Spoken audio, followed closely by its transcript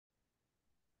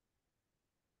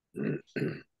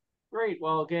Great.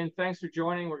 Well, again, thanks for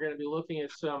joining. We're going to be looking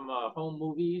at some home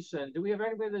movies. And do we have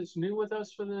anybody that's new with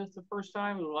us for the first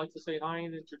time who would like to say hi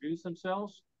and introduce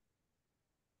themselves?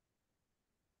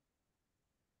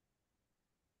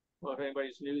 Well, if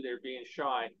anybody's new, they're being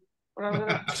shy. What I'm going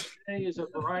to do today is a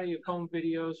variety of home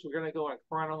videos. We're going to go in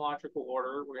chronological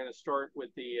order. We're going to start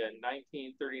with the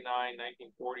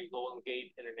 1939-1940 Golden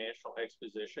Gate International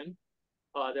Exposition.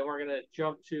 Then we're going to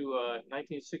jump to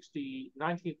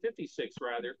 1956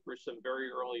 rather, for some very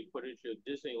early footage of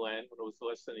Disneyland when it was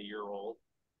less than a year old.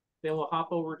 Then we'll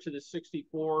hop over to the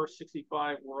 64,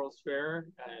 65 World's Fair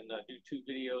and do two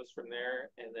videos from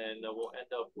there. And then we'll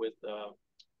end up with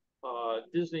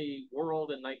Disney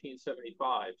World in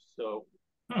 1975. So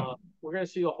we're going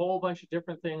to see a whole bunch of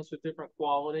different things with different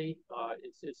quality.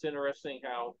 It's interesting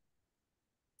how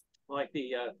like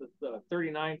the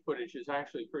 39 footage is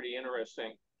actually pretty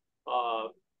interesting.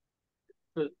 For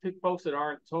the folks that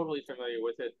aren't totally familiar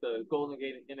with it, the Golden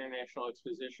Gate International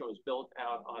Exposition was built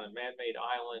out on a man-made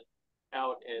island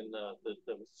out in the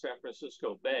San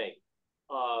Francisco Bay.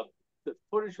 The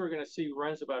footage we're going to see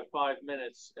runs about 5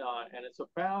 minutes, and it's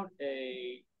about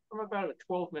a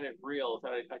 12-minute reel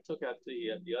that I took out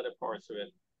the other parts of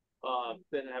it.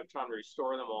 Didn't have time to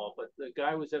restore them all, but the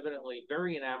guy was evidently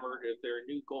very enamored of their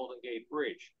new Golden Gate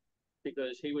Bridge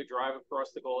because he would drive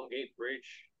across the Golden Gate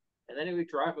Bridge, and then he would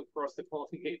drive across the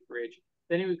Golden Gate Bridge.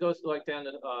 Then he would go like down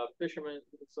to Fisherman's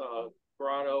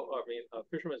Grotto,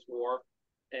 Fisherman's Wharf,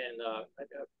 and I'm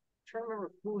trying to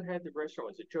remember who had the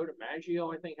restaurant. Was it Joe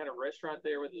DiMaggio? I think had a restaurant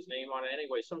there with his name on it.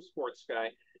 Anyway, some sports guy.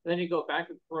 And then you go back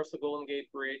across the Golden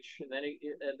Gate Bridge, and then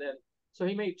so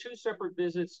he made two separate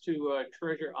visits to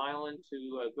Treasure Island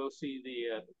to go see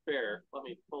the fair. Let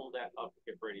me pull that up and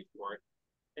get ready for it.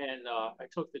 And I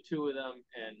took the two of them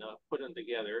and put them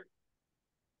together.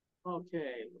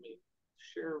 Okay, let me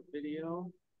share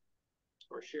video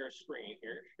or share screen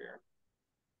here. Share.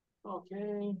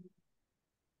 Okay.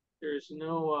 There's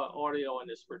no audio in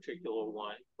this particular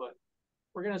one, but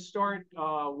we're going to start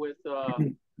with,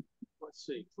 let's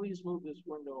see, please move this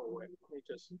window away. Let me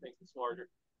just make this larger.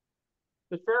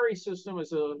 The ferry system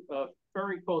is a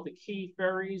ferry called the Key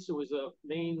Ferries. It was a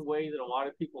main way that a lot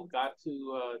of people got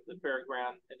to the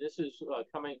fairground. And this is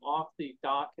coming off the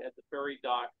dock at the ferry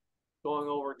dock, going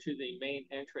over to the main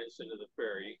entrance into the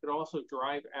ferry. You could also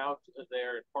drive out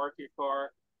there and park your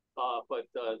car. But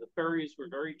the ferries were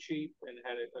very cheap and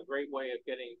had a great way of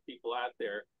getting people out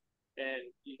there.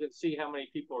 And you can see how many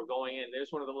people are going in.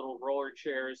 There's one of the little roller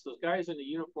chairs. Those guys in the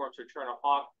uniforms are trying to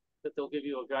hawk that they'll give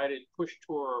you a guided push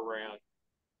tour around.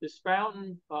 This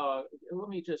fountain, let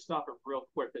me just stop it real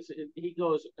quick because he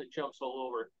goes and jumps all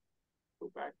over. Go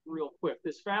back real quick.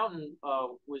 This fountain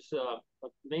was a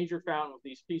major fountain with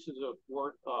these pieces of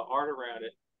work, art around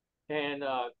it. And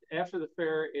after the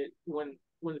fair, when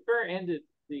the fair ended,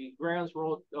 the grounds were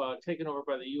all taken over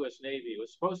by the U.S. Navy. It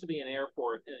was supposed to be an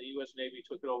airport, and the U.S. Navy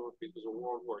took it over because of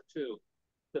World War II.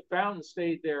 The fountain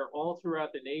stayed there all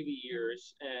throughout the Navy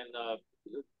years, and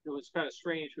it was kind of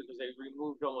strange because they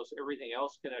removed almost everything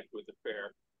else connected with the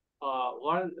fair. A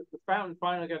lot of the fountain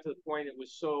finally got to the point it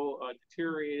was so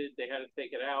deteriorated they had to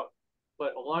take it out.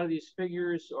 But a lot of these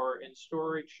figures are in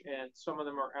storage, and some of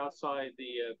them are outside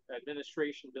the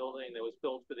administration building that was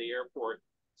built for the airport.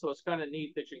 So it's kind of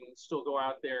neat that you can still go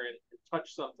out there and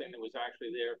touch something that was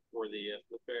actually there for the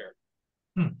fair.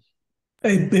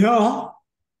 Hey, Bill.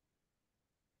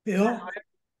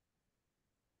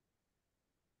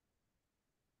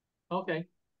 Okay.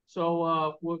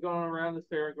 So we're going around the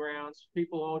fairgrounds.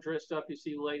 People all dressed up. You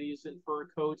see ladies in fur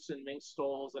coats and mink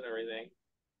stoles and everything.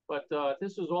 But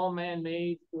this was all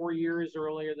man-made 4 years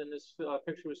earlier than this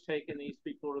picture was taken. These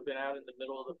people would have been out in the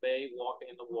middle of the bay walking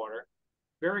in the water.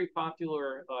 Very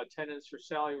popular tenants for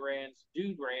Sally Rand's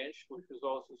Dude Ranch, which was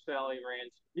also Sally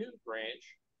Rand's Nude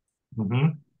Ranch.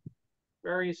 Mm-hmm.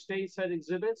 Various states had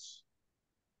exhibits.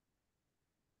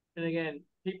 And again,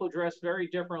 people dressed very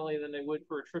differently than they would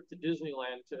for a trip to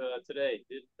Disneyland today,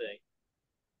 didn't they?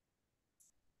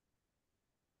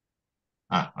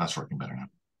 That's working better now.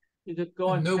 You could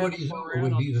go and nobody's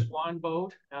around on the Swan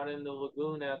boat out in the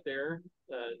lagoon out there,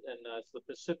 and it's the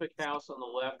Pacific House on the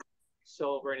left,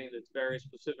 celebrating the various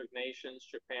Pacific nations,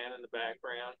 Japan in the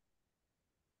background.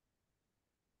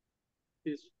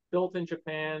 It's built in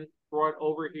Japan, brought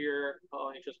over here.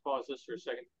 Let me just pause this for a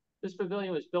second. This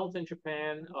pavilion was built in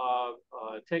Japan,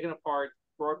 taken apart,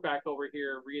 brought back over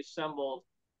here, reassembled,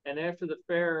 and after the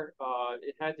fair,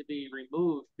 it had to be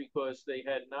removed because they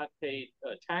had not paid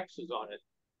taxes on it.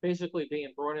 Basically,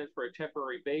 being brought in for a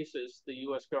temporary basis, the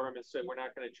U.S. government said, we're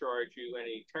not going to charge you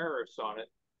any tariffs on it.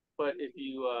 but if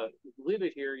you leave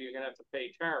it here, you're going to have to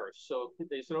pay tariffs. So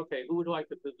they said, okay, who would like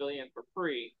the pavilion for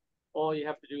free? All you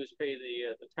have to do is pay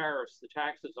the tariffs, the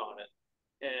taxes on it.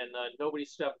 And nobody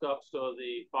stepped up, so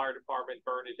the fire department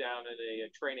burned it down in a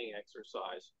training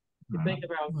exercise. To think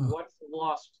about what's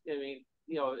lost. I mean,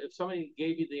 you know, if somebody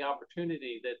gave you the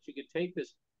opportunity that you could take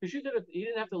this, because you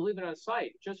didn't have to leave it on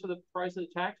site just for the price of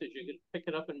the taxes. You could pick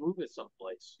it up and move it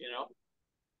someplace. You know.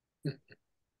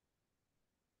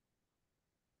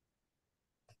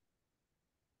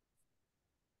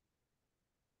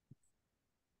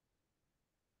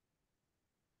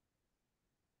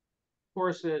 Of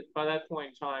course, by that point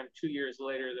in time, 2 years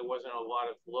later, there wasn't a lot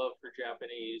of love for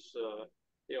Japanese,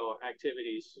 you know,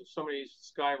 activities. So somebody's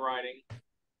skywriting.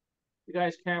 The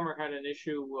guy's camera had an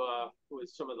issue with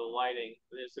some of the lighting.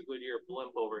 There's the Goodyear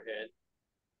blimp overhead.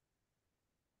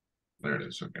 There it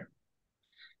is. Okay.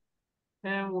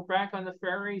 And we're back on the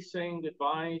ferry saying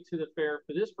goodbye to the fair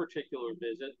for this particular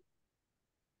visit.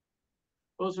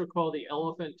 Those are called the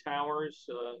Elephant Towers,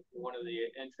 one of the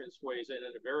entranceways in,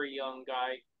 and a very young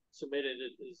guy submitted a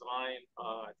design.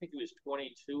 I think he was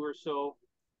 22 or so,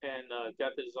 and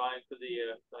got the design for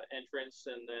the entrance,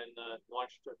 and then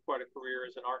launched quite a career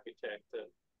as an architect.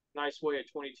 Nice way at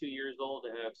 22 years old to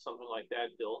have something like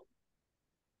that built.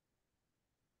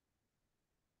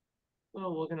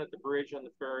 Well, looking at the bridge on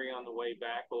the ferry on the way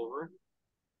back over.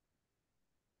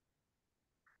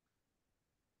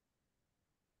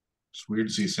 It's weird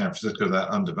to see San Francisco that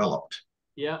undeveloped.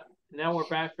 Yeah. Now we're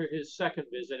back for his second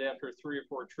visit after 3 or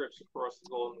 4 trips across the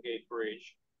Golden Gate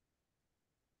Bridge.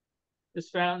 This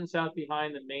fountain's out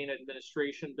behind the main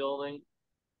administration building.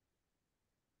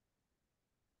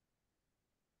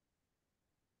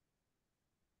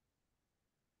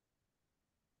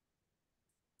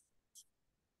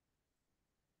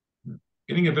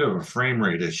 Getting a bit of a frame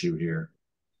rate issue here.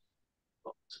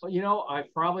 Well, you know, I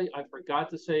forgot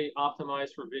to say optimize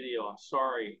for video. I'm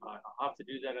sorry. I'll have to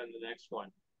do that on the next one.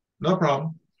 No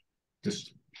problem.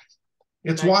 Just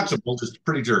it's watchable, just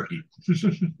pretty jerky.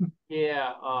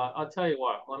 Yeah, I'll tell you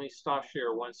what. Let me stop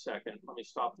share 1 second. Let me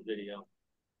stop the video.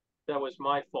 That was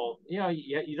my fault. You know,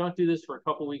 you don't do this for a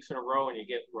couple weeks in a row and you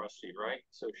get rusty, right?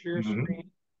 So share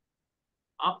screen,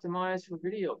 optimize for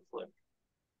video clip.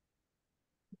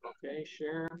 Okay,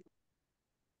 share.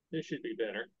 This should be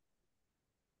better.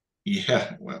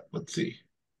 Yeah, well, let's see.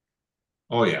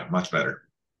 Oh yeah, much better.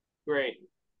 Great.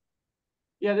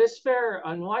 Yeah, this fair,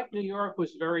 unlike New York,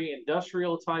 was very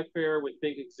industrial type fair with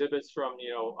big exhibits from, you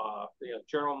know,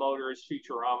 General Motors,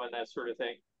 Futurama, and that sort of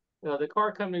thing. The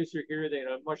car companies are here. They had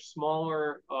a much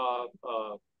smaller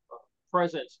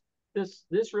presence.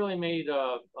 This really made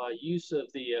use of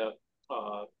the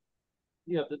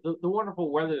you know, the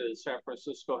wonderful weather that San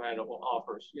Francisco had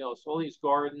offers. You know, so all these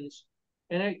gardens.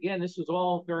 And again, this was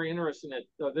all very interesting.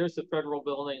 There's the federal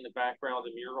building in the background,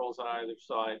 the murals on either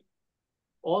side.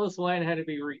 All this land had to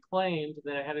be reclaimed,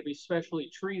 then it had to be specially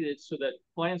treated so that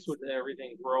plants would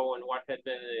everything grow in what had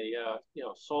been a you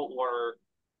know, saltwater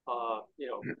you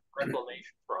know,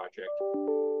 reclamation project.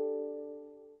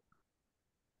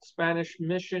 Spanish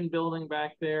Mission building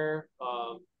back there,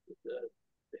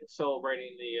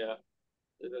 celebrating the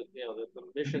you know, the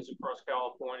missions across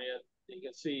California. You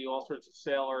can see all sorts of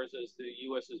sailors as the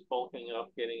U.S. is bulking up,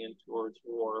 getting in towards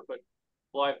war, but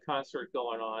live concert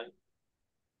going on.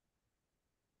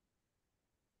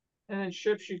 And then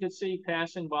ships you could see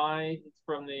passing by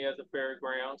from the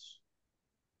fairgrounds.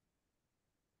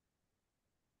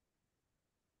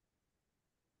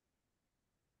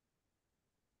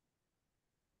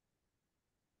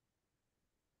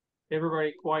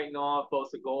 Everybody quite in awe of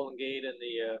both the Golden Gate and the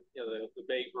you know, the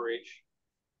Bay Bridge.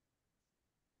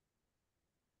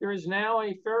 There is now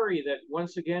a ferry that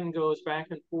once again goes back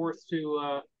and forth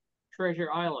to Treasure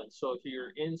Island. So if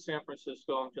you're in San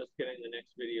Francisco, I'm just getting the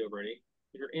next video ready.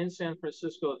 If you're in San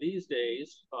Francisco these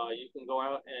days, you can go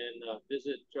out and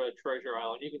visit Treasure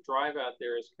Island. You can drive out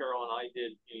there, as Carol and I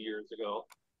did a few years ago,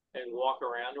 and walk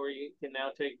around, or you can now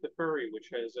take the ferry, which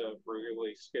has a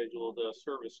regularly scheduled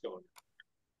service going.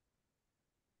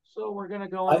 So we're going to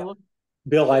go and look.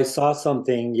 Bill, I saw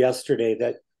something yesterday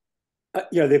that,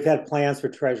 you know, they've had plans for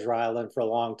Treasure Island for a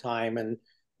long time, and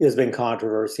there's been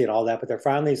controversy and all that, but they're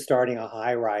finally starting a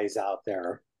high rise out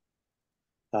there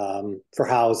for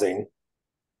housing.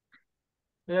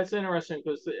 That's interesting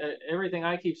because everything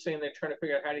I keep saying, they're trying to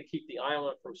figure out how to keep the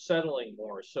island from settling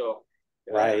more. So,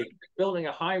 right, building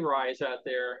a high rise out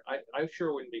there, I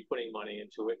sure wouldn't be putting money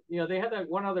into it. You know, they had that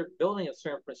one other building in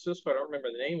San Francisco. I don't remember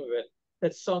the name of it.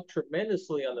 That sunk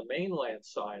tremendously on the mainland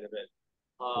side of it.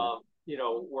 You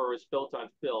know, where it was built on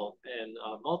fill, and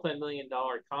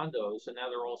multi-million-dollar condos, and now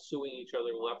they're all suing each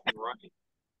other left and right.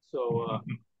 So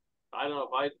I don't know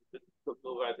if I could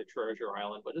move out to Treasure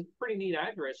Island, but it's a pretty neat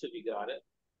address if you got it.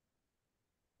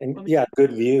 And yeah,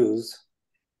 good views.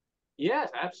 Yes,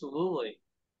 absolutely.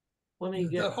 Let me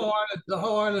get the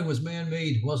whole island was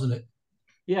man-made, wasn't it?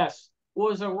 Yes, well,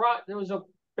 it was a rock. There was a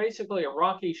basically a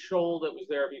rocky shoal that was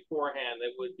there beforehand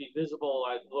that would be visible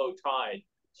at low tide.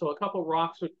 So a couple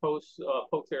rocks would poke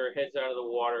their heads out of the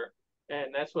water,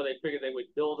 and that's why they figured they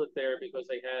would build it there because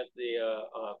they had the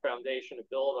foundation to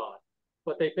build on.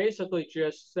 But they basically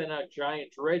just sent out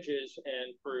giant dredges,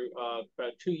 and for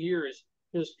about 2 years,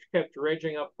 just kept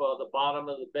dredging up the bottom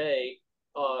of the bay,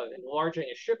 enlarging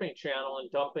a shipping channel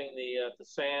and dumping the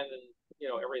sand and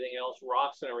everything else,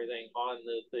 rocks and everything on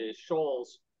the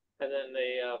shoals, and then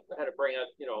they had to bring up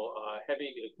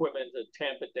heavy equipment to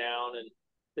tamp it down, and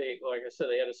they, like I said,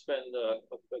 they had to spend a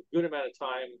good amount of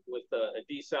time with a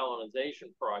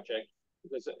desalinization project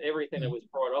because everything that was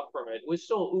brought up from it was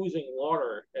still oozing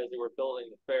water as they were building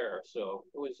the fair. So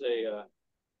it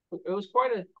was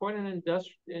quite an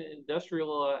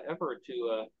industrial effort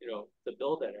to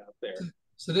build that out there.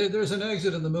 So there's an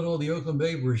exit in the middle of the Oakland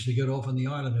Bay Bridge to get off on the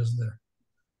island, isn't there?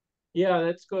 Yeah,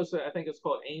 that goes. I think it's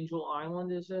called Angel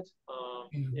Island, is it?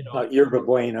 Yerba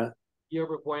Buena.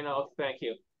 Yerba Buena. Oh, thank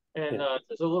you. And Yeah.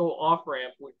 there's a little off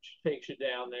ramp which takes you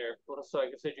down there. So like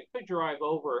I said, you could drive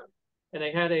over. And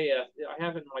they had I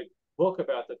have in my book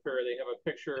about the fair. They have a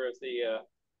picture of the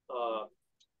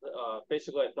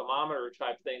basically a thermometer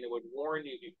type thing that would warn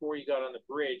you before you got on the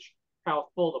bridge how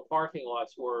full the parking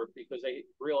lots were because they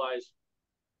realized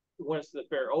once the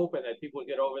fair opened that people would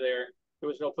get over there. There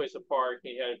was no place to park,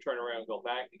 and you had to turn around and go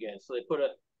back again. So they put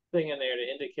a thing in there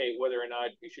to indicate whether or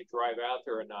not you should drive out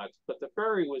there or not. But the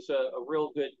ferry was a real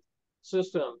good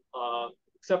system,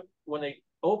 except when they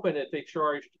opened it, they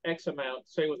charged X amount,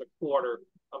 say it was a quarter.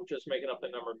 I'm just making up the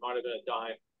number, it might have been a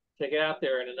dime, to get out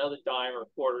there and another dime or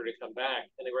a quarter to come back.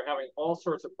 And they were having all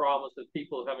sorts of problems with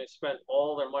people having spent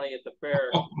all their money at the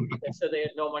fair and said they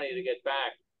had no money to get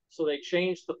back. So they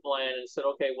changed the plan and said,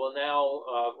 okay, well now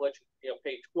let you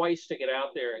pay twice to get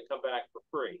out there and come back for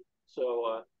free.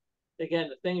 So again,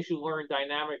 the things you learn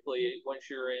dynamically once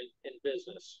you're in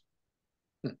business.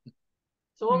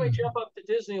 So let me jump up to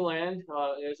Disneyland.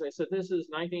 As I said, this is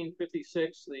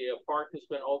 1956. The park has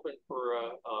been open for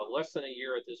less than a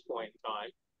year at this point in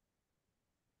time.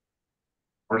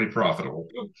 Pretty profitable.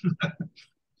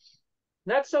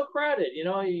 Not so crowded.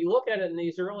 You look at it in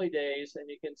these early days and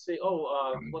you can see,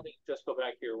 let me just go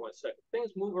back here 1 second. Things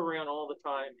move around all the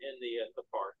time in the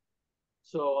park.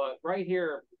 So right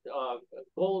here,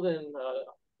 Golden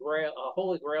Grail,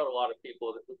 Holy Grail to a lot of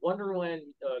people, the Wonderland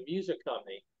Music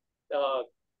Company.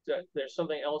 There's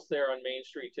something else there on Main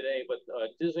Street today, but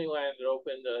Disneyland had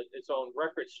opened its own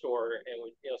record store and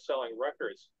was selling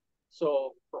records.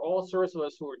 So for all sorts of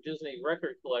us who were Disney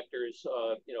record collectors,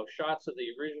 shots of the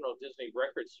original Disney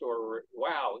record store were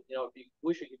wow. If you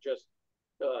wish you could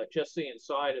just see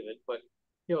inside of it, but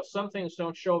some things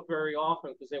don't show up very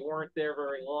often because they weren't there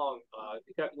very long.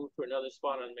 It got moved to another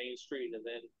spot on Main Street and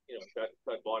then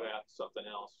got bought out to something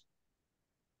else.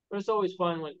 But it's always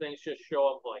fun when things just show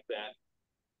up like that.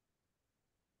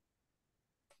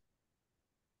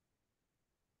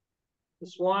 The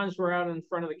swans were out in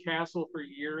front of the castle for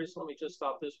years. Let me just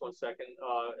stop this 1 second.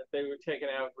 They were taken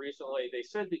out recently. They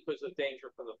said because of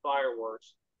danger from the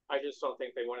fireworks. I just don't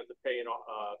think they wanted to pay a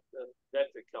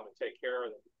vet to come and take care of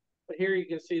them. But here you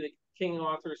can see the King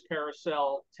Arthur's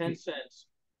Carousel, 10 cents.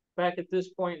 Back at this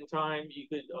point in time, you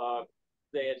could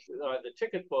they had the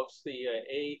ticket books, the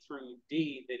A through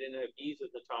D. They didn't have E's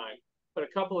at the time. But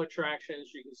a couple of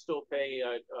attractions you can still pay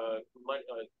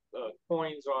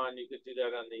coins on. You could do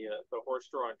that on the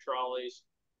horse-drawn trolleys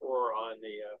or on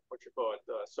the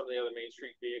some of the other Main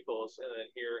Street vehicles. And then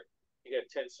here you get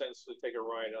 10 cents to take a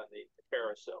ride on the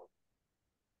carousel.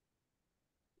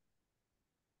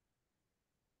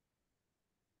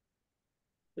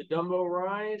 The Dumbo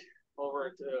ride over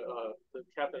at the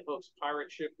Captain Hook's Pirate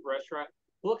Ship restaurant.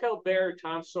 Look how bare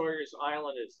Tom Sawyer's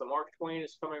Island is. The Mark Twain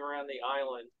is coming around the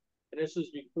island. And this is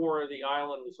before the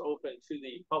island was open to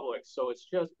the public. So it's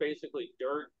just basically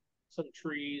dirt, some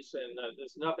trees, and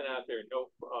there's nothing out there. No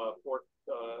fort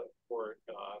or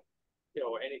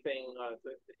anything,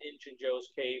 the Injun Joe's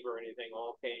Cave or anything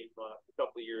all came a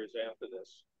couple of years after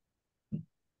this.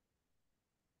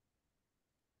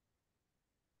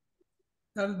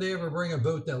 How did they ever bring a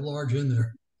boat that large in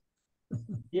there?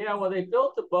 Yeah, well, they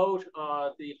built the boat.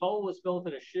 The hull was built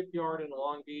at a shipyard in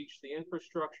Long Beach. The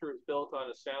infrastructure was built on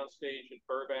a soundstage in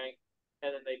Burbank,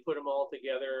 and then they put them all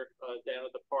together down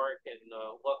at the park. And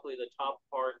luckily, the top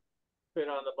part fit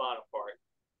on the bottom part.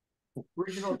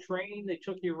 Original train, they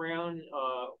took you around.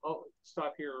 Oh,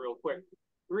 stop here real quick.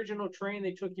 Original train,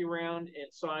 they took you around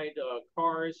inside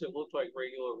cars that looked like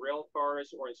regular rail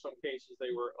cars, or in some cases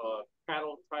they were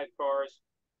paddle type cars.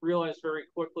 Realized very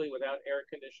quickly without air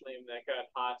conditioning that got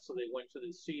hot, so they went to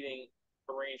the seating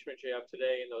arrangements you have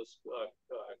today, and those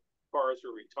cars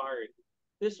were retired.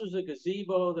 This was a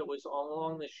gazebo that was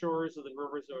along the shores of the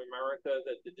rivers of America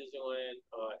that the Disneyland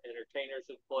entertainers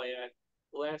would play at.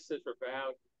 Lasted for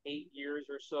about 8 years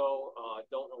or so.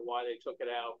 Don't know why they took it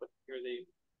out, but here the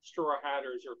Straw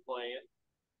Hatters are playing.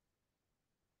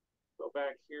 Go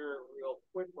back here real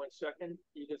quick, 1 second.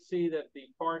 You can see that the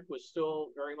park was still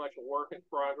very much a work in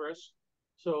progress.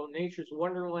 So Nature's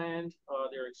Wonderland,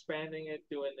 they're expanding it,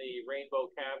 doing the rainbow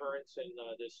caverns, and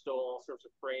there's still all sorts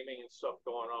of framing and stuff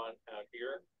going on out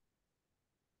here.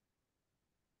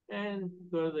 And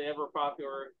go to the ever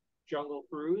popular Jungle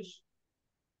Cruise.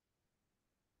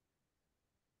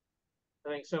 I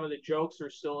think some of the jokes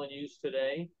are still in use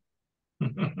today.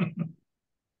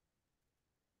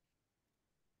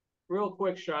 Real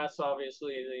quick shots,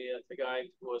 obviously, the guy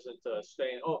wasn't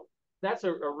staying. Oh, that's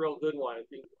a real good one. If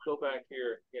you go back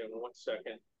here, 1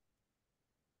 second.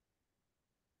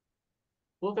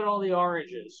 Look at all the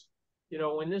oranges.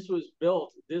 When this was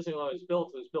built, Disneyland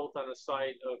was built on the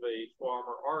site of a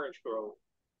former orange grove.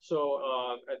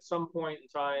 So at some point in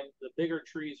time, the bigger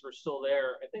trees were still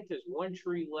there. I think there's one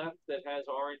tree left that has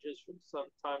oranges from some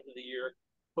times of the year.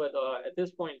 But at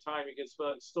this point in time, you can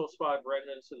still spot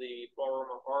remnants of the former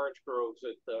orange groves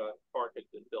that the park had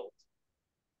been built.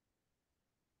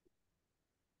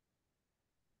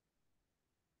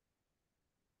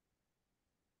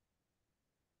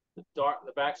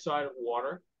 The backside of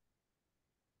water.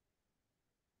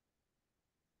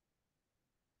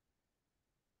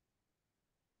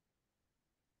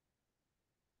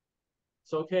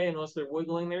 It's okay unless they're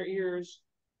wiggling their ears.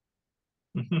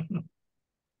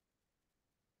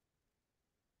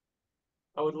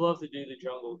 I would love to do the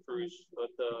Jungle Cruise,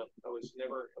 but I was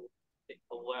never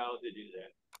allowed to do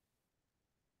that.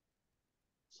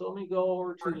 So let me go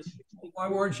over to the 60. Why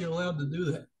weren't you allowed to do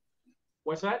that?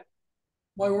 What's that?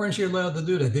 Why weren't you allowed to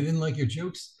do that? They didn't like your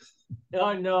jokes?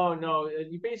 No.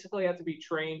 You basically have to be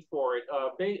trained for it.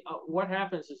 What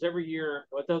happens is every year,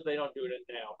 well, they don't do it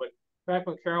now, but back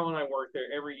when Carol and I worked there,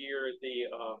 every year the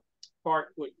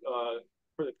park would,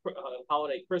 for the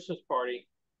holiday Christmas party,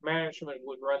 management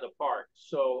would run the park.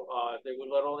 So they would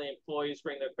let all the employees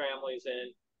bring their families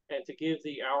in, and to give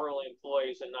the hourly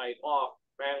employees a night off,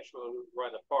 management would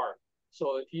run the park.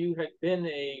 So if you had been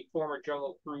a former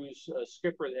Jungle Cruise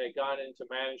skipper that had gone into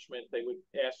management, they would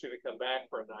ask you to come back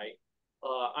for a night.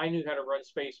 I knew how to run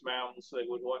Space Mountain, so they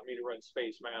would want me to run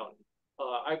Space Mountain.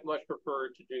 I'd much prefer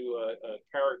to do a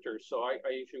character, so I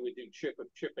usually would do Chip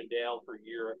and Dale for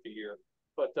year after year.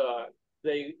 But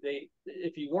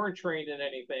if you weren't trained in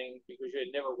anything because you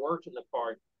had never worked in the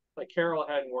park, like Carol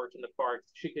hadn't worked in the park,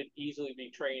 she could easily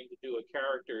be trained to do a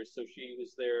character, so she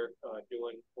was there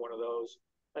doing one of those.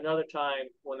 Another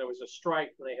time when there was a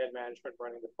strike when they had management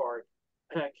running the park,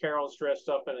 Carol's dressed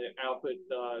up in an outfit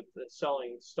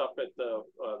selling stuff at the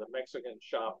Mexican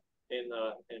shop in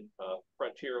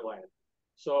Frontierland.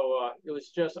 So it was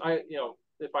just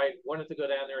if I wanted to go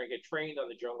down there and get trained on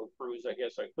the Jungle Cruise, I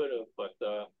guess I could have, but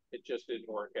it just didn't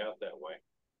work out that way.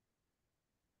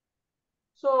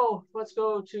 So let's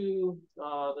go to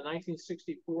the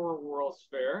 1964 World's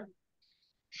Fair.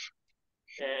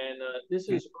 And this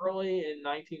is early in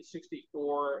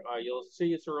 1964. You'll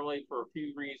see it's early for a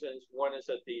few reasons. One is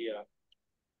that the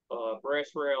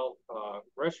brass rail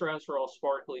restaurants are all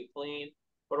sparkly clean,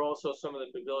 but also some of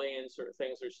the pavilions or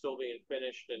things are still being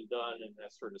finished and done and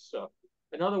that sort of stuff.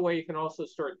 Another way you can also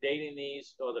start dating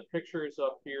these, the pictures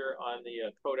up here on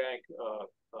the Kodak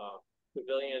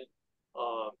pavilion,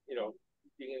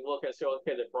 you can look and say,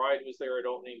 okay, the bride was there at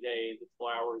opening day, the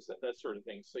flowers, that sort of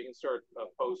thing. So you can start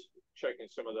checking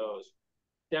some of those.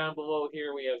 Down below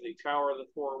here, we have the Tower of the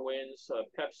Four Winds,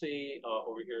 Pepsi,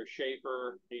 over here,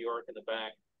 Schaefer, New York in the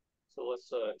back. So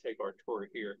let's take our tour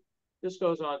here. This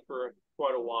goes on for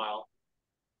quite a while.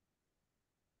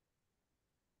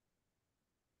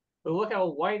 But look how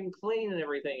white and clean and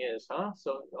everything is, huh?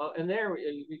 So, and there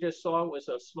you just saw it was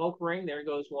a smoke ring. There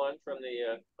goes one from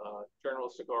the General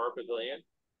Cigar Pavilion.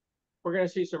 We're going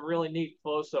to see some really neat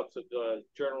close-ups of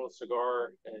General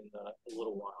Cigar in a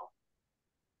little while.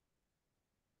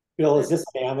 Bill, is this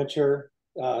an amateur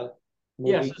movie?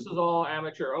 Yes, this is all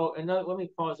amateur. Oh, and let me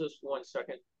pause this 1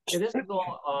 second. Yeah, this is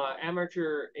all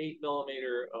amateur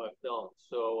 8mm film.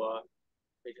 So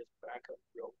let me just back up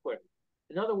real quick.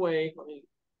 Another way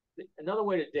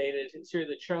to date it is here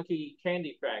the Chunky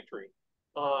Candy Factory.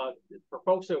 For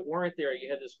folks that weren't there, you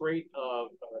had this great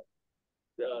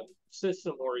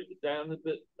system where down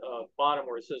the bottom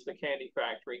where it says the candy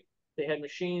factory, they had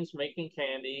machines making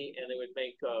candy, and they would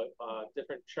make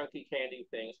different chunky candy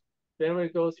things. Then it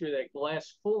would go through that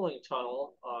glass cooling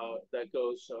tunnel that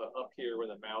goes up here where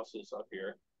the mouse is up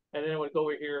here. And then it would go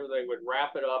over here, they would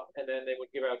wrap it up, and then they would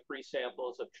give out free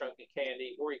samples of chunky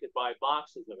candy, or you could buy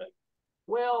boxes of it.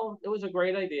 Well, it was a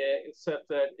great idea, except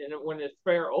that when the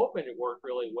fair opened, it worked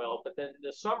really well. But then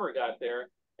the summer got there,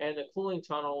 and the cooling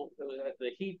tunnel, it had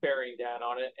the heat bearing down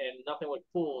on it, and nothing would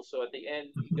cool. So at the end,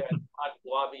 you got hot,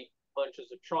 blobby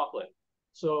bunches of chocolate.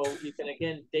 So you can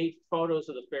again date photos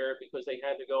of the fair because they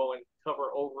had to go and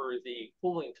cover over the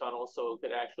cooling tunnel so it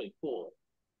could actually cool.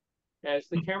 As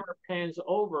the camera pans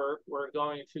over, we're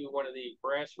going to one of the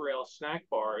brass rail snack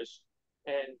bars.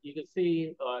 And you can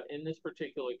see in this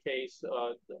particular case,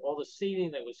 all the seating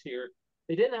that was here,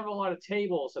 they didn't have a lot of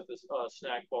tables at the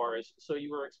snack bars. So you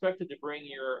were expected to bring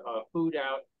your food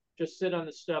out, just sit on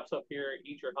the steps up here,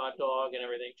 eat your hot dog and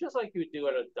everything, just like you would do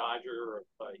at a Dodger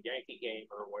or a Yankee game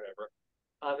or whatever.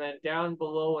 Then down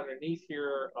below underneath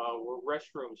here were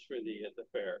restrooms for the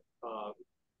fair.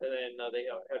 And then they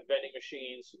have vending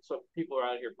machines, so people are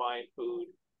out here buying food,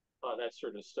 that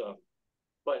sort of stuff.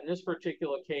 But in this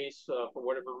particular case, for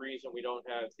whatever reason, we don't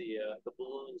have the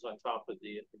balloons on top of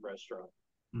the restaurant.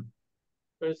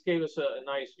 But this gave us a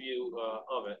nice view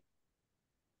of it.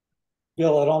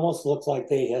 Bill, it almost looks like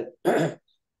they had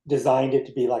designed it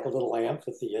to be like a little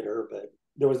amphitheater, but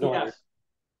there was no. Yes.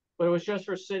 But it was just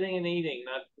for sitting and eating.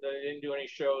 They didn't do any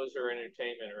shows or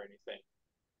entertainment or anything.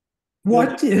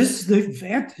 What is the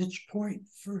vantage point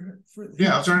for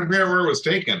Yeah, I was trying to figure out where it was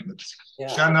taken.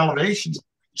 It's shot in elevation.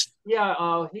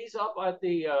 Yeah, he's up at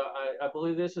the I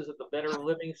believe this is at the Better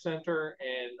Living Center,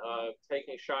 and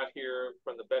taking a shot here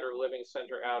from the Better Living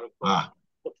Center out of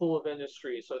the Pool of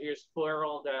Industry. So here's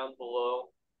Flairall down below.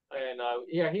 And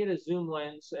yeah, he had a zoom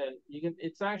lens, and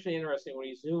it's actually interesting when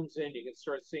he zooms in, you can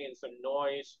start seeing some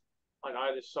noise on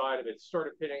either side of it. It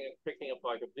started picking up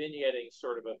like a vignetting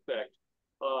sort of effect.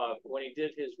 When he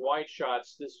did his wide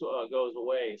shots, this goes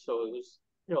away. So it was,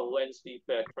 lens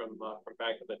defect from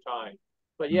back at the time.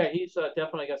 But yeah, he's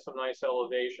definitely got some nice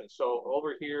elevation. So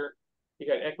over here, you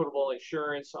got Equitable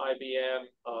Insurance, IBM,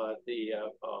 the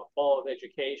Hall of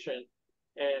Education,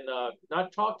 and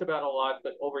not talked about a lot,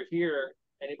 but over here,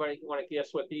 anybody want to guess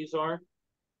what these are?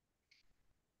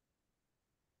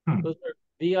 Those are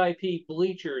VIP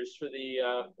bleachers for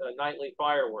the nightly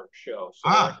fireworks show.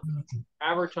 So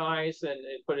advertised,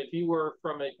 but if you were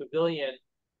from a pavilion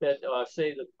that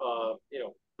say that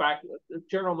back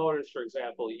General Motors, for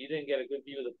example, you didn't get a good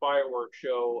view of the fireworks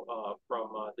show from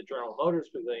the General Motors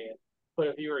pavilion. But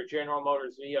if you were a General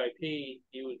Motors VIP,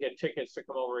 you would get tickets to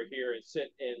come over here and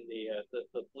sit in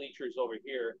the bleachers over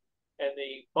here. And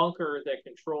the bunker that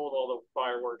controlled all the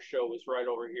fireworks show was right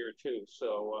over here too.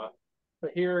 So,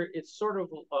 but here it's sort of,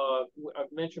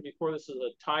 I've mentioned before, this is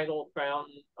a tidal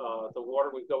fountain. The water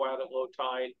would go out at low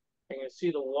tide. And you can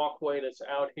see the walkway that's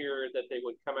out here that they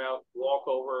would come out, walk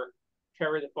over,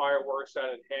 carry the fireworks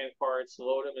out in hand carts,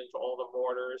 load them into all the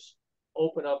mortars,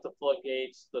 open up the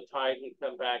floodgates, the tide would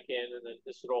come back in, and then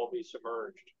this would all be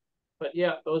submerged. But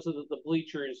yeah, those are the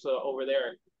bleachers over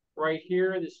there. Right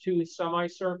here, there's two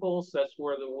semicircles. That's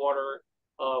where the water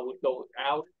would go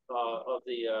out of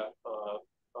the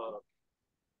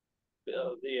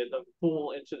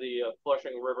pool into the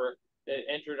Flushing River. It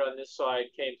entered on this side,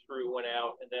 came through, went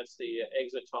out, and that's the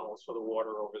exit tunnels for the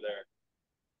water over there.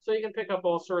 So you can pick up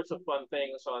all sorts of fun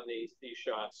things on these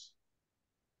shots.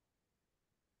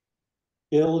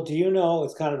 Bill, do you know,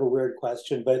 it's kind of a weird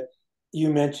question, but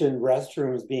you mentioned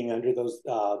restrooms being under those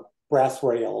brass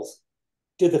rails.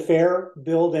 Did the fair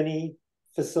build any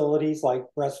facilities like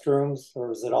restrooms,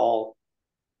 or is it all?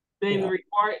 They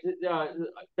required,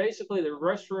 basically the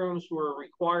restrooms were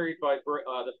required by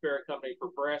the fair company for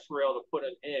brass rail to put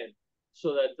it in.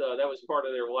 So that that was part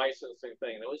of their licensing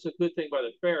thing. That was a good thing by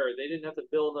the fair. They didn't have to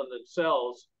build them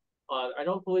themselves. I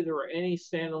don't believe there were any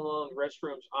standalone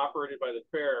restrooms operated by the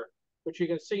fair, but you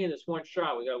can see in this one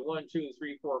shot, we got 1, 2,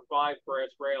 3, 4, 5 brass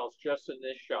rails just in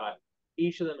this shot,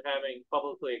 each of them having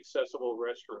publicly accessible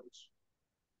restrooms.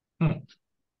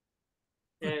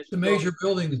 And the major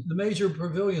buildings, the major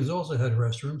pavilions also had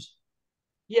restrooms.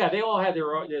 Yeah, they all had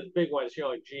their own, the big ones,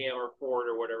 like GM or Ford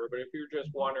or whatever. But if you're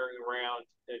just wandering around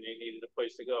and you needed a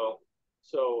place to go,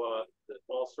 so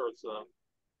all sorts of them.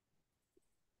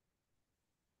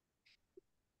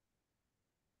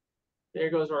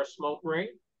 There goes our smoke ring,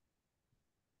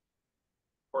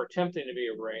 or attempting to be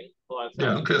a ring.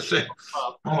 Yeah, I was gonna say,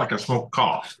 more like a smoke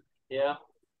cough. Yeah.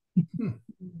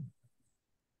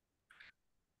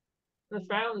 The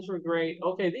fountains were great.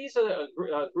 Okay, these are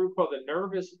a group called the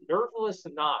Nerveless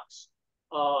Knox.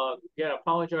 Again, I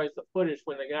apologize the footage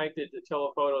when the guy did the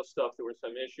telephoto stuff. There were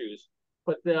some issues,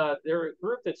 but they're a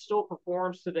group that still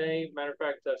performs today. Matter of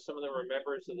fact, some of them are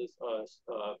members of this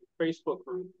Facebook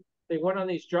group. They went on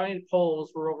these giant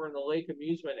poles. We're over in the lake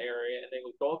amusement area, and they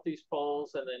would go up these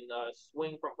poles and then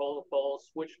swing from pole to pole,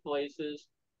 switch places.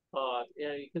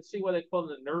 You can see why they call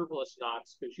them the nerveless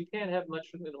knots, because you can't have much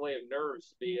in the way of nerves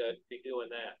to be doing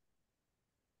that.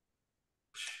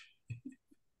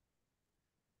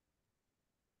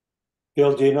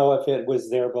 Bill, do you know if it was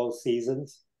there both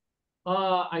seasons?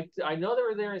 I know they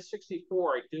were there in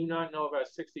 '64. I do not know about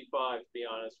 '65, to be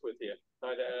honest with you.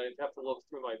 I'd have to look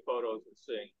through my photos and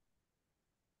see.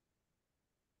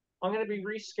 I'm going to be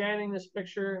rescanning this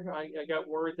picture. I got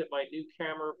word that my new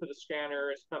camera for the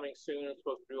scanner is coming soon. It's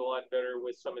supposed to do a lot better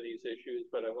with some of these issues,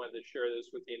 but I wanted to share this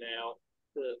with you now.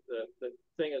 The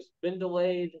thing has been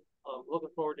delayed. I'm looking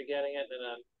forward to getting it, and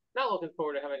I'm not looking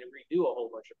forward to having to redo a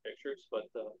whole bunch of pictures, but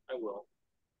I will.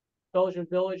 Belgian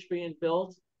Village being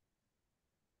built.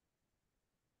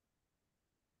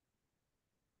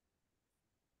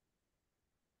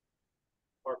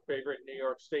 Our favorite New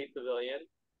York State Pavilion.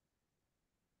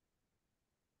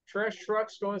 Trash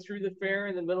trucks going through the fair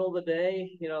in the middle of the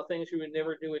day, you know, things you would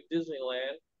never do at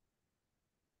Disneyland.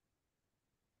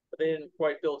 But they didn't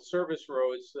quite build service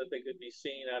roads so that they could be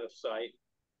seen out of sight.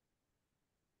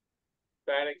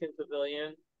 Vatican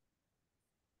Pavilion.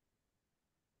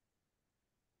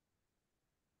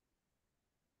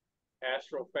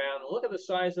 Astral Fountain. Look at the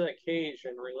size of that cage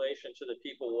in relation to the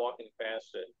people walking past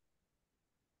it.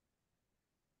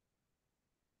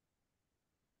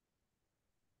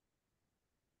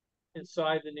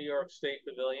 Inside the New York State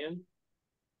Pavilion.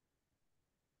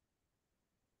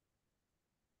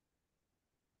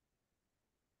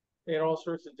 They had all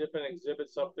sorts of different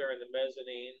exhibits up there in the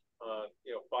mezzanine,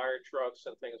 you know, fire trucks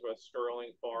and things about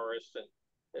Sterling Forest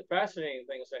and fascinating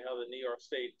things on how the New York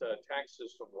State tax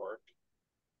system worked.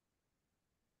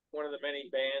 One of the many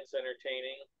bands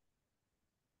entertaining.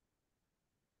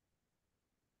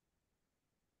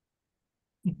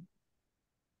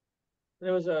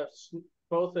 There was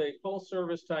both a full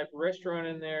service type restaurant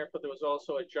in there, but there was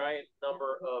also a giant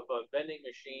number of vending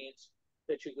machines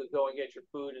that you could go and get your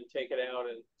food and take it out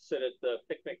and sit at the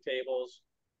picnic tables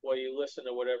while you listen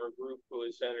to whatever group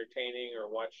was entertaining or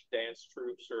watch dance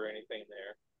troupes or anything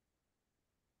there.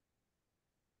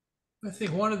 I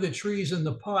think one of the trees in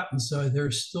the pot inside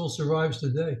there still survives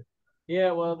today.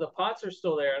 Yeah, well, the pots are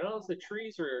still there. I don't know if the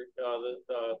trees are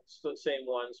the same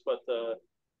ones, but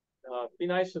be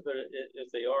nice if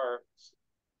they are.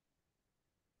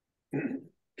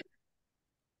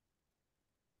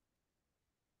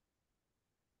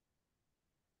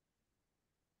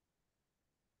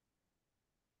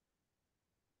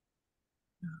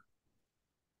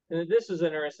 And this is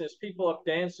interesting. There's people up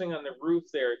dancing on the roof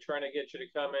there, trying to get you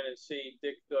to come in and see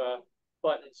Dick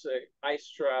Button's ice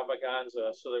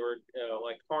extravaganza. So they were, you know,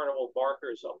 like carnival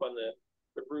barkers up on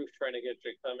the roof, trying to get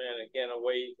you to come in. Again, a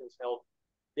way you can help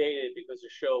date it because the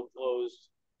show closed,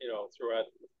 you know, throughout,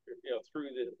 you know,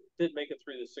 did make it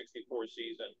through the '64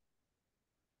 season.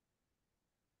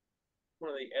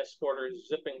 One of the escorters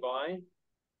zipping by.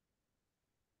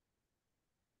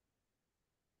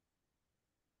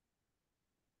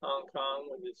 Hong Kong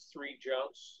with its 3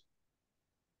 jumps.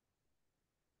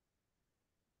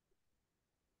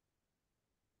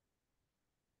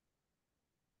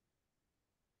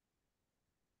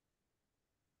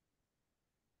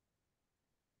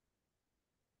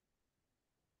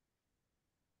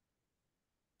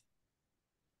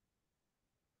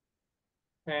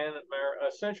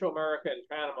 Central America and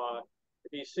Panama.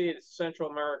 If you see it, Central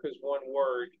America is one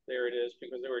word. There it is,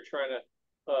 because they were trying to,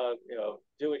 you know,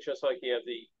 do it just like you have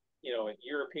the, you know,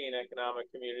 European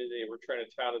Economic Community. They were trying to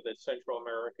tout it that Central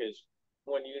America is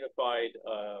one unified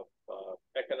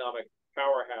economic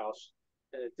powerhouse,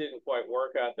 and it didn't quite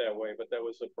work out that way. But that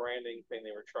was a branding thing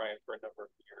they were trying for a number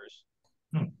of years.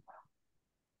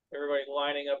 Everybody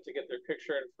lining up to get their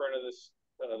picture in front of this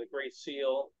the Great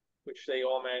Seal, which they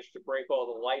all managed to break all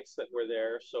the lights that were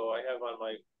there. So I have on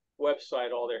my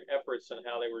website all their efforts and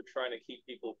how they were trying to keep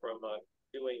people from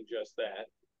doing just that.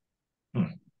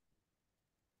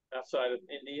 Outside of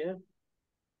India.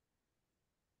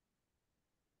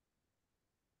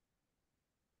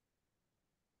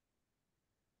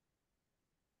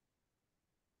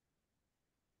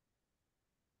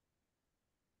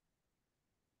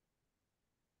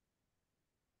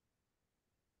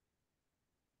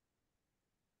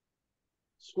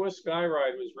 Swiss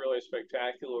Skyride was really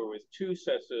spectacular with 2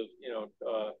 sets of, you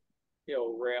know,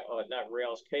 not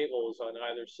rails, cables on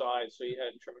either side. So you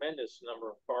had a tremendous number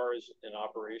of cars in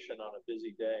operation on a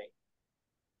busy day.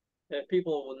 And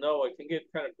people will know it can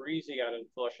get kind of breezy out in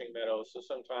Flushing Meadows. So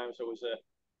sometimes it was a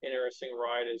interesting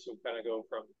ride as we kind of go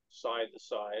from side to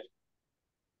side.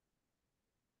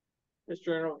 This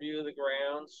general view of the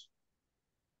grounds.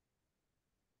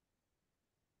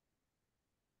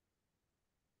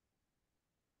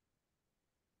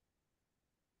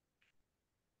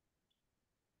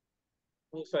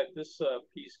 Looks like this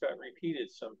piece got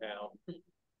repeated somehow.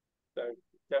 I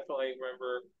definitely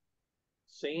remember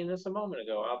seeing this a moment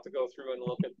ago. I'll have to go through and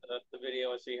look at the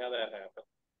video and see how that happened.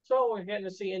 So we're getting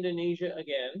to see Indonesia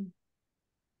again.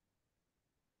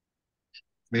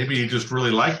 Maybe you just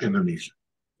really liked Indonesia.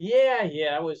 Yeah,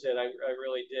 that was it. I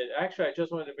really did. Actually, I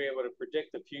just wanted to be able to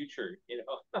predict the future,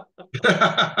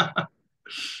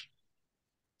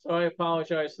 So I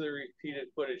apologize for the repeated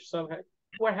footage.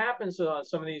 What happens on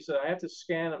some of these, I have to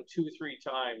scan them 2-3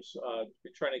 times,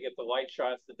 trying to get the light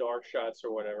shots, the dark shots,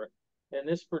 or whatever. And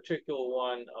this particular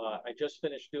one, I just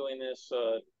finished doing this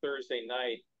Thursday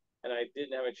night, and I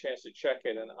didn't have a chance to check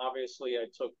it. And obviously, I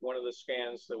took one of the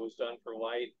scans that was done for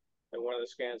light, and one of the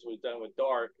scans was done with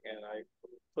dark, and I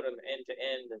put them end to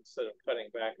end instead of cutting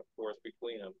back and forth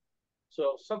between them.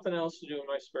 So something else to do in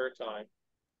my spare time.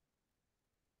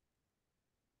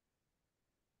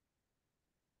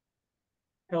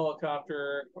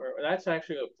 Helicopter, or that's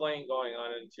actually a plane going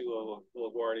on into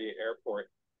LaGuardia Airport.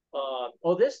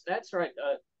 That's right.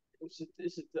 Is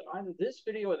it either this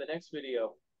video or the next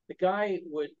video? The guy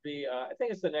would be, I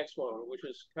think it's the next one, which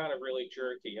was kind of really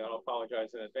jerky. I'll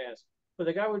apologize in advance. But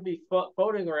the guy would be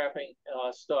photographing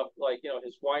stuff like,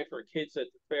 his wife or kids at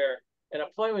the fair, and a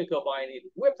plane would go by, and he'd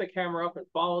whip the camera up and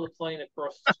follow the plane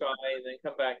across the sky and then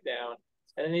come back down.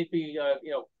 And then he'd be,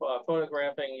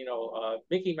 photographing,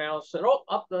 Mickey Mouse and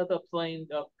up the plane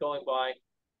going by.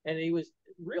 And he was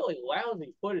really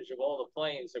lousy footage of all the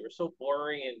planes. They were so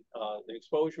blurry and the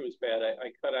exposure was bad.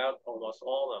 I cut out almost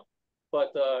all of them.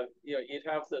 But, you'd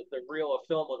have the reel of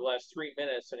film would last 3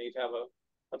 minutes, and you'd have a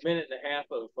minute and a half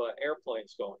of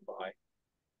airplanes going by.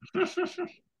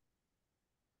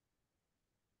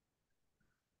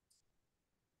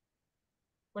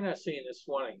 We're not seeing this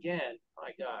one again.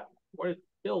 My God.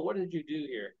 Bill, what did you do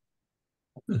here?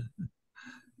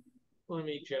 Let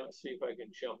me see if I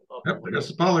can jump up. Yep, there's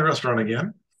the Poly restaurant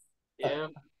again. Yeah.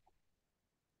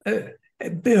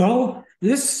 Bill,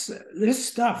 this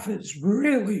stuff is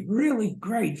really, really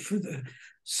great for the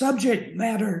subject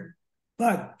matter,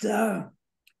 but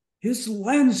his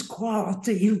lens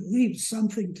quality leaves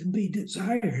something to be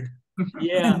desired.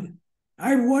 Yeah. And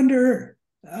I wonder,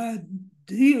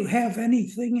 do you have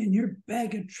anything in your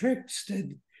bag of tricks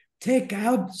to take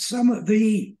out some of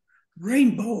the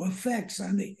rainbow effects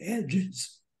on the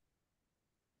edges?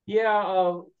 Yeah,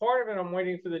 part of it I'm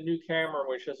waiting for the new camera,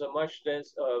 which has a much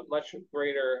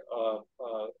greater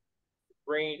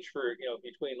range for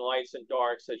between lights and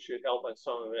darks that should help on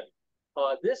some of it.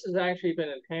 This has actually been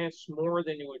enhanced more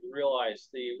than you would realize.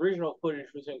 The original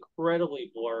footage was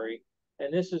incredibly blurry,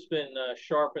 and this has been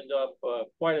sharpened up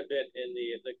quite a bit in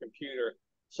the computer.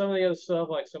 Some of the other stuff,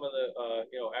 like some of the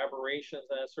aberrations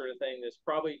and that sort of thing, there's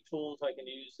probably tools I can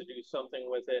use to do something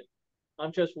with it.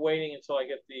 I'm just waiting until I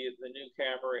get the new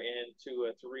camera in to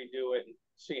redo it and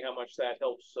see how much that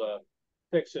helps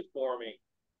fix it for me.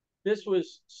 This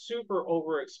was super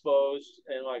overexposed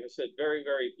and, like I said, very,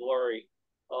 very blurry.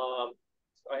 So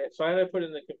I had to put it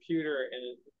in the computer,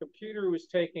 and the computer was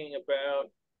taking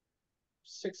about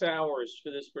 6 hours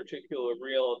for this particular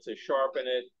reel to sharpen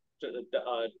it, to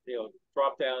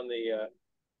drop down the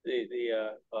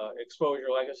exposure.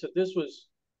 Like I said, this was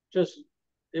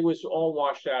it was all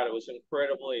washed out. It was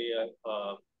incredibly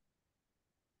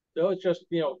it was just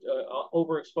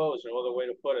overexposed, no other way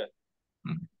to put it.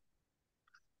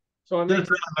 So I did a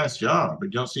really nice job, but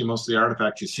you don't see most of the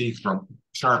artifacts you see from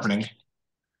sharpening.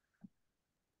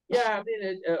 Yeah, I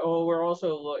mean, we're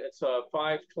also it's 5:25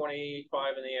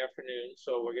 in the afternoon,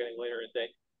 so we're getting later in the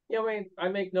day. Yeah, I mean, I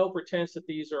make no pretense that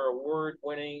these are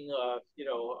award-winning,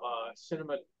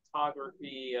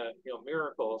 cinematography,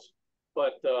 miracles.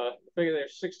 But I figure they're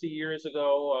 60 years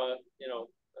ago,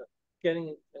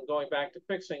 getting and going back to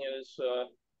fixing it is a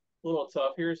little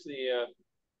tough. Here's the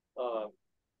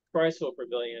Chrysler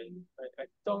Pavilion. I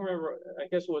don't remember. I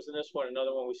guess it was in this one.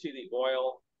 Another one. We see the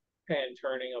oil pan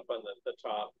turning up on the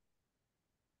top.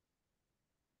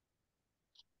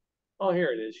 Oh,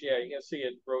 here it is. Yeah, you can see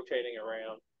it rotating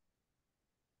around.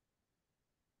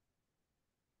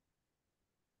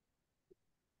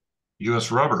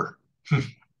 U.S. Rubber.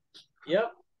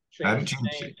 Yep. I haven't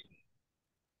changed it.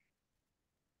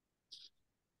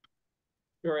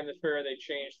 during the fair, they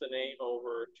changed the name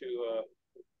over to,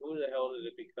 who the hell did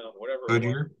it become? Whatever it was.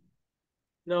 Goodyear.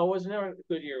 No, it was never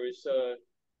Goodyear. It was,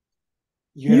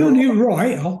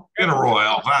 Uniroyal.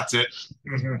 Royal. That's it.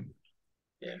 Mhm.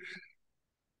 Yeah.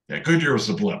 Yeah, Goodyear was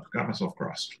the blip. Got myself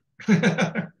crossed.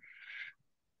 So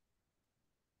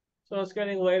it's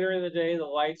getting later in the day. The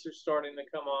lights are starting to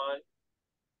come on.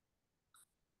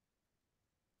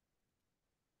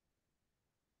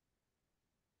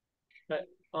 But,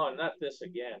 oh, not this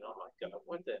again. Oh my God.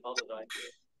 What the hell did I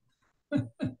do?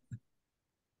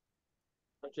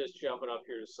 I'm just jumping up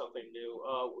here to something new.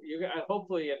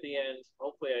 Hopefully at the end,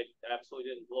 hopefully I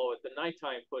absolutely didn't blow it. The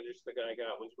nighttime footage the guy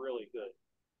got was really good.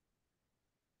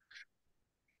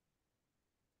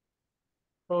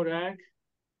 Kodak.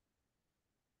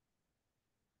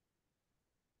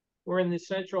 We're in the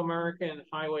Central American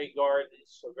Highway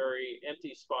Gardens, a very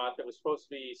empty spot that was supposed to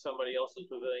be somebody else's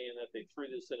pavilion that they threw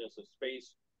this in as a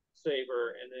space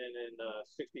saver. And then in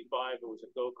 '65, it was a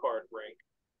go-kart rink.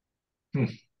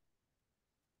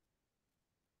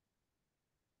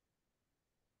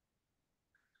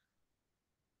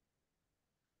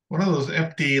 One of those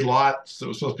empty lots that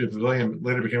was supposed to be a pavilion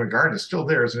later became a garden is still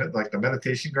there, isn't it? Like the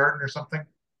meditation garden or something?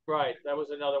 Right. That was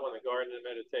another one, the Garden of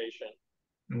Meditation.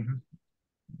 Mm-hmm.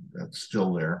 That's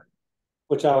still there.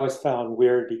 Which I always found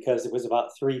weird because it was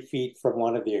about 3 feet from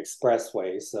one of the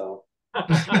expressways. So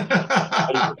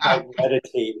I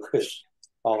meditate with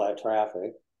all that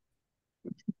traffic.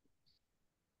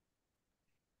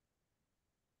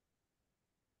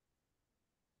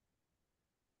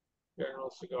 General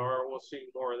Cigar. We'll see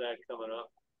more of that coming up.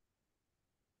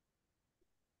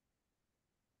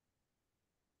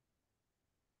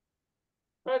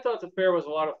 I thought the fair was a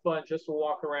lot of fun just to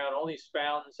walk around, all these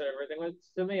fountains and everything.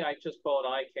 To me, I just call it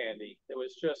eye candy. It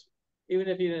was just, even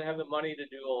if you didn't have the money to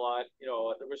do a lot,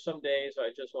 there were some days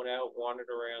I just went out, wandered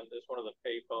around. There's one of the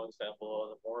payphones down below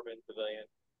the Mormon Pavilion.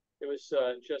 It was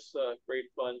just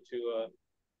great fun to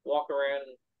walk around,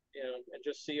 and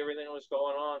just see everything that was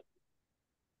going on.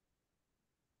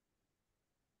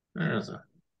 There's a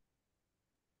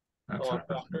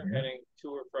Helicopter heading to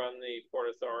or from the Port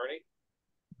Authority.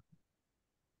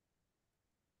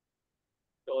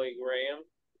 Billy Graham.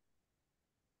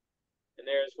 And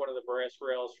there's one of the brass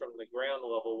rails from the ground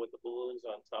level with the balloons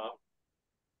on top.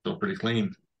 Still pretty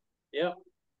clean. Yep.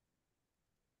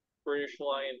 British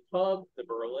Lion Pub, the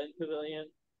Berlin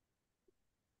Pavilion.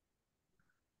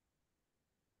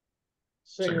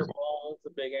 Singer Ball,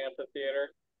 the big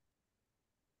amphitheater.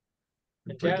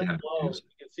 And down below,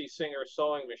 you can see Singer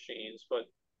sewing machines, but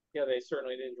yeah, they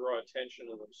certainly didn't draw attention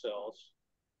to themselves.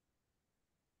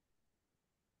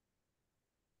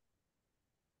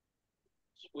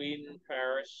 Sweden,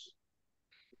 Paris.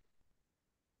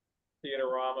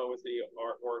 Theaterama with the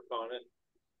artwork on it.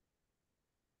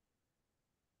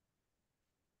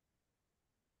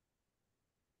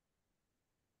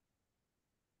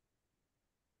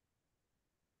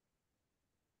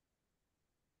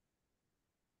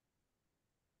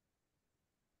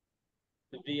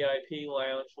 The VIP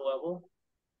lounge level.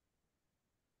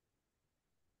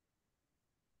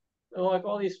 Like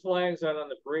all these flags out on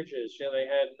the bridges, they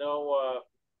had no,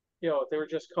 they were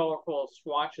just colorful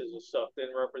swatches of stuff.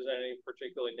 Didn't represent any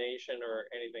particular nation or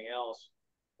anything else,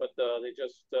 but they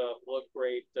just looked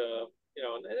great. And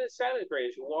it sounded great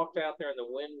as you walked out there and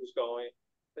the wind was going.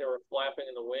 They were flapping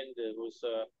in the wind. It was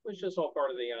just all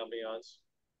part of the ambiance.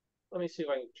 Let me see if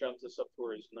I can jump this up to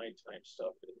where his nighttime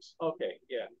stuff is. Okay,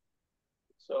 yeah.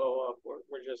 So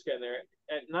we're just getting there.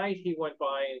 At night, he went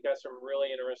by and got some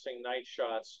really interesting night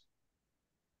shots.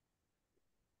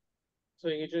 So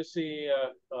you can just see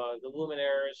the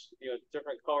luminaires,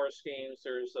 different color schemes.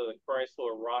 There's the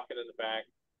Chrysler rocket in the back,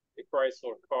 the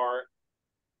Chrysler car,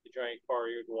 the giant car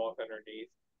you'd walk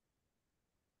underneath.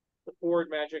 The Ford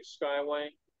Magic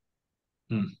Skyway.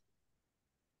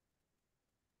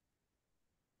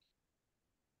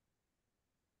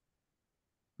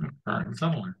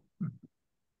 Somewhere.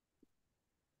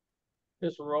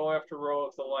 Just row after row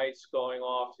of the lights going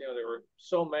off. There were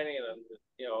so many of them,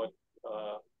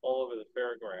 all over the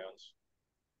fairgrounds.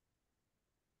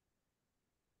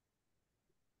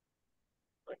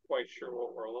 Not quite sure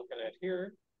what we're looking at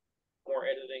here. More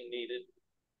editing needed.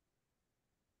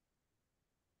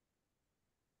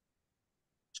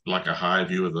 It's like a high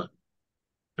view of the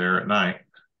fair at night.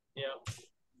 Yeah.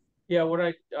 Yeah, what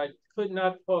I could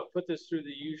not put this through the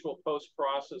usual post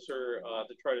processor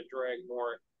to try to drag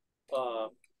more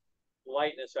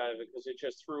lightness out of it, because it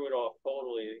just threw it off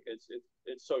totally. It's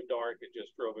so dark, it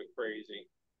just drove it crazy.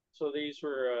 So these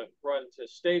were run to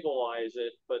stabilize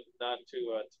it, but not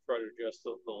to try to adjust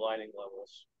the lighting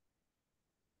levels.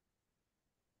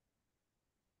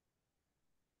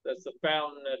 That's the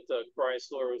fountain at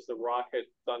Chrysler. Was the rocket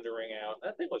thundering out?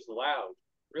 That thing was loud,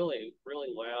 really, really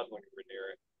loud when you were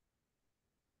near it.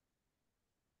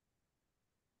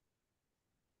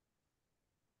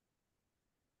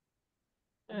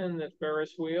 And the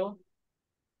Ferris wheel.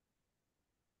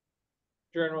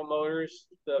 General Motors,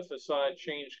 the facade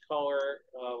changed color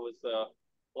with the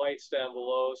lights down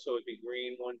below, so it'd be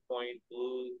green one point,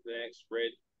 blue the next,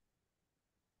 red.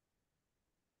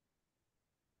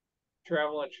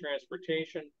 Travel and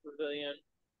Transportation Pavilion.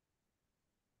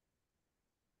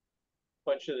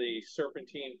 Bunch of the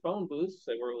Serpentine phone booths,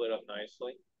 they were lit up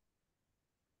nicely.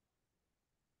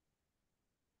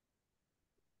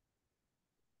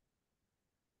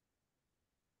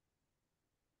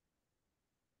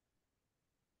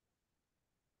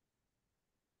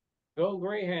 Go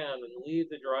Greyhound and leave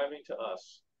the driving to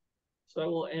us. So I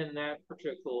will end that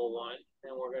particular one,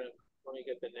 and let me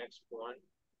get the next one.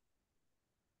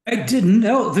 I didn't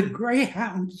know the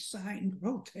Greyhound sign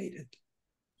rotated.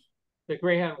 The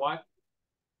Greyhound what?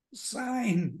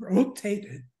 Sign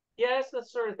rotated. Yeah, it's the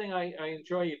sort of thing I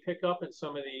enjoy. You pick up in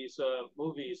some of these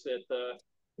movies that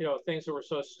things that were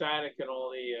so static in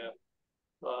all the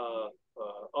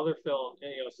other film,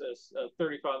 says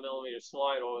 35 millimeter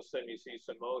slide, all of a sudden you see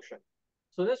some motion.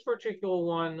 So this particular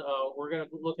one, we're going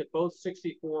to look at both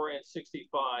 64 and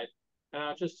 65. And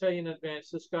I'll just tell you in advance,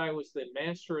 this guy was the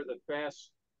master of the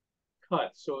fast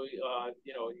cut. So,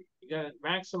 you got to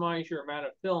maximize your amount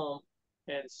of film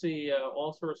and see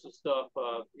all sorts of stuff.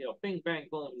 Bing, bang,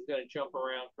 boom, he's going to jump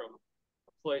around from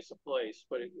place to place,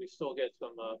 but we still get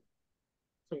some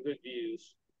good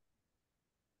views.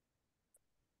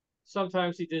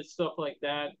 Sometimes he did stuff like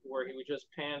that where he would just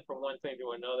pan from one thing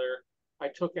to another. I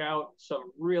took out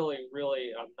some really,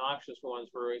 really obnoxious ones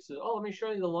where he says, "Oh, let me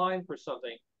show you the line for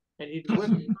something," and he'd whip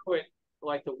through it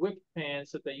like the whip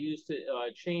pans that they used to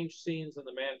change scenes in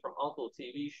the Man from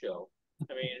U.N.C.L.E. TV show.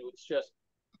 I mean, it was just,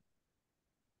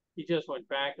 he just went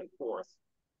back and forth.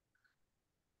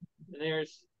 And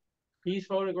he's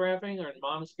photographing, or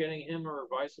mom's getting him, or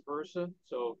vice versa.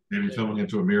 So maybe filming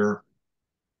into a mirror.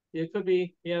 It could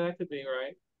be, yeah, that could be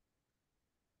right.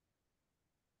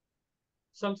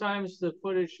 Sometimes the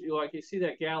footage, like you see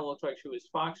that gal looks like she was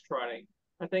foxtrotting.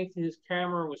 I think his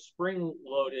camera was spring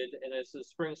loaded, and as the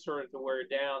spring started to wear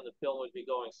down, the film would be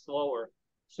going slower.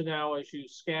 So now as you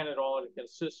scan it all at a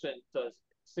consistent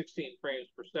 16 frames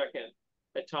per second,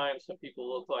 at times some people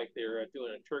look like they're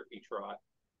doing a turkey trot.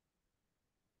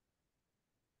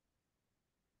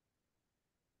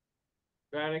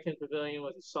 Vatican Pavilion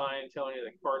with a sign telling you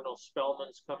that Cardinal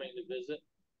Spellman's coming to visit.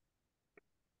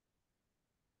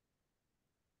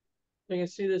 You can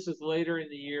see this is later in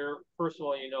the year. First of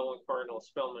all, you know when Cardinal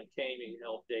Spellman came, you can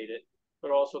help date it.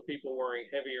 But also people wearing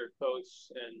heavier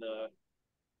coats and,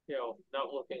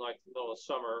 not looking like the middle of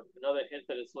summer. Another hint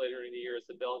that it's later in the year is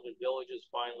the Belgian Village is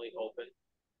finally open.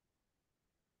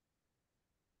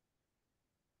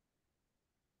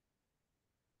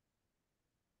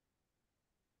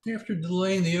 After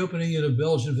delaying the opening of the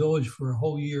Belgian Village for a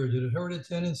whole year, did it hurt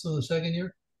attendance in the second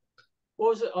year?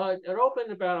 What was it? It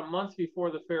opened about a month before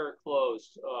the fair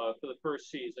closed for the first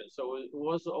season. So it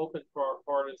was open for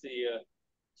part of the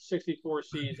 64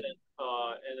 season,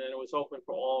 and then it was open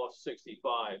for all of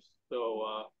 65.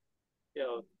 So,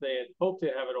 they had hoped to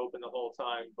have it open the whole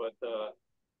time, but,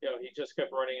 he just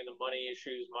kept running into money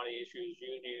issues,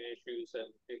 union issues, and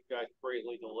it got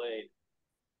greatly delayed.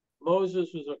 Moses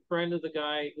was a friend of the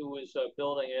guy who was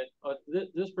building it.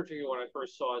 This particular one I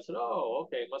first saw, I said, "Oh,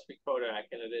 okay, it must be Kodak,"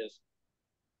 and it is.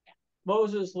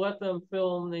 Moses let them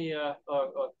film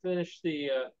finish the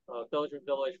Belgian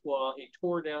Village while he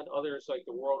tore down others like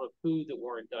the World of Food that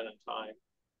weren't done in time.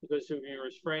 Because if you were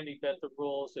his friend, he bent the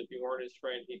rules. If you weren't his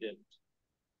friend, he didn't.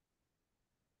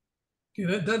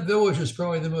 Okay, that village is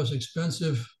probably the most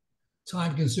expensive,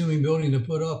 time-consuming building to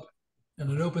put up,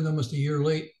 and it opened almost a year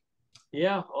late.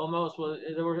 Yeah, almost. Well,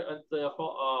 the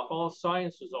Hall of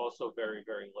Science was also very,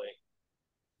 very late.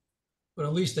 But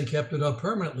at least they kept it up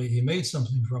permanently. He made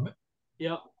something from it.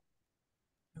 Yep.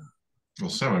 Well,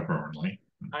 semi-permanently.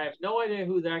 I have no idea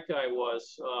who that guy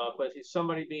was, but he's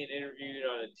somebody being interviewed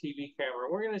on a TV camera.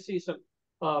 We're going to see some,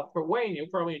 for Wayne, you'll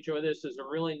probably enjoy this. There's a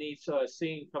really neat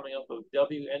scene coming up of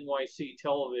WNYC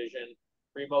television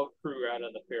remote crew out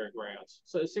on the fairgrounds.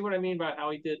 So see what I mean by how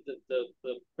he did the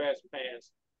fast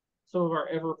pans? Some of our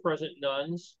ever-present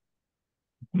nuns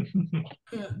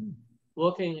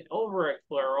looking over at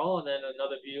Clairol, and then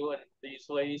another view, and these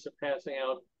ladies are passing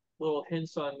out little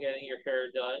hints on getting your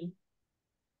hair done.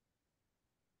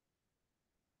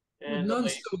 And would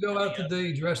nuns still go out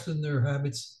today dressed in their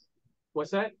habits?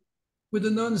 What's that? Would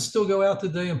the nuns still go out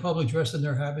today in public dressed in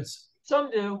their habits?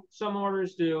 Some do, some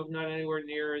orders do, not anywhere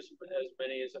near as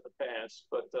many as in the past,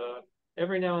 but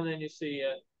every now and then you see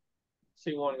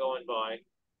one going by.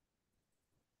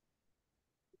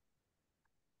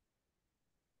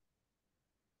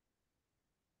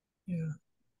 Yeah.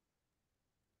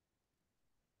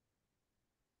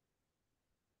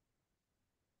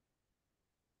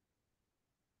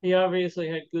 He obviously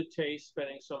had good taste,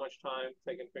 spending so much time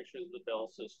taking pictures of the Bell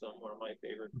system, one of my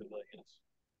favorite pavilions.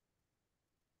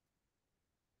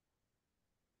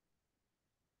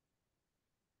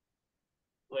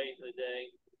 Late in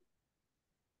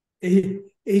the day.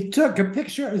 He took a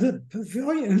picture of the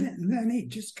pavilion and then he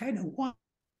just kind of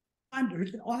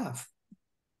wandered off.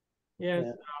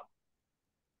 Yeah,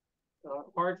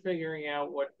 hard figuring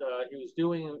out what he was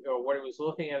doing or what he was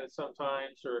looking at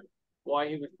sometimes, or why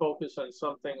he would focus on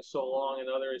some things so long and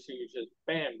others he would just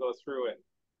bam go through it.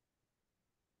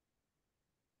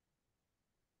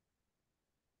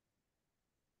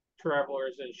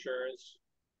 Traveler's insurance.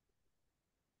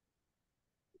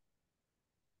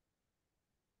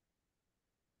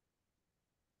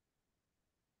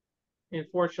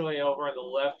 Unfortunately, over on the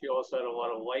left, you also had a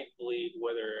lot of light bleed,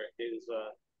 whether his,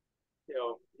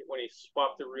 when he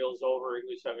swapped the reels over,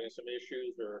 he was having some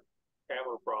issues or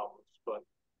camera problems. But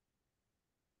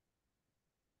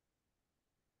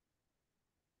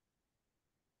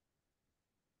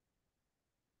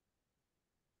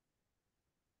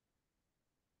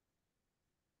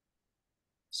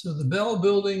So the Bell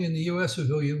Building and the U.S.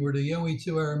 Pavilion were the only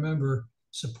two I remember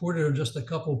supported of just a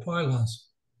couple of pylons.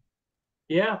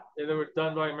 yeah, they were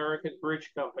done by American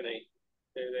Bridge Company.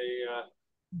 They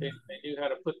knew how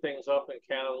to put things up and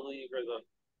cantilever them.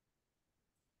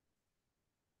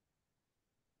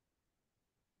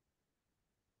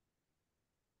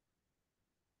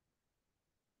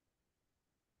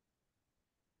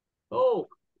 Oh,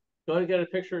 go to get a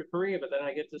picture of Korea, but then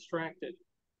I get distracted.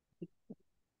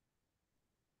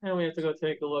 And we have to go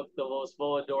take a look at the Los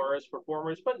Voladores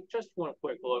performers, but just one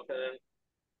quick look. And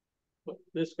then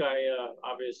this guy,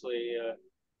 obviously,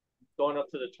 going up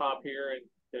to the top here and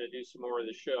going to do some more of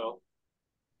the show.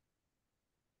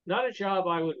 Not a job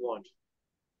I would want.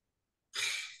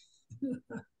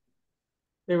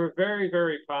 They were very,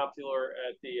 very popular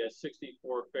at the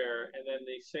 64 fair. And then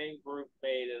the same group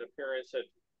made an appearance at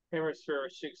HemisFair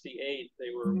 68.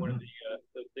 They were one of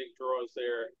the big draws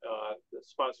there,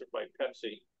 sponsored by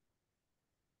Pepsi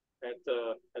at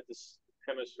the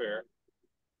HemisFair.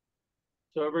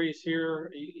 So everybody's here.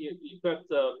 You've got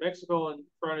Mexico in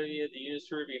front of you, the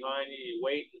Unisphere behind you. You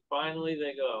wait, and finally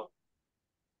they go.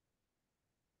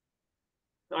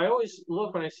 I always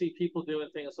look when I see people doing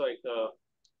things like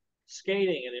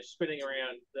skating and they're spinning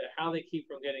around, how they keep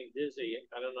from getting dizzy.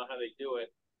 I don't know how they do it.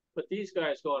 But these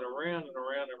guys going around and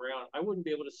around and around, I wouldn't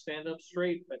be able to stand up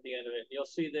straight at the end of it. You'll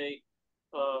see they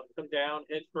come down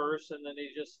head first, and then they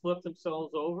just flip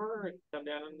themselves over and come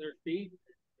down on their feet.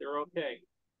 They're okay.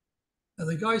 And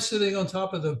the guy sitting on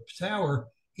top of the tower,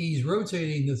 he's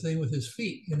rotating the thing with his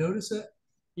feet. You notice that?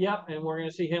 Yep, and we're going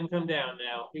to see him come down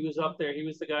now. He was up there. He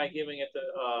was the guy giving it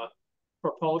the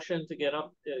propulsion to get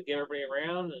up, to get everybody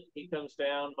around, and he comes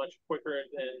down much quicker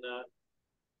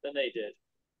than they did.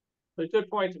 But a good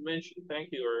point to mention. Thank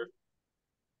you, Irv.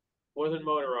 More Than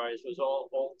Motorized was all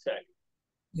old tech.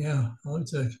 Yeah, old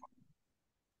tech.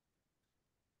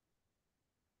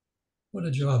 What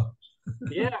a job.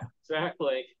 Yeah,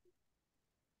 exactly.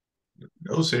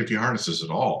 No safety harnesses at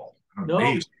all. I'm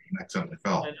amazed when that suddenly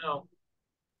fell. I know.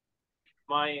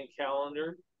 Mayan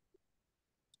calendar.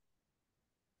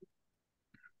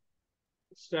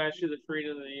 Statue of the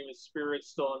Freedom of the Human Spirit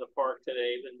still in the park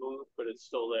today. Been moved, but it's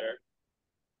still there.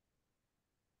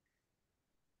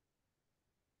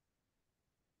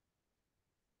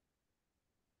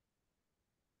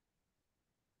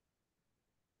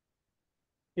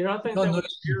 You know, I think that was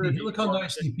a mirror look how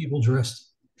nicely people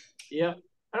dressed. Yeah.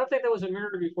 I don't think that was a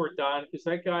mirror before Don, because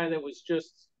that guy that was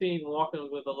just seen walking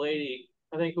with a lady,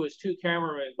 I think it was two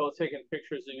cameramen both taking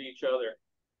pictures of each other.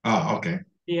 Oh, okay.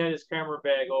 He had his camera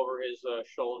bag over his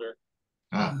shoulder.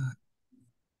 Ah.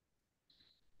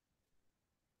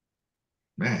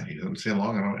 Man, he doesn't stay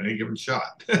long on any given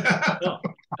shot. No,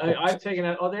 I've taken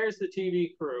out. Oh, there's the TV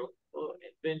crew.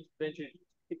 Vintage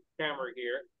camera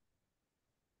here.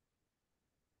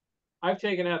 I've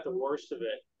taken out the worst of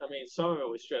it. I mean, some of it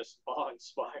was just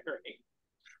awe-inspiring.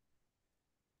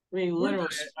 I mean, literally,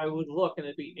 I would look and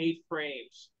it'd be 8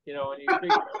 frames, and you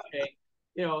figure, okay,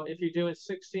 if you're doing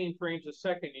 16 frames a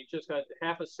second, you just got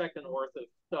half a second worth of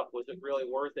stuff. Was it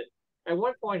really worth it? At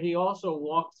one point, he also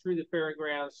walked through the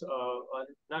fairgrounds,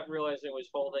 not realizing he was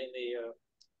holding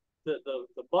the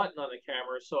button on the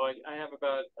camera. So I have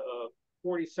about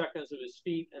 40 seconds of his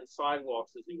feet and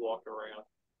sidewalks as he walked around.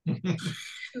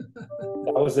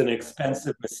 That was an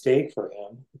expensive mistake for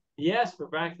him. Yes, for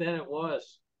back then it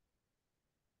was.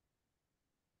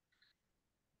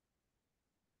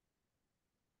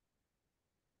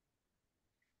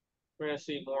 We're going to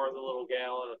see more of the little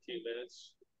gal in a few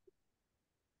minutes.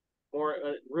 More,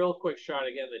 real quick shot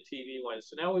again, the TV one.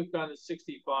 So now we've gone to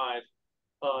 65.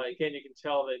 Again, you can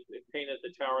tell they painted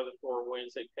the Tower of the Four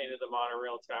Winds. They painted the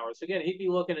monorail towers. So again, he'd be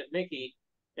looking at Mickey,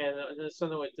 and then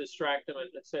something would distract him and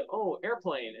say, "Oh,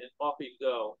 airplane," and off he'd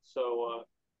go. So,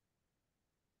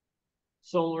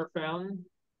 solar fountain.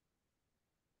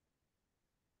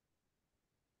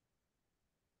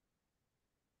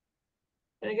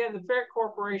 And again, the Fair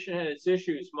Corporation had its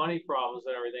issues, money problems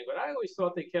and everything, but I always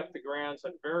thought they kept the grounds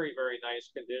in very, very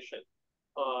nice condition.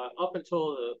 Up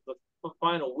until the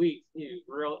final week, you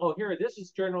real oh here, this is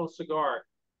General Cigar.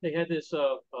 They had this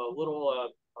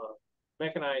little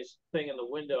mechanized thing in the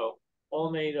window, all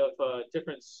made of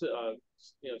different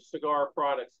cigar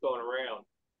products going around.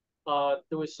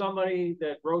 There was somebody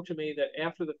that wrote to me that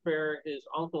after the fair, his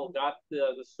uncle got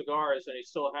the cigars and he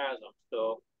still has them.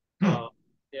 So.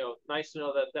 Nice to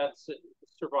know that that's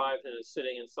survived and is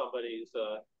sitting in somebody's,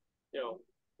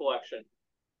 collection.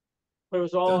 But it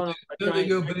was all Don't they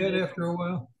go bad after a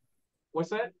while?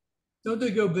 What's that? Don't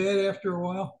they go bad after a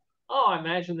while? Oh, I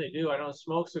imagine they do. I don't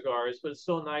smoke cigars, but it's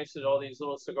still nice that all these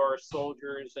little cigar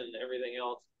soldiers and everything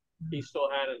else, he still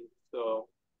had them. So,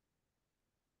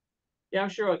 yeah, I'm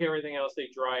sure like everything else, they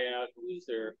dry out and lose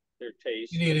their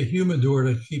taste. You need a humidor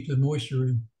to keep the moisture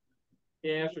in.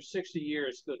 Yeah, after 60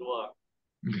 years, good luck.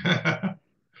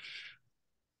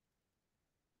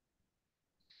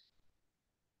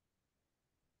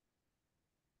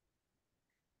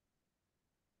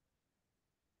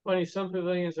 Funny, some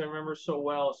pavilions I remember so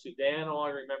well. Sudan, all I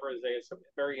remember is they had some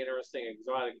very interesting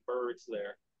exotic birds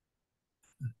there.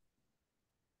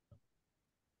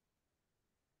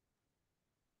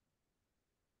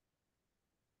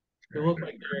 It looked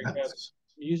like they had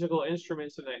musical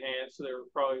instruments in their hands, so they were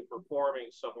probably performing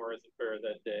somewhere at the fair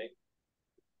that day.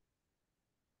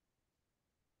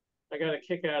 I got a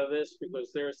kick out of this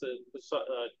because there's the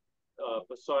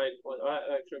beside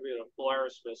actually a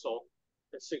Polaris missile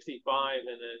at 65, and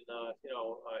then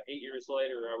 8 years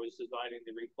later I was designing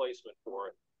the replacement for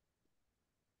it.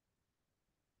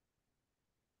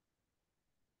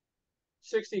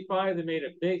 65, they made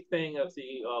a big thing of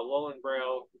the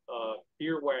Lowenbrow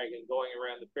beer wagon going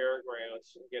around the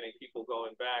fairgrounds and getting people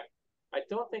going back. I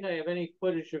don't think I have any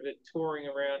footage of it touring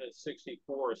around in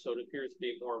 64, so it appears to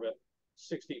be more of a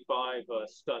 65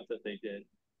 stunt that they did.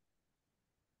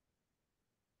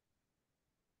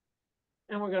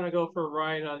 And we're going to go for a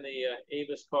ride on the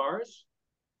Avis cars.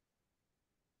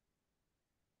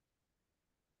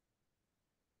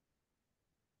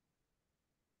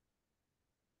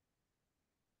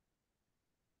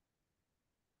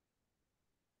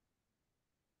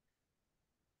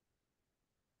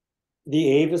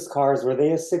 The Avis cars, were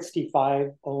they a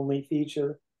 65 only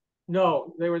feature?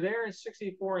 No, they were there in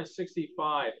 64 and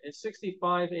 65. In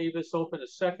 65, Avis opened a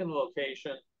second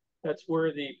location. That's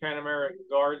where the Pan American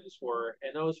Gardens were,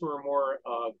 and those were more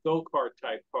go-kart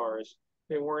type cars.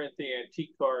 They weren't the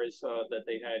antique cars that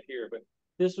they had here, but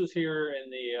this was here in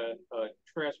the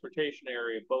transportation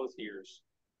area both years.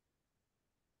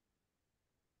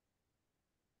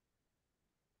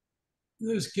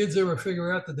 Those kids ever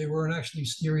figure out that they weren't actually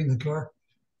steering the car?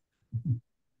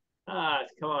 Ah,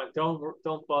 come on,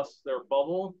 don't bust their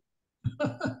bubble.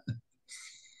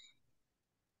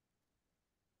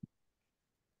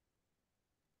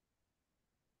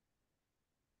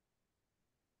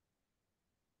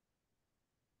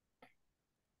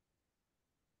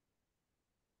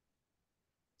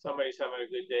 Somebody's having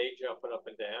a good day jumping up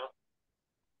and down.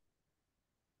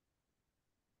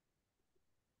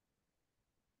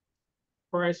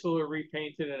 Chrysler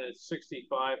repainted in its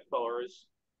 65 colors.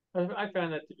 I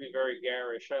found that to be very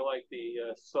garish. I like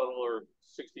the subtler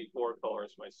 64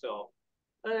 colors myself.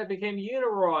 And it became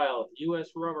Uniroyal, U.S.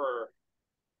 Rubber.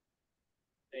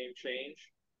 Name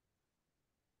change.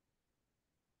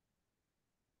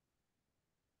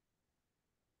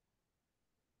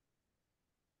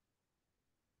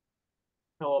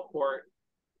 Heliport.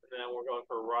 And then we're going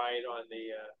for a ride on the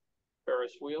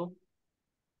Ferris wheel.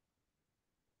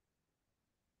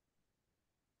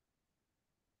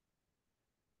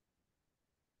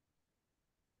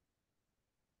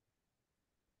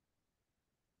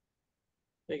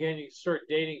 Again, you start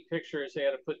dating pictures. They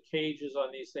had to put cages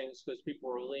on these things because people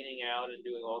were leaning out and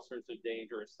doing all sorts of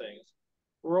dangerous things.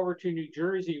 We're over to New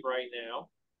Jersey right now.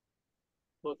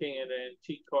 looking at an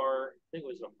antique car. I think it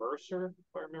was a Mercer,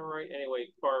 if I remember right. Anyway,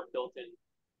 car built in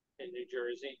New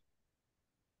Jersey.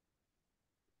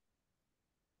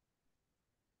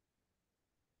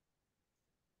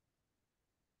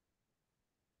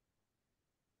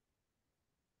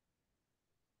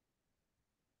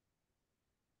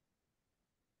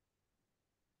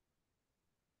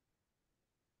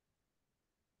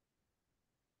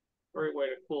 Great way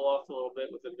to cool off a little bit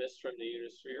with the mist from the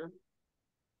Hemisphere.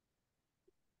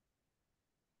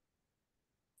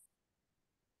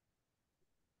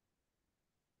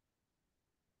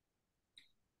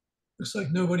 Looks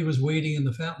like nobody was waiting in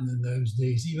the fountain in those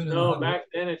days, even in No, the back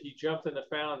then, if you jumped in the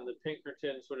fountain, the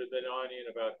Pinkertons would have been on you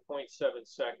in about 0.7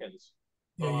 seconds.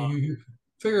 yeah, you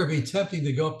figure it'd be tempting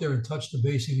to go up there and touch the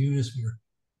base of the Hemisphere.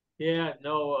 Yeah,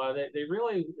 no, they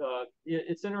really,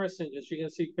 it's interesting because you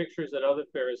can see pictures at other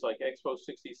fairs like Expo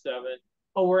 67.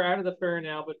 Oh, we're out of the fair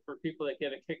now, but for people that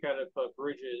get a kick out of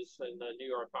bridges and New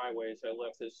York highways, I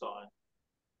left this on.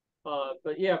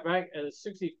 But yeah, back at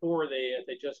 64,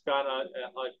 they just got on.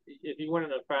 If you went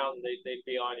in a fountain, they'd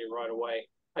be on you right away.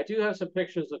 I do have some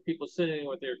pictures of people sitting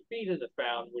with their feet in the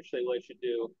fountain, which they let you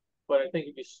do. But I think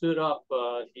if you stood up,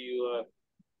 you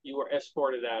were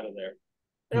escorted out of there.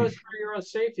 And it was for your own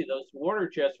safety. Those water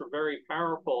jets were very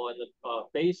powerful, and the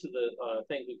base of the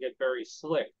thing would get very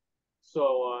slick.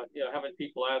 So having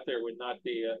people out there would not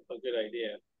be a good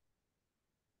idea.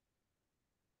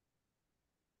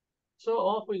 So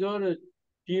off we go to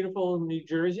beautiful New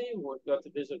Jersey. We've got to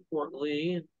visit Fort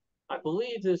Lee. I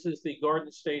believe this is the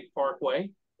Garden State Parkway.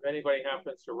 If anybody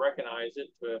happens to recognize it,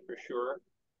 for sure.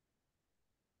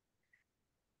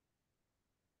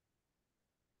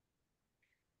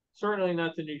 Certainly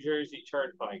not the New Jersey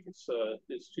Turnpike. It's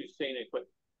too scenic. But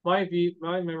my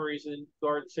memories in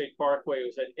Garden State Parkway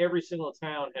was that every single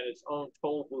town had its own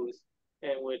toll booth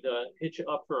and would hitch you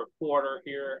up for a quarter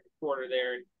here, a quarter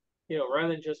there. Rather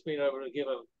than just being able to give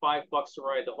them $5 to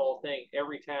ride the whole thing,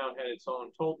 every town had its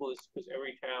own toll booth because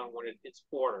every town wanted its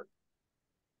quarter.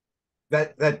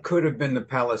 That could have been the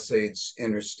Palisades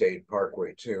Interstate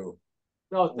Parkway too.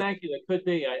 No, thank you. That could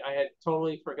be. I had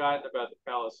totally forgotten about the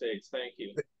Palisades. Thank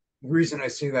you. The reason I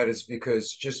say that is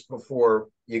because just before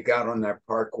you got on that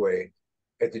parkway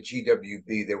at the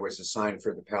GWB, there was a sign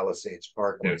for the Palisades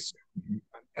Parkway. So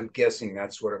I'm guessing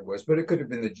that's what it was, but it could have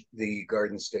been the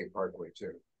Garden State Parkway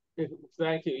too.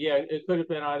 Thank you. Yeah, it could have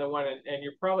been either one, and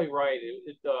you're probably right.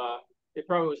 It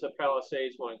probably was the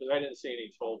Palisades one because I didn't see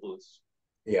any toll booths.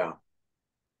 Yeah.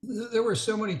 There were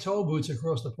so many toll booths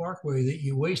across the parkway that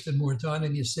you wasted more time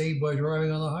than you saved by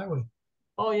driving on the highway.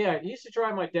 Oh yeah, it used to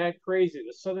drive my dad crazy.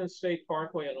 The Southern State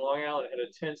Parkway in Long Island had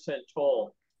a 10-cent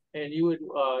toll, and you would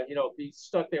be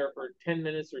stuck there for 10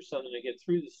 minutes or something to get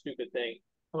through the stupid thing.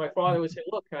 And my father would say,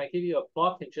 "Look, can I give you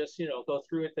 $1 and just go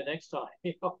through it the next time?"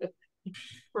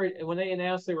 When they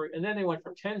announced and then they went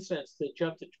from 10 cents to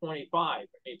jump to 25. I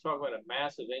mean, talk about a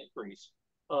massive increase.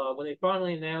 When they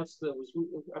finally announced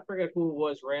I forget who it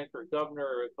was, ran for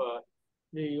governor of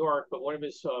New York, but one of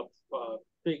his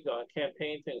big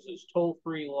campaign things was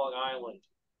toll-free Long Island.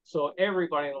 So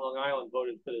everybody in Long Island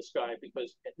voted for this guy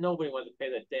because nobody wanted to pay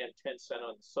that damn 10 cent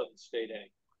on the Southern State anymore.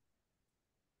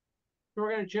 So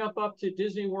we're going to jump up to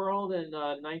Disney World in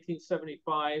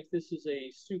 1975. This is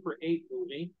a Super 8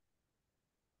 movie.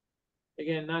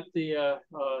 Again, not the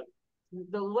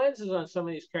lenses on some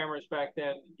of these cameras back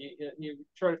then, you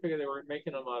try to figure they were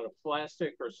making them out of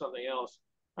plastic or something else.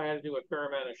 I had to do a fair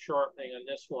amount of sharpening on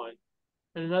this one.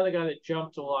 And another guy that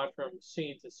jumped a lot from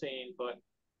scene to scene, but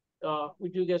we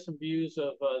do get some views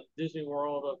of Disney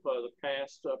World of the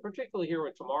past, particularly here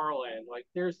with Tomorrowland. Like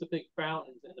there's the big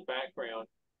fountains in the background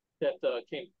that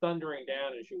came thundering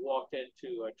down as you walked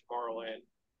into Tomorrowland.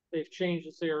 They've changed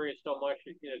this area so much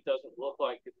it doesn't look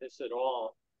like this at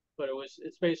all. But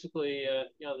it's basically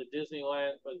the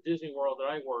Disneyland, Disney World that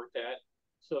I worked at.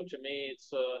 So to me, it's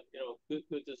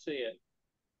good to see it.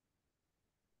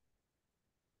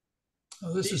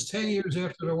 Oh, this is 10 years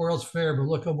after the World's Fair, but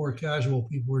look how more casual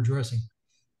people were dressing.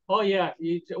 Oh yeah,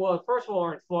 well, first of all,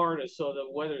 we're in Florida, so the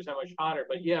weather's that much hotter.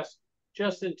 But yes,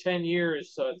 just in 10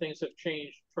 years, things have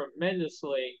changed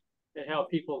tremendously in how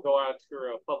people go out for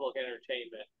public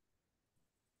entertainment.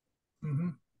 Mm-hmm.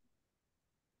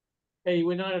 Hey, you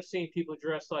would not have seen people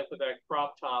dressed like with that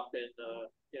crop top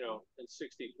in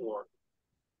 64.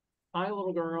 Hi,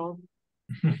 little girl.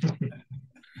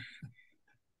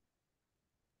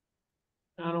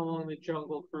 Out along the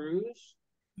Jungle Cruise.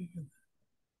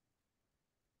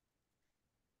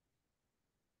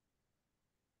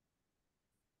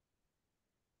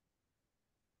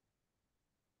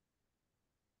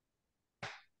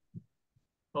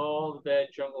 All the bad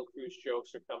Jungle Cruise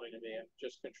jokes are coming to me. I'm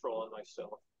just controlling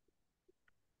myself.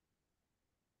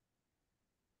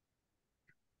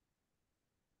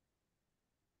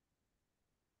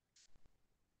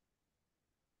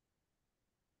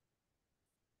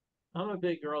 I'm a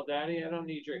big girl, Daddy. I don't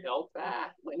need your help.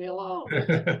 Ah, leave me alone.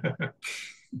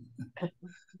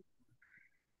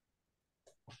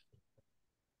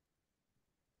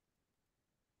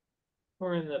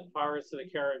 We're in the Pirates of the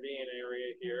Caribbean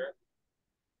area here.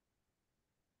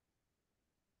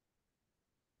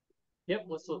 Yep,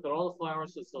 let's look at all the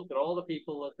flowers. Let's look at all the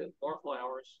people. Look at more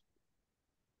flowers.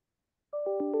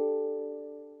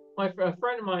 A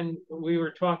friend of mine, we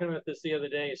were talking about this the other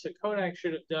day. So Kodak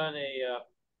should have done a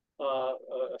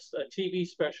TV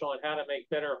special on how to make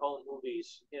better home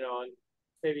movies. You know, and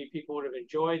maybe people would have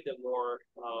enjoyed them more.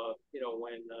 You know,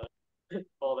 when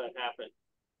all that happened.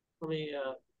 Let me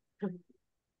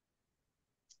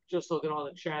just look at all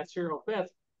the chats here. Oh, Beth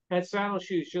had saddle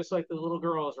shoes just like the little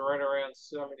girls right around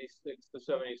 76 to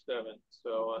 77.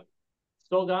 So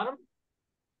still got them?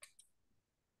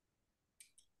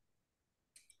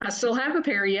 I still have a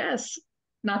pair, yes.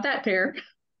 Not that pair.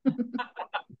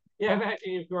 Yeah, imagine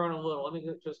you've grown a little. Let me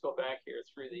just go back here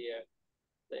through the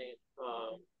thing.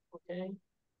 Okay.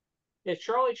 Yeah,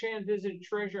 Charlie Chan visited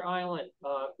Treasure Island.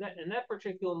 In that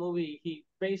particular movie, he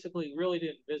basically really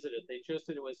didn't visit it. They just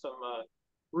did it with some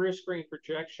rear screen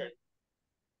projection.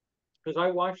 Because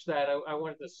I watched that, I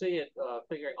wanted to see it,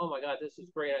 figuring, oh my God, this is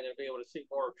great. I'm going to be able to see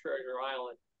more of Treasure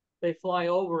Island. They fly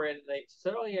over it and they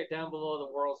said, oh yeah, down below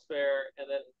the World's Fair, and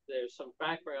then there's some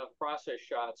background process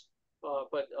shots. You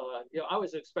know, I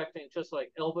was expecting just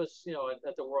like Elvis, you know,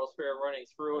 at the World's Fair running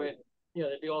through it. You know,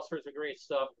 there'd be all sorts of great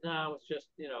stuff. No, it was just,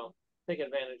 you know, take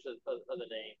advantage of the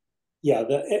name. Yeah,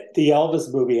 the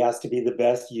Elvis movie has to be the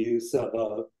best use of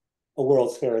a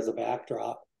World's Fair as a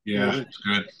backdrop. Yeah, it's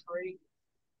good.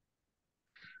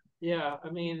 Yeah, I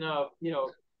mean, you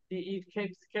know, he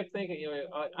kept thinking, you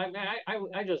know,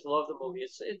 I just love the movie.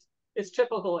 It's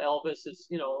typical Elvis. It's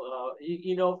you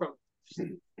know from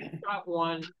shot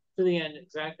one to the end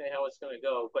exactly how it's going to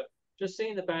go. But just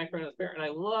seeing the background of the fair, and I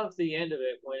love the end of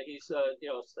it when he's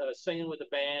singing with the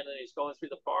band and he's going through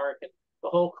the park and the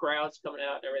whole crowd's coming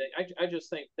out and everything. I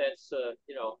just think that's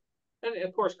you know, and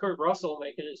of course Kurt Russell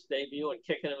making his debut and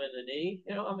kicking him in the knee.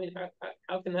 You know, I mean,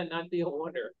 how can that not be a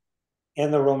wonder?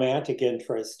 And the romantic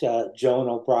interest, Joan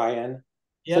O'Brien,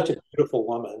 Yeah. such a beautiful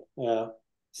woman. Yeah,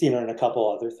 seen her in a couple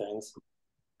other things.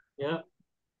 Yeah.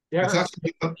 It's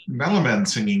actually Melomen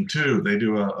singing too. They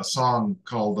do a song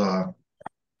called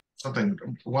something,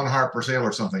 One Heart for Sale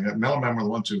or something. Melomen were the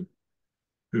ones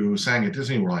who sang at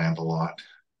Disneyland a lot.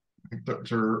 But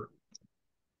they're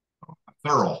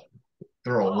Thurl.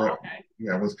 Oh, okay.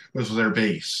 Yeah, was their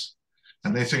bass.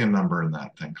 And they sing a number in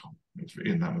that thing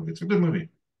in that movie. It's a good movie.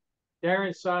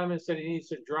 Darren Simon said he needs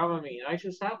some Dramamine. I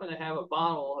just happen to have a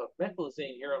bottle of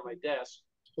methylazine here on my desk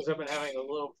because I've been having a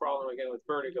little problem again with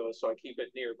vertigo, so I keep it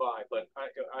nearby. But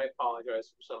I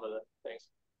apologize for some of the things.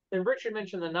 Then Richard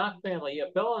mentioned the Knopf family. Yeah,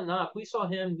 Bella Knopf. We saw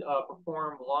him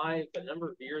perform live a number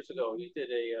of years ago. He did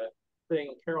a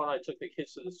thing. Carol and I took the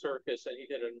kids to the circus, and he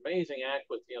did an amazing act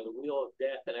with the Wheel of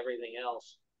Death and everything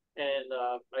else. And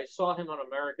I saw him on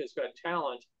America's Got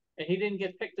Talent, and he didn't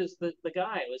get picked as the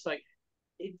guy. It was like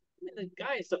the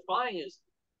guy is defying his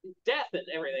death and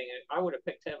everything. I would have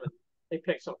picked him, and they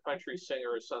picked some country singer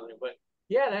or something. But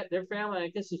yeah, their family. I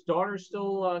guess his daughter's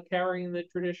still carrying the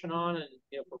tradition on and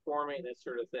performing that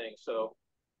sort of thing. So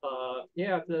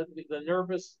yeah, the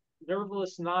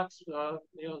nerveless Knox,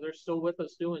 they're still with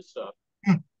us doing stuff.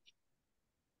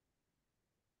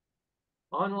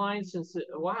 Online since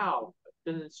wow,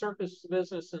 been in circus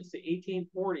business since the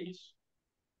 1840s.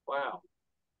 Wow,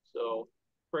 so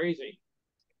crazy.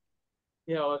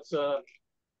 It's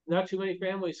not too many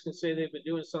families can say they've been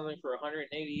doing something for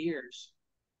 180 years.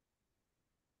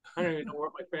 I don't even know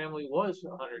where my family was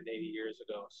 180 years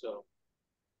ago. So,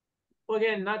 well,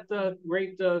 again, not the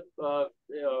great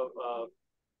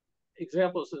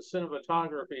examples of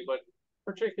cinematography, but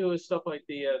particularly stuff like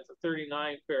the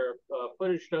 39 fair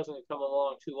footage doesn't come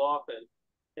along too often.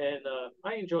 And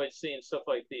I enjoyed seeing stuff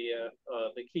like the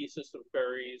key system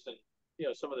ferries and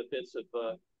some of the bits of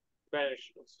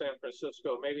Spanish San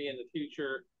Francisco. Maybe in the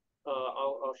future,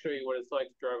 I'll show you what it's like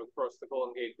to drive across the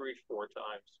Golden Gate Bridge 4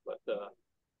 times. But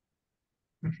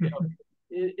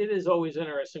it is always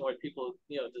interesting what people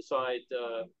decide.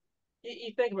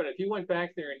 You think about it. If you went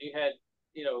back there and you had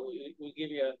we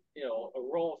give you a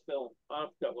roll of film. I've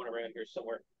got one around here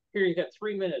somewhere. Here you got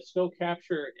 3 minutes. Go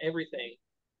capture everything.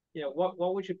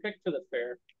 What would you pick for the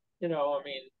fair? I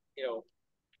mean,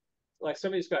 like some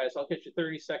of these guys, I'll get you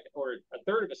 30 seconds or a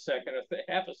third of a second or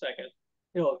half a second,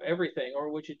 you know, of everything, or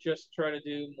would you just try to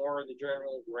do more of the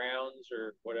general grounds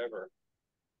or whatever?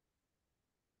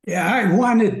 Yeah, I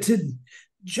wanted to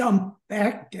jump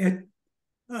back at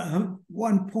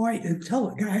one point and tell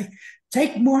a guy,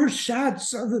 take more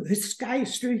shots of the Sky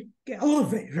Street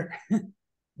elevator.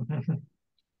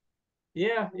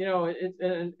 Yeah, you know,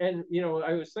 and you know,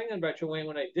 I was thinking about you, Wayne,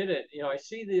 when I did it. You know, I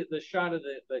see the shot of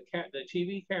the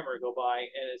TV camera go by,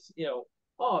 and it's, you know,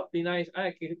 oh, it'd be nice.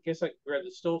 I guess I could grab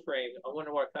the still frame. I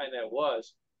wonder what kind that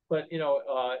was. But you know,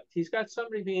 he's got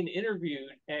somebody being interviewed,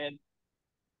 and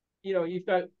you know, you've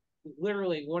got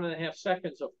literally 1.5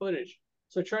 seconds of footage.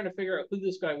 So trying to figure out who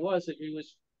this guy was, if he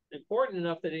was important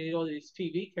enough that he had all these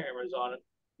TV cameras on him,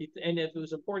 and if it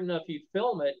was important enough you'd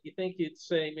film it, you think you'd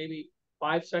say maybe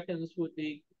 5 seconds would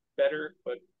be better.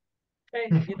 But hey,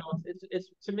 you know, it's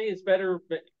to me it's better.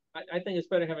 But I think it's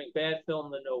better having bad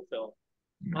film than no film.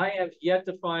 I have yet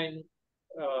to find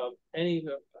any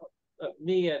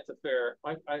me at the fair.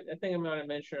 I think I might have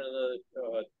mentioned in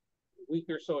the week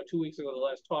or so, 2 weeks ago, the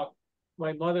last talk.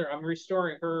 My mother, I'm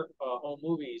restoring her home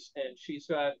movies, and she's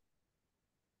got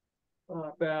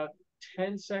about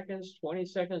 10 seconds, 20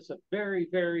 seconds of very,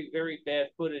 very, very bad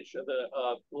footage of the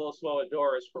Los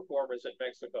Voladores performers in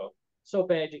Mexico. So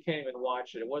bad you can't even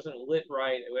watch it. It wasn't lit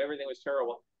right. Everything was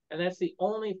terrible. And that's the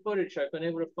only footage I've been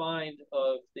able to find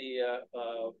of the,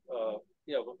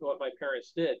 you know, what my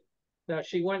parents did. Now,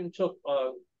 she went and took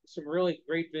some really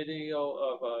great video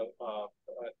of,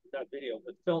 not video,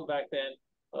 but film back then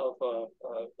of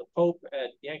the Pope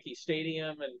at Yankee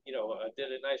Stadium, and, you know,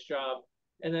 did a nice job.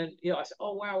 And then, you know, I said,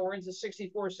 oh, wow, we're into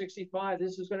 64, 65.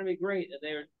 This is going to be great. And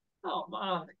they were, oh,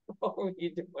 Mom, what were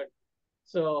you doing?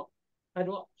 So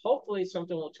hopefully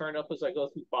something will turn up as I go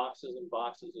through boxes and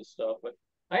boxes of stuff. But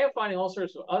I am finding all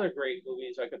sorts of other great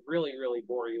movies I could really, really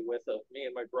bore you with, of me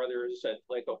and my brothers at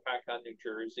Lake Opakon, New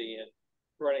Jersey, and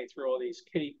running through all these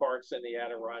kiddie parks in the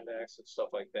Adirondacks and stuff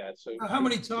like that. So How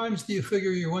many times do you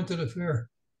figure you went to the fair?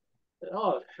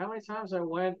 oh, how many times I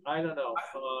went? I don't know.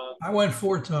 I went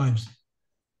 4 times.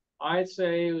 I'd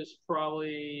say it was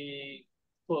probably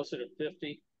closer to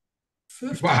 50.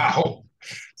 50. Wow.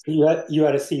 You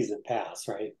had a season pass,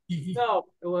 right? No,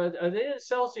 it was, they didn't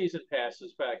sell season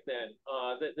passes back then.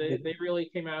 They really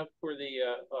came out for the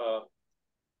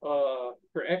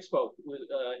for Expo,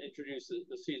 introduced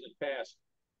the season pass.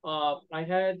 I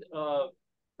had a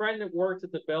friend that worked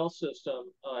at the Bell System,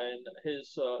 and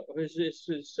his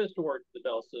sister worked at the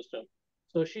Bell System,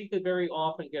 so she could very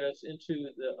often get us into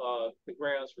the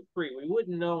grounds for free. We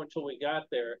wouldn't know until we got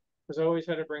there, because I always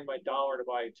had to bring my dollar to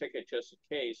buy a ticket just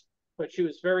in case. But she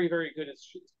was very, very good at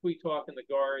sweet talking the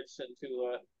guards and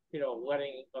to you know,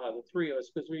 letting the three of us,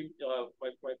 because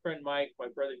my friend Mike, my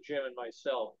brother Jim, and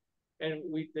myself, and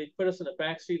they put us in the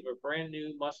back seat of a brand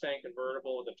new Mustang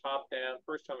convertible with the top down.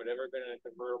 First time I'd ever been in a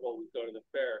convertible. We'd go to the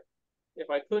fair. If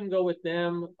I couldn't go with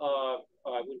them, I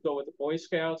would go with the Boy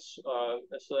Scouts.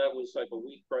 So that was like a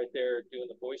week right there doing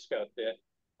the Boy Scout bit.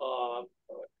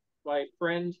 My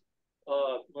friend,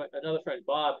 another friend,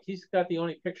 Bob, he's got the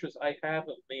only pictures I have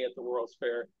of me at the World's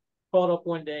Fair. Called up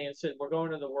one day and said, we're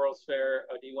going to the World's Fair.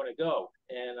 Do you want to go?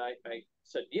 And I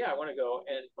said, yeah, I want to go.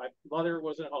 And my mother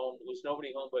wasn't home. There was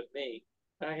nobody home but me.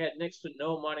 And I had next to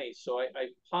no money. So I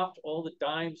popped all the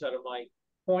dimes out of my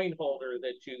coin holder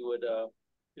that you would,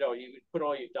 you know, you would put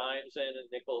all your dimes in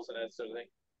and nickels and that sort of thing.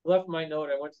 Left my note.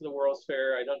 I went to the World's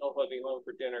Fair. I don't know if I'll be home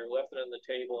for dinner. Left it on the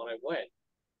table, and I went.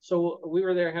 So we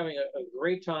were there having a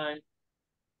great time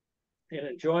and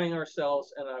enjoying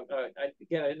ourselves. And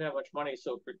again, I didn't have much money,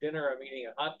 so for dinner I'm eating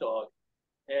a hot dog.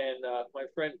 And my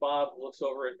friend Bob looks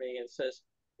over at me and says,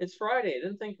 "It's Friday. I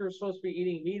didn't think you were supposed to be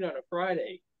eating meat on a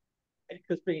Friday,"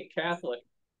 because being Catholic.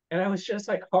 And I was just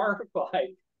like horrified,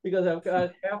 because I've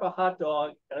got half a hot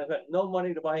dog and I've got no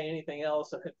money to buy anything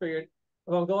else. And I figured,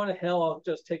 if I'm going to hell, I'll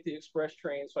just take the express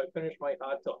train. So I finished my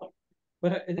hot dog.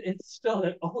 But it's still,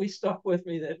 it always stuck with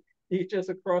me that he just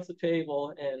across the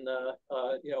table and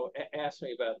you know, asked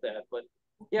me about that. But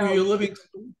yeah, Were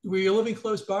you living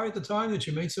close by at the time that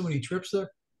you made so many trips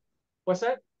there? what's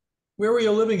that? Where were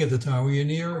you living at the time? Were you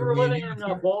near? We were living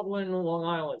in Baldwin, Long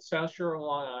Island, South Shore of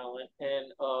Long Island,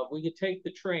 and we could take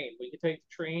the train. We could take the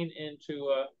train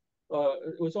into.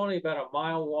 It was only about a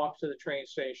mile walk to the train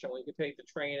station. We could take the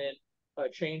train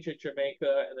in, change at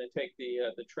Jamaica, and then take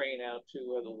the train out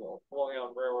to the Long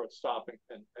Island Railroad stop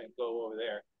and go over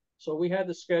there. So we had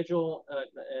the schedule,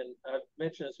 and I've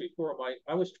mentioned this before.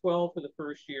 I was 12 for the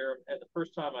first year, and the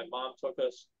first time my mom took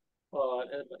us,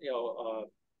 and you know,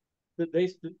 they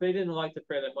didn't like the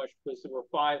fair that much because there were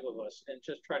 5 of us, and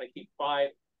just trying to keep 5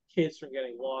 kids from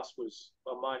getting lost was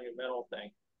a monumental thing.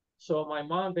 So my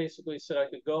mom basically said I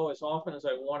could go as often as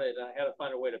I wanted, and I had to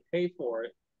find a way to pay for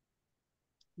it.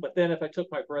 But then if I took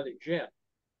my brother Jim,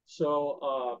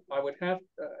 so I would have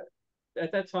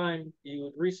at that time you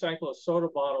would recycle a soda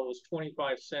bottle was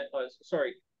 25 cents. Sorry,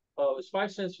 it was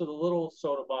 5 cents for the little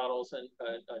soda bottles and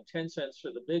 10 cents for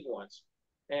the big ones.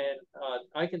 And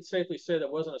I can safely say there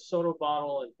wasn't a soda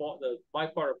bottle in my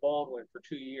part of Baldwin for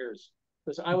 2 years,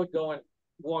 because I would go and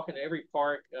walk into every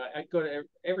park. I'd go to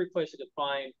every place I could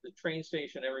find, the train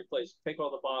station, every place, take all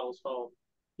the bottles home.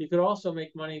 You could also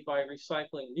make money by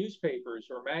recycling newspapers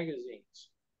or magazines,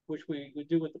 which we would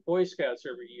do with the Boy Scouts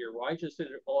every year. Well, I just did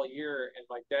it all year, and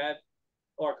my dad,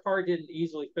 our car didn't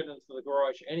easily fit into the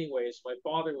garage anyways. My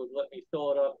father would let me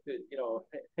fill it up,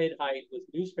 head height with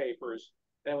newspapers,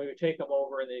 and we would take them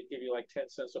over, and they'd give you like 10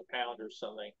 cents a pound or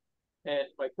something. And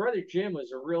my brother Jim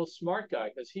was a real smart guy,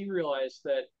 because he realized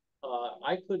that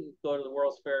I couldn't go to the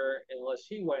World's Fair unless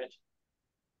he went,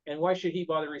 and why should he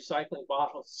bother recycling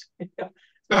bottles? So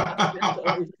I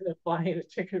always ended up buying a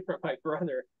ticket for my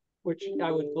brother, which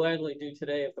I would gladly do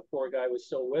today if the poor guy was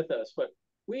still with us. But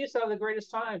we used to have the greatest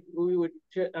time. We would,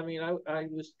 I mean, I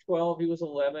was 12, he was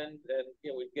 11,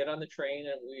 and we'd get on the train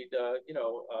and we'd,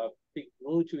 be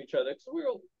glued to each other. So we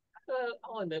were,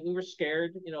 I'll admit, we were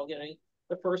scared. Getting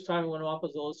the first time we went off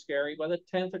was a little scary. By the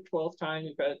 10th or 12th time,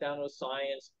 we got it down to a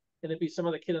science, and it'd be some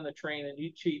other kid on the train, and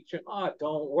you'd cheat. Oh,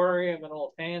 don't worry, I'm an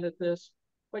old hand at this.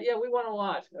 But yeah, we won a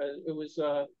lot. It was,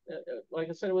 like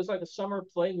I said, it was like a summer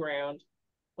playground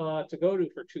to go to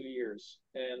for 2 years,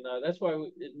 and that's why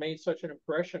it made such an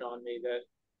impression on me that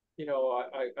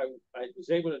I was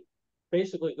able to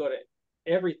basically go to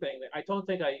everything. I don't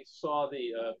think I saw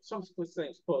the some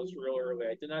things closed real early.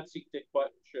 I did not see Dick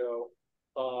Button show.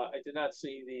 I did not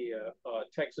see the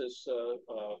Texas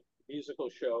musical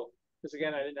show, because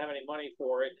again, I didn't have any money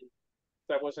for it.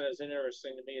 That wasn't as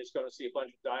interesting to me as going to see a bunch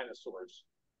of dinosaurs.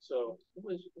 So it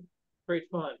was great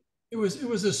fun. It was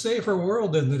a safer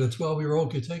world than that a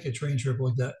 12-year-old could take a train trip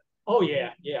like that. Oh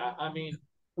yeah, yeah. I mean,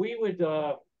 we would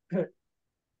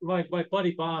my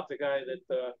buddy Bob, the guy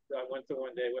that I went to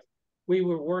one day with, we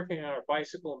were working on our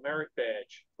bicycle merit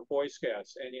badge for Boy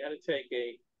Scouts, and you had to take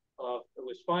it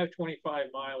was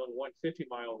 525-mile and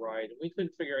 150-mile ride, and we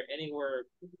couldn't figure out anywhere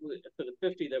for the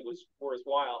 50 that was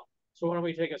worthwhile. So why don't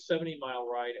we take a 70-mile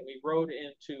ride? And we rode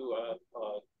into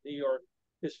New York.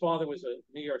 His father was a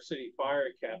New York City fire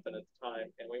captain at the time,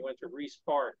 and we went to Reese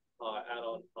Park out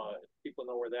on, people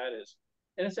know where that is.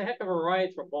 And it's a heck of a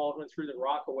ride from Baldwin through the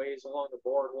Rockaways, along the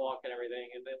boardwalk and everything,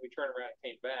 and then we turned around and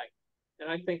came back. And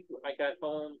I think I got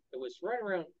home, it was right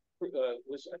around,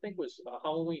 I think it was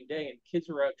Halloween day, and kids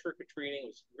were out trick-or-treating. It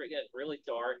was getting really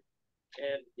dark.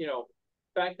 And,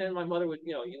 back then my mother would,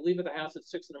 you leave at the house at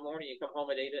 6 in the morning, you come home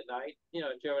at 8 at night, you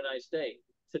have a nice day.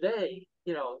 Today,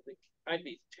 I'd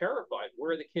be terrified.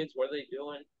 Where are the kids? What are they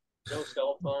doing? No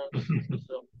cell phones.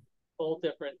 So whole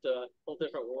different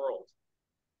world.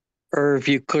 Or if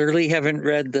you clearly haven't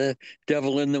read The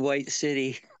Devil in the White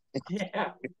City.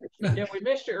 Yeah. Yeah, we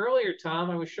missed you earlier,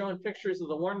 Tom. I was showing pictures of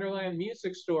the Wonderland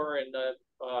Music Store in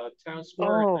Town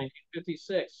Square in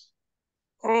 1956.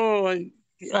 Oh,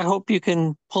 I hope you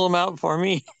can pull them out for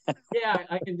me. Yeah,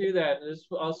 I can do that.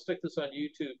 I'll stick this on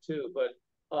YouTube too. But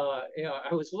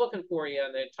I was looking for you,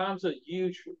 and Tom's a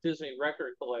huge Disney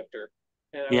record collector,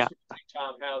 and I was telling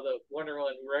Tom how the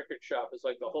Wonderland record shop is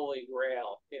like the holy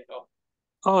grail.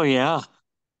 Oh yeah,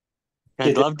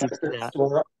 I'd love to see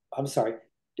that. I'm sorry.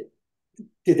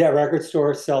 Did that record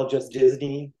store sell just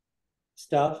Disney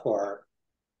stuff, or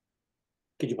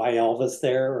could you buy Elvis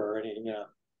there or anything?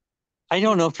 I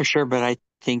don't know for sure, but I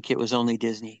think it was only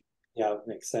Disney. Yeah,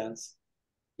 makes sense.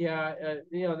 Yeah,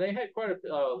 they had quite a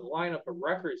lineup of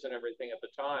records and everything at the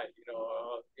time,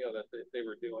 that they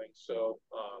were doing. So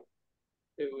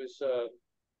it was,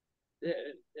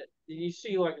 you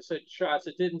see, like I said, shots.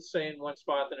 It didn't say in one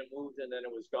spot, then it moved, and then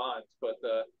it was gone. But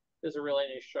there's a really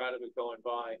nice shot of it going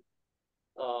by.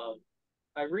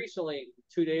 I recently,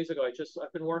 2 days ago,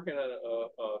 I've been working on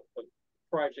a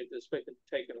project that's been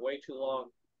taking way too long.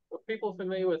 Are people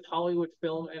familiar with Hollywood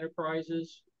Film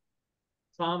Enterprises?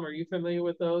 Tom, are you familiar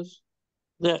with those?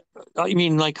 You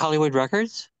mean like Hollywood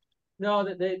Records? No,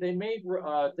 they made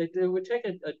they would take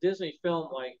a Disney film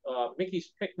like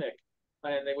Mickey's Picnic,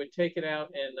 and they would take it out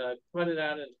and cut it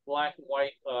out into black and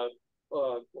white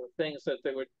things that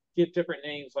they would give different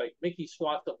names, like Mickey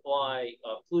Swats a Fly,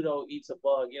 Pluto Eats a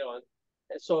Bug,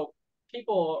 And so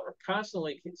people are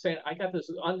constantly saying, "I got this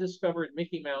undiscovered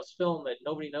Mickey Mouse film that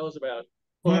nobody knows about."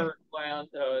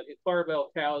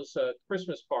 Clarabelle Cow's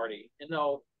Christmas Party. And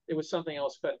no, it was something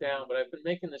else cut down, but I've been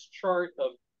making this chart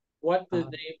of what the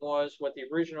name was, what the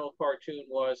original cartoon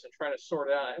was, and trying to sort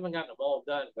it out. I haven't gotten them all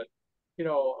done, but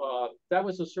that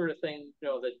was the sort of thing,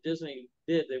 that Disney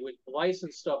did. They would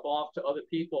license stuff off to other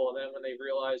people, and then when they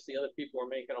realized the other people were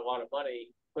making a lot of money,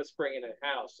 let's bring it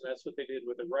in-house. And that's what they did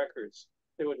with the records.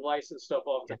 They would license stuff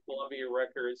off to Columbia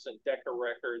Records and Decca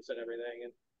Records and everything.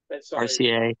 And then somebody,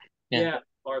 RCA. yeah,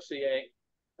 RCA.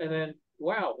 And then,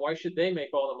 wow, why should they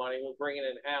make all the money? We'll bring it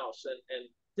in-house. And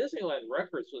Disneyland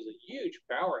Records was a huge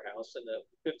powerhouse in the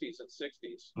 50s and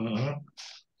 60s. Uh-huh.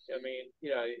 I mean,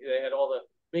 they had all the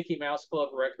Mickey Mouse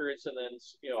Club records, and then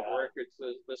records,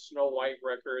 the Snow White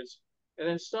records, and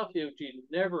then stuff you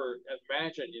never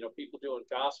imagine. People doing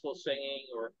gospel singing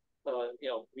or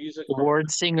music. The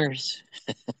Ward singers.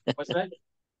 What's that?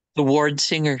 The Ward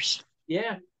singers.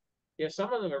 Yeah,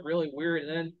 some of them are really weird.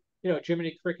 And then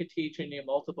Jiminy Cricket teaching you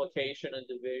multiplication and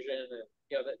division,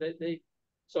 and they.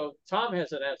 So Tom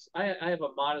has I have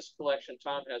a modest collection.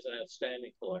 Tom has an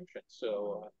outstanding collection.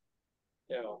 So.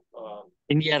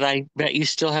 And yet I bet you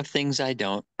still have things I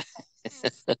don't.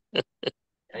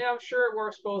 Yeah, I'm sure it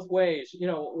works both ways.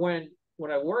 When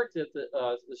I worked at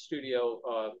the studio,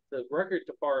 the record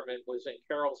department was in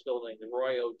Carroll's building, the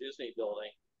Roy O. Disney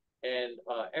building, and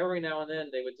every now and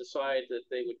then they would decide that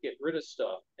they would get rid of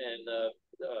stuff. And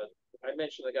I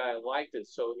mentioned the guy who liked it,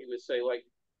 so he would say, like,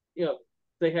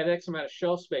 they had X amount of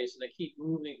shelf space, and they keep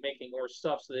moving, making more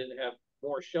stuff, so they didn't have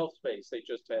more shelf space. They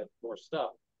just had more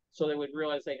stuff. So they would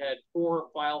realize they had 4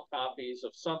 file copies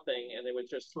of something, and they would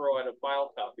just throw out a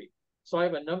file copy. So I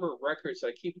have a number of records that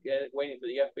I keep waiting for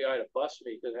the FBI to bust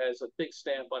me, because it has a big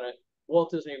stamp on it, Walt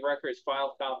Disney Records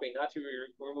file copy, not to be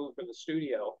removed from the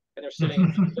studio, and they're sitting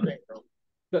in the living room.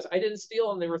 Because I didn't steal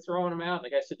them, they were throwing them out. And the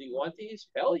guy said, "Do you want these?"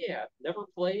 Hell yeah, never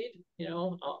played.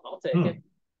 I'll take it.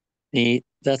 Neat.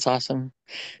 That's awesome.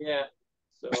 Yeah.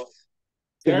 So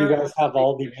you guys have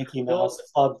all the Mickey Mouse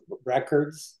Club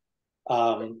records?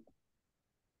 Like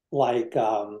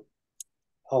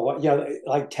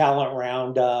like Talent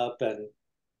Roundup and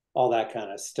all that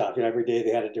kind of stuff. Every day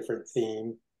they had a different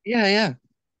theme. Yeah.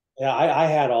 I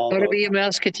had all. How to be a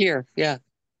Mouseketeer. Yeah.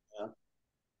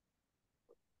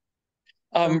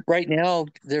 Right now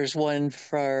there's one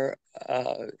for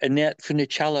Annette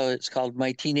Funicello. It's called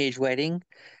My Teenage Wedding.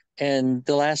 And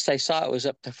the last I saw it was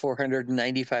up to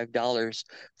 $495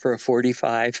 for a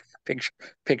 45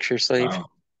 picture sleeve. Wow.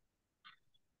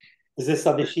 Is this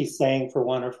something she's saying for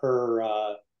one of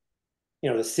her,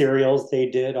 the serials they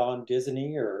did on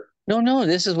Disney, or? No,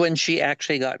 this is when she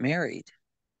actually got married.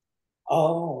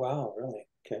 Oh, wow, really?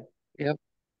 Okay. Yep.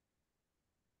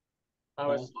 I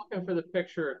was looking for the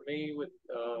picture of me with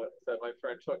that my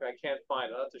friend took. I can't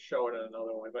find it. I'll have to show it in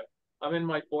another one. But I'm in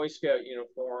my Boy Scout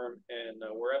uniform, and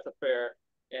we're at the fair,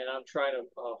 and I'm trying to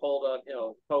hold up,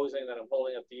 posing that I'm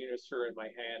holding up the Unisphere in my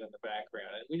hand in the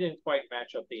background. And we didn't quite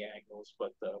match up the angles,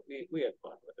 but we had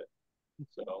fun with it.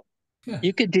 So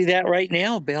you could do that right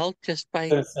now, Bill, just by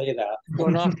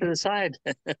going off to the side.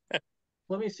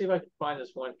 Let me see if I can find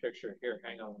this one picture. Here,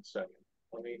 hang on 1 second.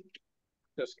 Let me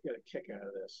just get a kick out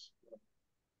of this.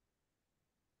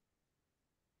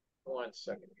 1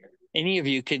 second here. Any of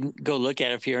you can go look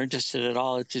at it if you're interested at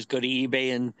all. Just go to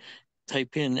eBay and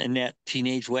type in Annette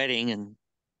Teenage Wedding, and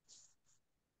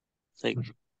it's like.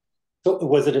 So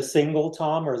was it a single,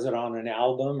 Tom, or is it on an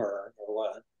album, or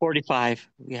what? 45.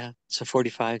 Yeah, it's a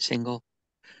 45 single.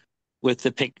 With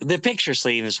the picture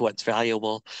sleeve is what's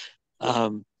valuable.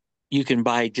 You can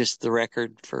buy just the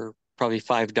record for probably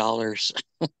 $5.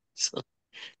 So.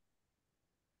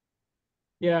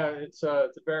 Yeah, it's the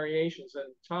variations,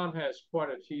 and Tom has quite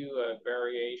a few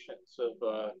variations of.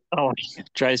 Oh, it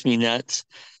drives me nuts.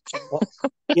 Well,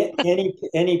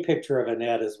 any picture of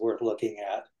Annette is worth looking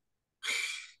at.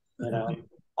 When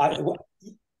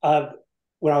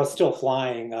I was still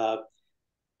flying,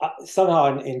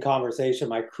 somehow in conversation,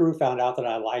 my crew found out that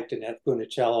I liked Annette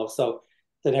Funicello. So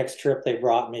the next trip, they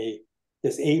brought me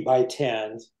this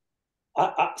 8x10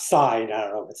 sign. I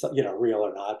don't know if it's real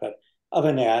or not, but of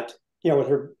Annette. With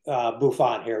her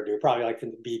bouffant hairdo, probably like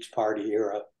from the beach party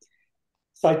era.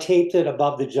 So I taped it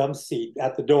above the jump seat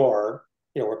at the door,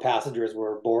 where passengers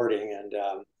were boarding, and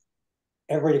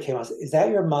everybody came out and said, "Is that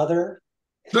your mother?"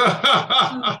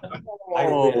 I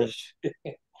wish.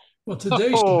 Well,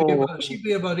 today she'd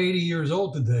be about 80 years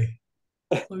old today.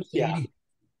 Close to 80.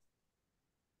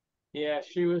 Yeah,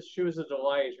 she was a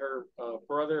delight. Her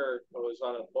brother was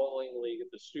on a bowling league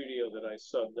at the studio that I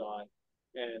subbed on.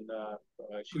 And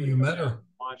you met her?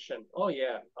 Oh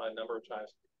yeah, a number of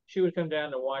times. She would come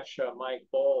down to watch Mike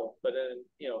bowl, but then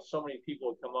so many people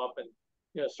would come up and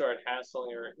start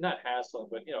hassling her, not hassling,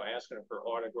 but asking her for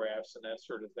autographs and that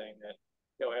sort of thing.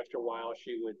 That after a while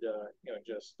she would,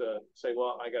 just say,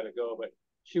 well, I got to go. But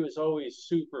she was always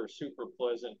super, super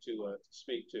pleasant to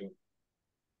speak to.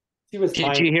 She was Did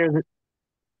tiny. you hear the?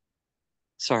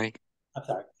 Sorry. I'm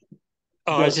sorry.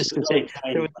 Oh, Yeah, I was she just going was to really say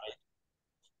tiny, there was, right?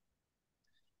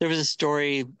 there was a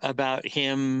story about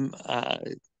him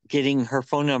getting her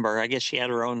phone number. I guess she had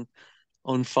her own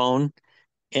phone,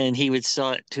 and he would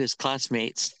sell it to his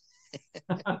classmates.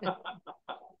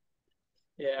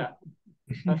 Yeah,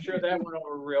 I'm sure that went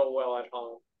over real well at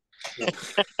home.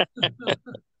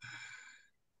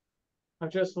 I'm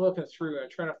just looking through. I'm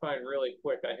trying to find really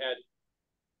quick. I had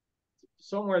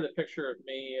somewhere the picture of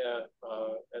me at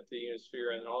the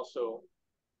HemisFair, and also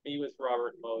me with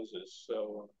Robert Moses.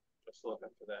 So just looking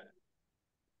for that.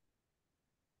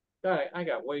 God, I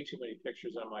got way too many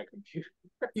pictures on my computer.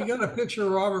 You got a picture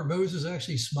of Robert Moses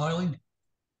actually smiling?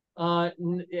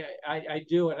 Yeah, I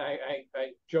do, and I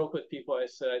joke with people. I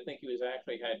said I think he was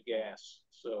actually had gas.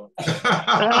 So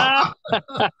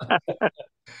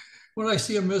When I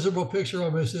see a miserable picture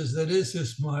of him, it says that is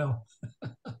his smile.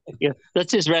 Yeah,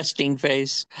 that's his resting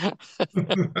face.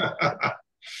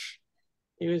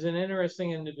 he was an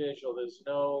interesting individual. There's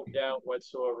no doubt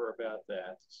whatsoever about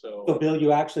that. So, So Bill,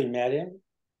 you actually met him?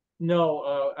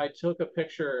 no, I took a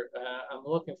picture. I'm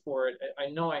looking for it. I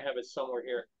know I have it somewhere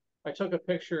here. I took a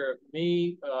picture of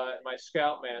me and my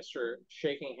scoutmaster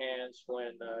shaking hands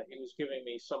when he was giving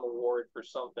me some award for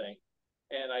something.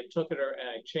 And I took it and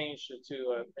I changed it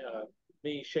to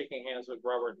me shaking hands with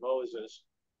Robert Moses.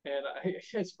 And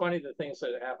it's funny the things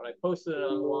that happen. I posted it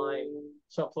online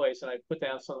someplace, and I put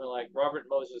down something like Robert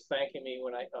Moses thanking me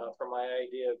when I for my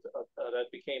idea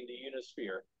that became the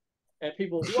HemisFair. And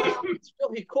people, wow, it's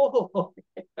really cool.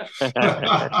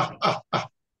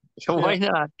 Why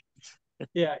not?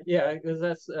 Yeah, because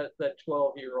that's that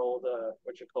 12-year-old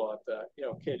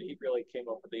kid. He really came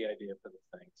up with the idea for the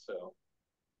thing. So,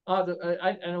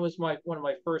 and it was one of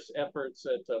my first efforts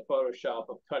at Photoshop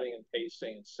of cutting and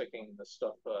pasting and sticking the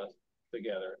stuff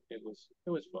together. It was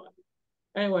fun.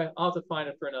 Anyway, I'll have to find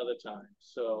it for another time.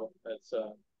 So that's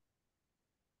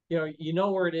you know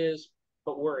where it is,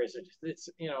 but where is it? It's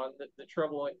the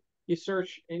trouble. You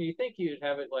search and you think you'd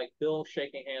have it like Bill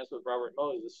shaking hands with Robert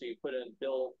Moses, so you put in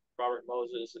Bill Robert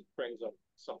Moses, it brings up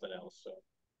something else. So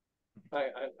I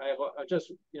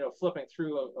just flipping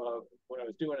through when I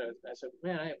was doing it, I said,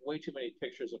 man, I have way too many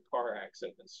pictures of car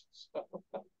accidents. So.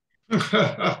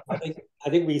 I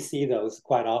think we see those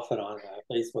quite often on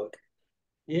Facebook.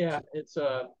 Yeah, it's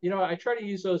I try to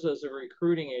use those as a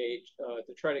recruiting aid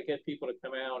to try to get people to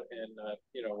come out and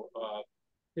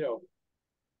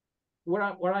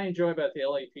what I enjoy about the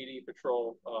LAPD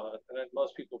patrol, and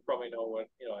most people probably know what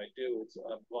I do. It's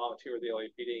volunteer with the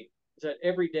LAPD. Is that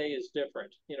every day is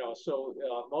different. So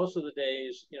most of the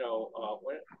days,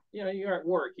 when you're at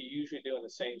work, you're usually doing the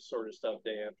same sort of stuff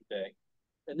day after day.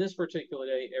 And this particular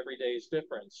day, every day is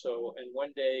different. So, and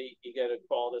one day you get a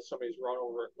call that somebody's run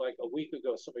over. Like a week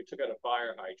ago, somebody took out a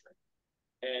fire hydrant,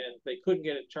 and they couldn't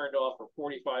get it turned off for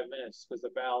 45 minutes because the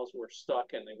valves were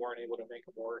stuck and they weren't able to make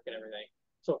them work and everything.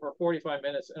 So for 45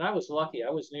 minutes, and I was lucky,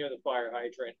 I was near the fire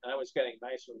hydrant and I was getting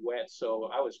nice and wet, so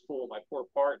I was cool. My poor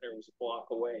partner was a block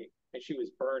away and she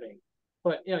was burning.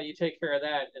 But you take care of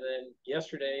that. And then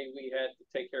yesterday we had to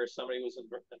take care of somebody who was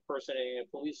impersonating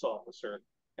a police officer,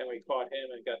 and we caught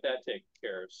him and got that taken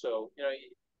care of. So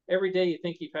every day you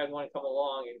think you've had one come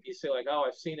along and you say like, oh,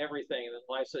 I've seen everything, and then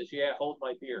life says, yeah, hold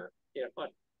my beer.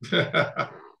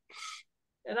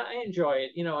 And I enjoy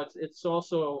it. It's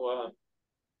also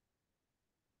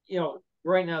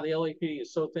right now the LAPD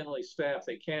is so thinly staffed,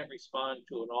 they can't respond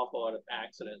to an awful lot of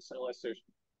accidents unless there's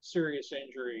serious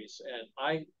injuries. And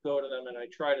I go to them and I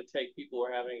try to take people who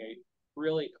are having a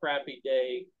really crappy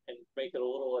day and make it a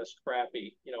little less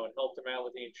crappy, and help them out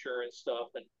with the insurance stuff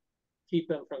and keep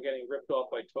them from getting ripped off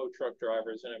by tow truck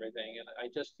drivers and everything. And I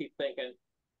just keep thinking,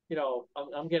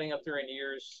 I'm getting up there in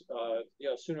years,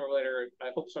 sooner or later,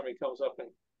 I hope somebody comes up and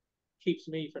keeps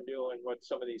me from doing what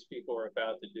some of these people are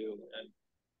about to do. And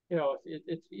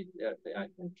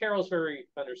Carol's very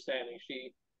understanding.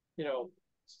 She,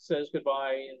 says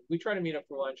goodbye, and we try to meet up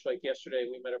for lunch. Like yesterday,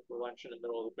 we met up for lunch in the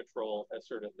middle of the patrol, that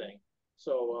sort of thing.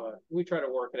 So we try to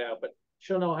work it out, but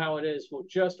she'll know how it is. We'll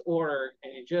just order,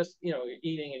 and you just, you're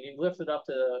eating, and you lift it up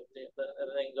to the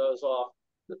thing goes off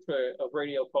for a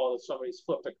radio call that somebody's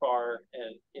flipped a car,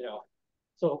 and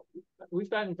so we've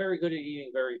gotten very good at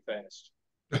eating very fast.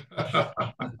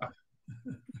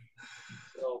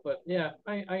 So, but yeah,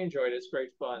 I enjoyed it. It's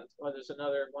great fun. Oh, there's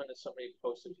another one that somebody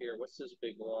posted here. What's this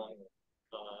big long?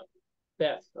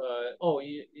 Beth.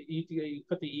 You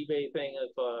put the eBay thing of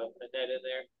Annette in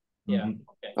there. Yeah.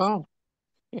 Okay. Oh.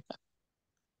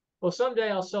 Well, someday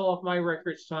I'll sell off my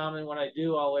records, Tom, and when I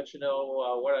do, I'll let you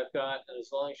know what I've got. And as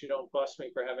long as you don't bust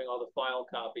me for having all the file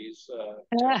copies,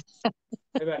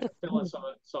 maybe I can fill in some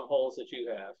holes that you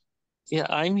have. Yeah,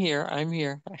 I'm here. I'm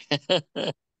here.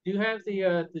 Do you have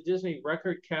the Disney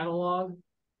record catalog?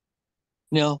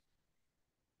 No.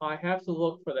 I have to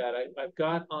look for that. I've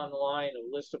got online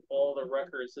a list of all the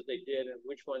records that they did and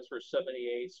which ones were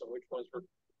 78s and which ones were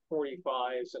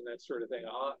 45s and that sort of thing.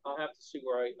 I'll have to see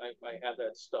where I have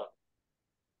that stuff.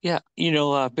 Yeah,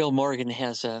 Bill Morgan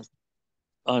has a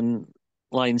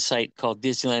online site called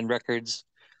Disneyland Records,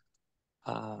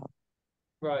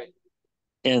 Right.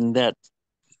 and that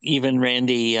even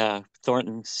Randy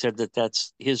Thornton said that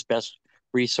that's his best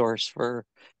resource for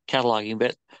cataloging.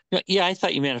 But yeah, I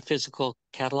thought you meant a physical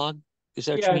catalog. Is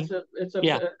that what you mean?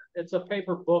 Yeah, it's a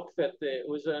paper book that it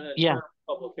was an internal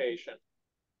publication.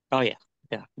 Oh yeah,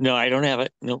 yeah. No, I don't have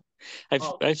it. No,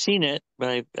 I've seen it, but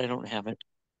I don't have it.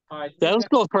 Those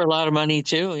go for a lot of money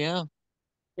too. Yeah.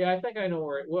 Yeah, I think I know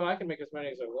where. Well, I can make as many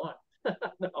as I want.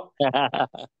 No.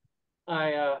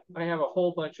 I have a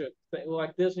whole bunch of things.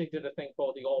 Like Disney did a thing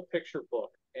called the All Picture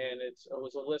Book, and it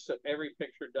was a list of every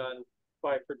picture done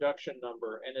by production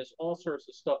number, and there's all sorts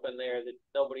of stuff in there that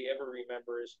nobody ever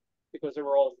remembers because there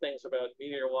were all things about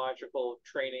meteorological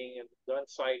training and gun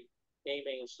sight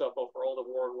aiming and stuff over all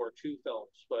the World War II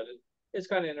films. But it's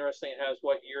kind of interesting. It has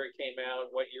what year it came out,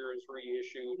 what year it was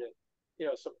reissued, and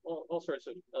some all sorts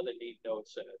of other neat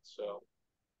notes in it. So,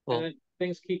 cool. And then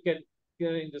things keep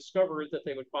getting discovered that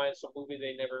they would find some movie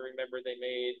they never remembered they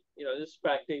made. This is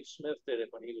back Dave Smith did it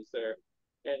when he was there.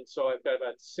 And so I've got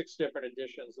about 6 different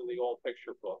editions of the All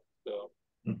Picture Book. So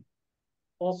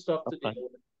all stuff to deal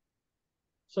with.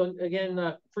 So again,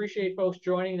 appreciate folks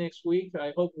joining next week.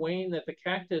 I hope, Wayne, that the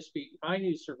cactus behind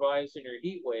you survives in your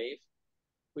heat wave.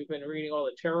 We've been reading all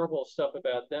the terrible stuff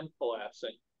about them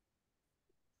collapsing.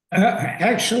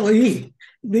 Actually,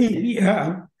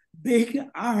 the big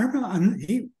arm on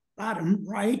the bottom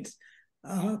right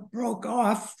broke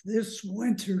off this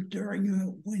winter during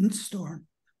a windstorm.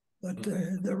 But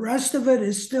the rest of it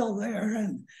is still there.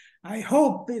 And I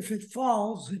hope if it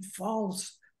falls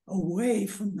away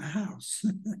from the house.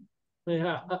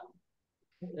 Yeah.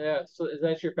 Yeah. So is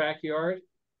that your backyard?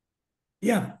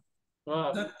 Yeah.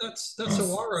 Wow. That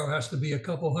saguaro has to be a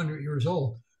couple hundred years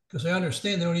old, because I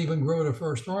understand they don't even grow the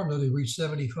first arm till they reach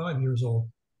 75 years old.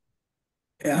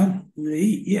 Yeah.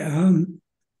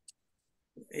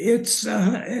 It's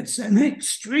an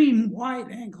extreme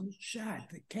wide angle shot.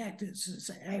 The cactus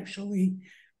is actually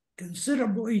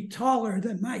considerably taller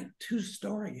than my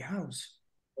 2-story house.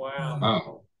 Wow.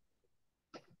 Wow.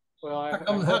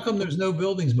 Well, how come there's no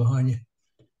buildings behind you?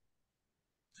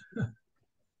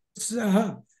 It's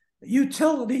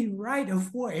utility right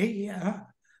of way,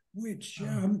 which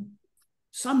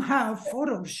somehow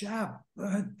Photoshop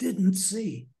didn't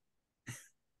see.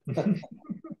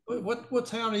 What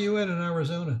town are you in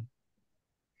Arizona?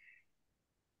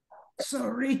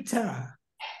 Sarita,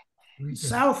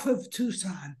 south of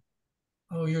Tucson.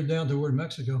 Oh, you're down toward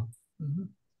Mexico. Mm-hmm.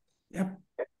 Yep.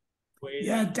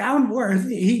 Yeah, down where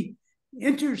the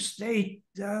interstate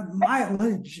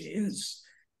mileage is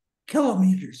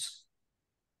kilometers.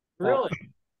 Really?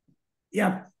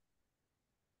 Yep.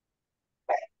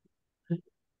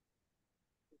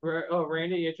 Oh,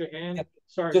 Randy, you had your hand? Yep.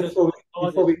 Sorry. Just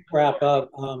before we wrap up,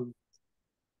 oh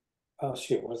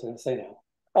shoot, what was I going to say now?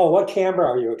 Oh, what camera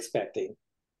are you expecting?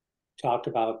 Talked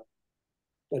about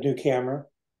the new camera.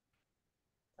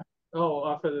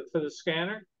 Oh, for the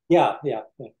scanner? Yeah.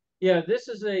 Yeah, this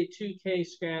is a 2K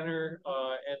scanner,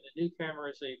 and the new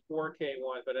camera is a 4K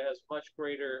one, but it has much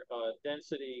greater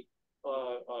density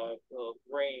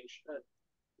range.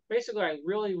 Basically, I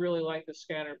really, really like the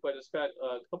scanner, but it's got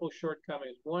a couple of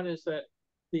shortcomings. One is that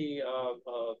the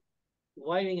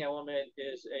lighting element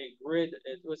is a grid.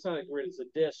 It's not a grid, it's a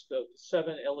disc of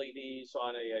 7 LEDs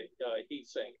on a heat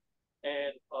sink.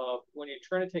 And when you're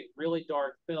trying to take really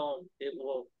dark film, it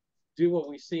will do what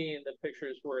we see in the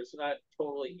pictures where it's not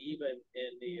totally even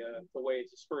in the way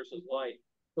it disperses light.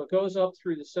 So it goes up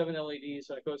through the 7 LEDs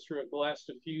and it goes through a glass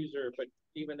diffuser, but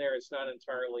even there it's not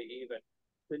entirely even.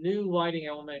 The new lighting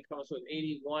element comes with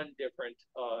 81 different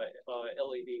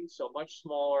LEDs, so much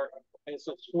smaller. And it's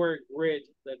a square grid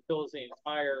that fills the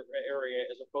entire area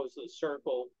as opposed to the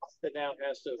circle that now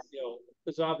has to,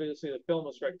 because obviously the film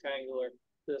is rectangular,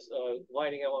 this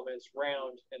lighting element's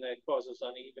round, and that causes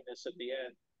unevenness at the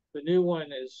end. The new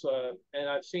one is, and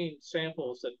I've seen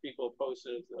samples that people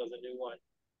posted of the new one.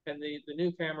 And the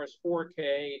new camera is 4K,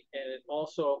 and it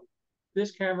also,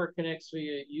 this camera connects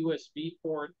via USB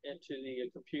port into the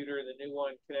computer. The new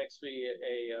one connects via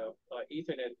a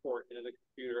Ethernet port into the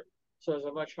computer. so there's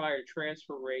a much higher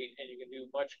transfer rate, and you can do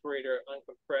much greater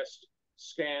uncompressed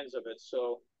scans of it.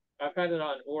 So I've had it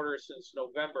on order since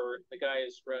November. The guy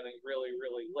is running really,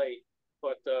 really late,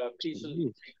 but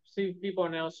people are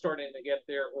now starting to get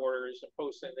their orders and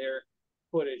posting their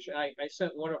footage. I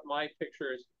sent one of my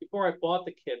pictures before I bought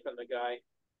the kit from the guy.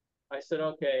 I said,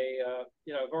 okay,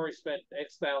 I've already spent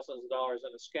X thousands of dollars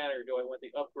on the scanner. Do I want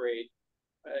the upgrade?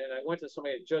 And I went to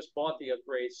somebody that just bought the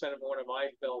upgrade, sent him one of my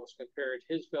films, compared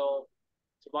his film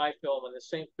to my film on the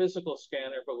same physical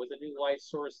scanner, but with a new light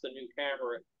source, the new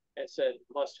camera, and said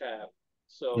must have.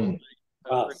 So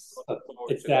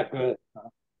it's that good.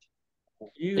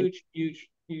 Huge, huge,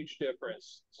 huge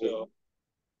difference. So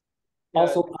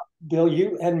also, Bill,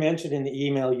 you had mentioned in the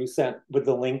email you sent with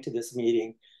the link to this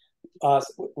meeting,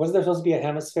 was there supposed to be a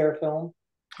HemisFair film?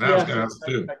 Yeah,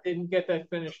 I didn't get that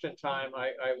finished in time.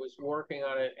 I was working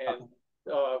on it, and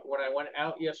when I went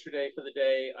out yesterday for the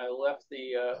day, I left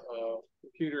the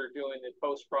computer doing the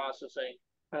post-processing,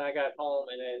 and I got home,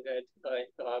 and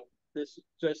this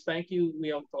just thank you. We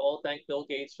have to all thank Bill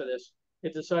Gates for this.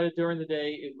 It decided during the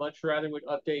day it much rather would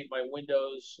update my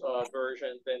Windows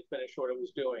version than finish what it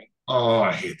was doing. Oh,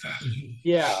 I hate that.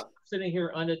 Yeah, sitting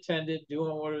here unattended,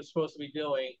 doing what it was supposed to be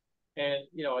doing. And,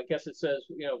 I guess it says,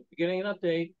 beginning an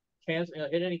update, cancel,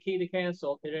 hit any key to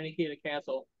cancel, hit any key to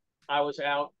cancel. I was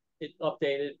out, it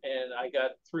updated, and I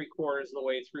got 3/4 of the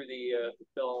way through the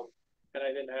film, and I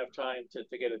didn't have time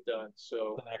to get it done.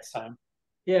 So the next time.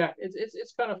 Yeah,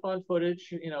 it's kind of fun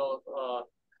footage.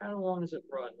 How long does it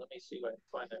run? Let me see if I can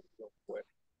find that real quick.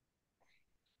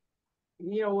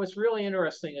 What's really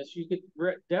interesting is you could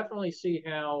definitely see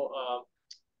how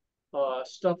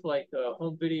stuff like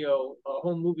home video,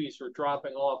 home movies were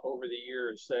dropping off over the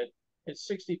years. That in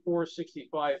 64,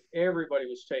 65, everybody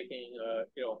was taking,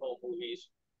 home movies.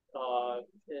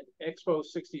 In Expo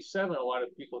 67, a lot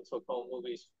of people took home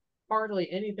movies.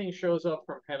 Hardly anything shows up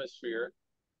from HemisFair.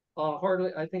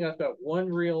 Hardly, I think I've got one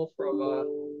reel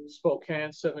from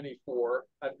Spokane 74.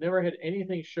 I've never had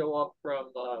anything show up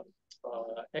from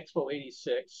Expo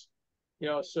 86. It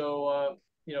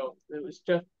was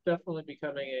definitely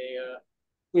becoming a.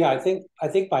 Yeah, I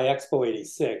think by Expo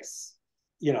 86,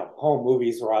 home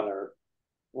movies were on their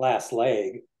last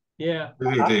leg. Yeah. I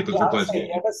would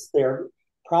say HemisFair,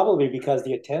 probably because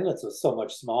the attendance was so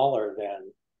much smaller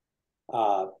than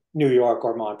New York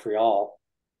or Montreal.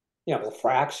 It was a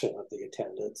fraction of the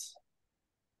attendance.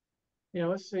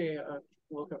 Let's see.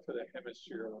 Look up for the HemisFair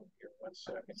here 1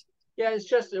 second. Yeah,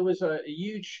 it was a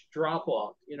huge drop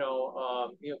off.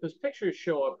 Because pictures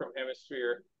show up from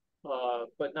HemisFair,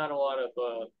 but not a lot of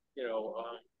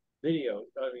video.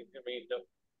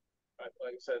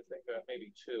 Like I said, I think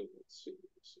maybe two. Let's see.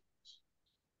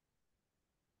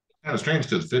 Kind of strange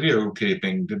because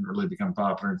videotaping didn't really become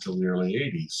popular until the early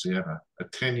 80s. So you have a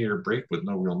 10-year break with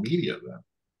no real media then.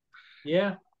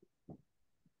 Yeah.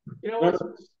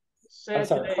 What's sad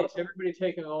today is everybody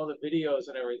taking all the videos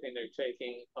and everything they're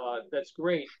taking. That's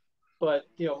great. But,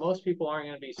 most people aren't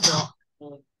going to be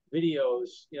selling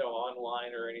videos,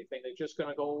 online or anything. They're just going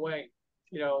to go away.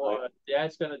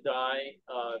 Dad's going to die.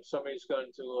 Somebody's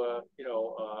going to,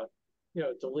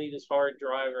 delete his hard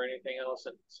drive or anything else.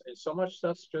 And so much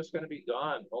stuff's just going to be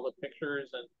gone. All the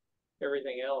pictures and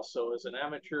everything else. So as an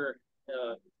amateur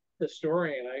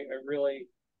historian, I really,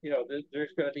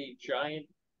 there's going to be giant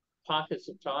pockets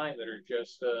of time that are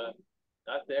just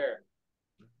not there.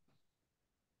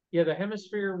 Yeah, the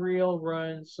HemisFair reel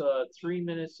runs 3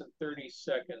 minutes and 30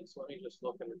 seconds. Let me just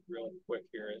look at it really quick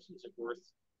here. Is it worth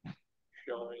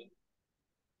showing?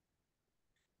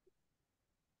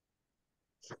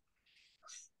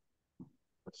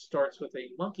 It starts with a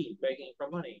monkey begging for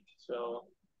money. So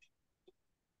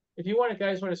if you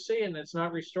guys want to see it and it's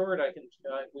not restored,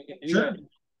 we can do that.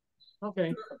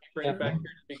 Okay, bring it back here to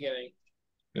the beginning.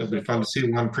 It'll be fun to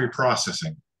see one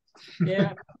pre-processing.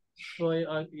 Yeah,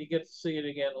 well, you get to see it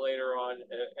again later on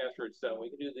after it's done. We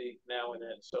can do the now and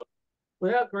then. So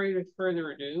without greater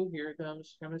further ado, here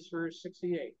comes HemisFair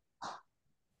 68.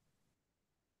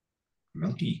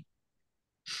 Monkey.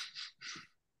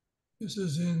 This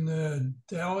is in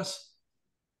Dallas?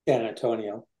 San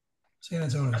Antonio. San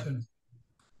Antonio.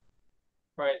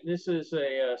 Right, this is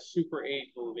a Super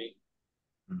 8 movie.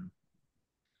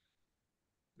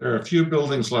 There are a few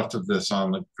buildings left of this on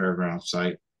the fairground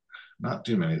site. Not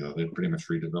too many, though. They pretty much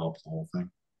redeveloped the whole thing.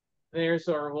 There's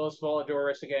our Los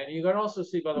Voladores again. You can also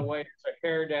see, by the way, there's a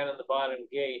hair down in the bottom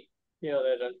gate,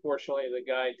 that unfortunately the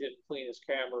guy didn't clean his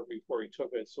camera before he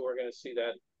took it. So we're going to see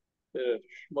that bit of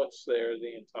schmutz there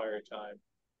the entire time.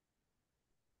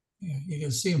 Yeah, you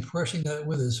can see him brushing that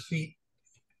with his feet.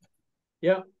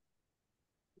 Yep.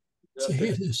 So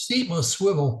his seat must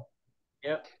swivel.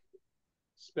 Yep.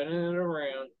 Spinning it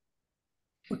around.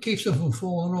 What keeps them from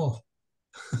falling off?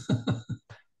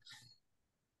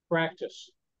 Practice.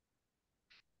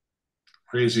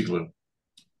 Crazy glue.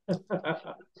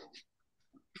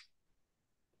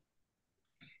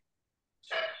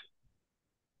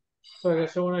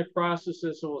 So when I process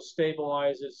this, it will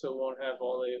stabilize it, so it won't have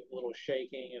all the little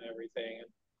shaking and everything. And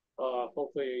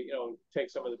hopefully, take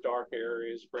some of the dark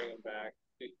areas, bring them back.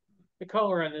 The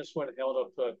color on this one held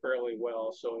up fairly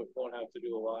well, so it won't have to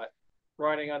do a lot.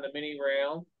 Riding on the mini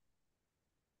rail.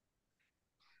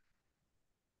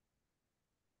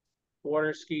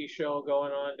 Water ski show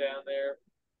going on down there.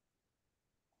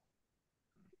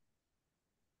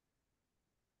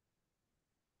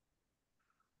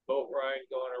 Boat ride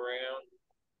going around.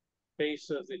 Base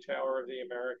of the Tower of the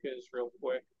Americas real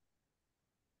quick.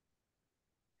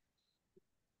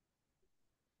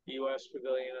 U.S.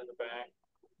 Pavilion in the back.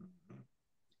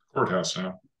 Courthouse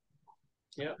now.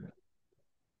 Yep.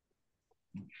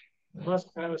 Must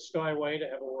have a Skyway to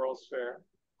have a World's Fair.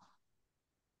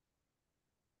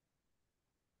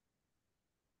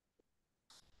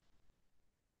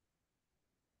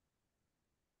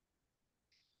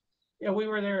 Yeah, we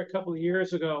were there a couple of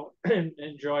years ago and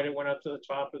enjoyed it. Went up to the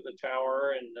top of the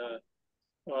tower, and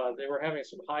they were having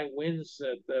some high winds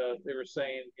that they were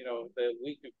saying, the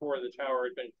week before the tower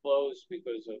had been closed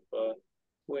because of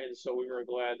winds. So we were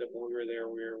glad that when we were there,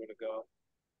 we were able to go.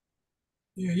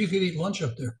 Yeah, you could eat lunch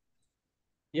up there.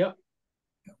 Yep.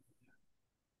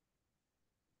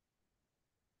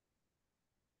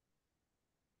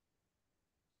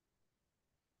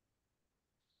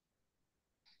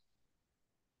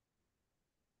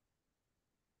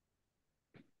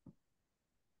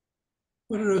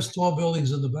 What are those tall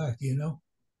buildings in the back? Do you know?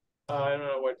 I don't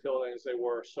know what buildings they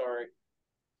were. Sorry.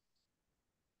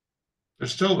 They're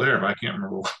still there, but I can't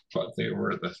remember what they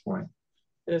were at this point.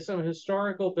 There's some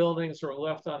historical buildings that were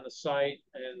left on the site,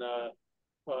 and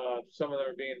some of them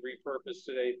are being repurposed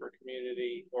today for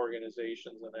community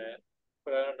organizations and that.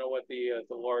 But I don't know what the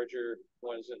larger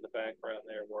ones in the background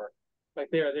there were. Like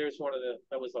there's one of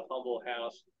that was the Humble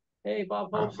House. Hey, Bob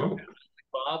Hope's Oh,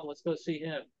 Bob, let's go see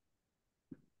him.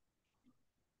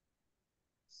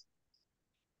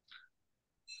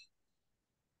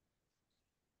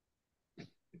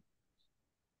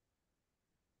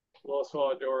 Los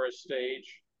Aldora's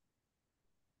stage.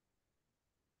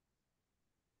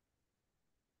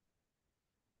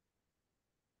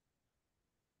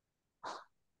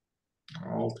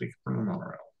 I'll take it from the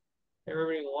monorail.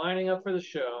 Everybody lining up for the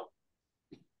show.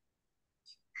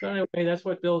 So anyway, that's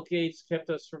what Bill Gates kept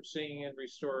us from seeing in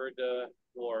restored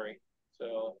glory.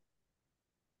 So,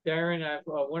 Darren, I've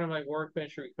one of my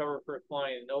workbench recovered for a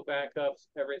client, no backups,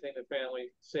 everything the family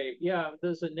saved. Yeah,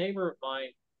 there's a neighbor of mine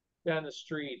down the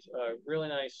street, really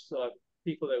nice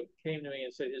people that came to me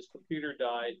and said his computer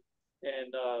died,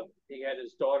 and he had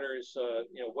his daughter's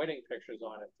wedding pictures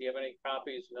on it. Do you have any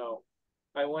copies? No.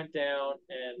 I went down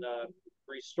and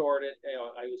restored it.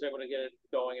 I was able to get it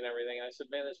going and everything. And I said,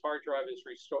 "Man, this hard drive is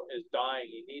dying.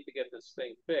 You need to get this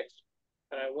thing fixed."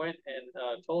 And I went and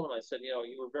told him, I said,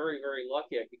 "You were very, very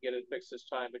lucky I could get it fixed this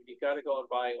time, but you got to go and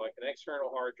buy like an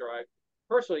external hard drive.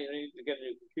 Personally, you need to get a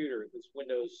new computer. This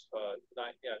Windows 9,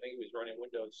 I think he was running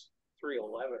Windows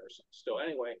 3.11 or something still.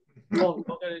 Anyway, go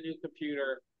get a new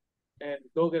computer and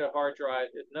go get a hard drive.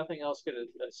 If nothing else, get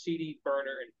a CD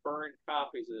burner and burn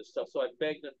copies of this stuff." So I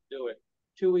begged him to do it.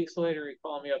 2 weeks later, he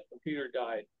called me up, computer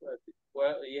died.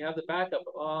 Well, you have the backup.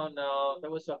 Oh, no,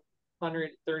 that was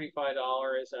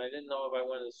 $135, and I didn't know if I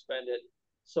wanted to spend it.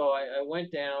 So I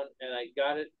went down, and I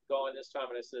got it going this time,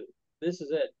 and I said, "This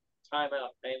is it. Time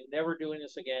out. I am never doing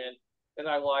this again." And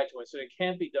I lied to him. I said, "It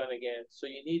can't be done again. So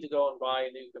you need to go and buy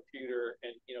a new computer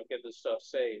and, get this stuff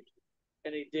saved."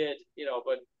 And he did,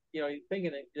 but you're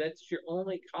thinking that's your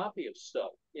only copy of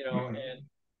stuff, and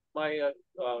my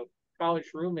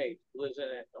college roommate lives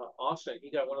in Austin.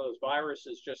 He got one of those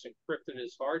viruses, just encrypted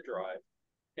his hard drive.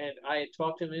 And I had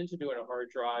talked him into doing a hard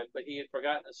drive, but he had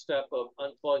forgotten the step of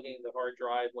unplugging the hard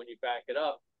drive when you back it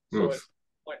up. So it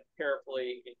went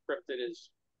carefully, encrypted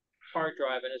his hard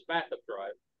drive and his backup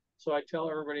drive. So I tell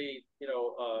everybody,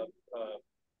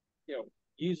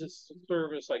 use a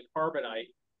service like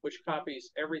Carbonite, which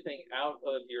copies everything out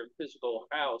of your physical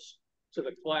house to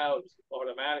the cloud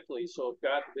automatically. So if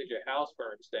God forbid your house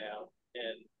burns down,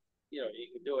 and you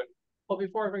can do it. Well,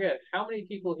 before I forget, how many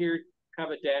people here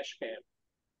have a dash cam?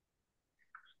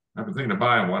 I've been thinking of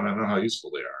buying one. I don't know how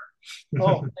useful they are.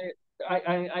 Oh,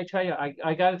 I tell you,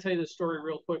 I got to tell you the story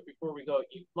real quick before we go.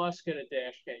 You must get a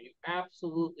dash cam. You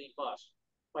absolutely must.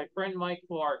 My friend Mike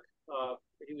Clark,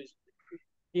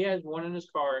 he has one in his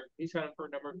car. He's had it for a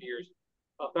number of years.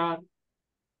 About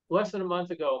less than a month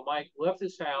ago, Mike left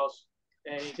his house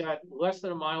and he got less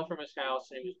than a mile from his house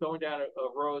and he was going down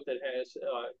a road that has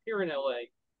here in LA,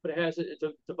 but it has it's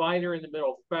a divider in the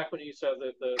middle. Back when you used to have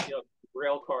the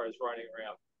rail cars running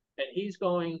around, and he's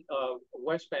going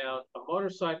westbound. A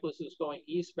motorcyclist is going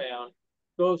eastbound,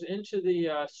 goes into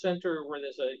the center where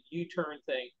there's a U-turn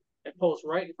thing and pulls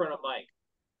right in front of Mike.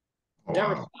 Oh,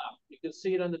 Never wow. stopped. You can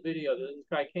see it on the video. This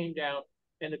guy came down,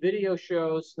 and the video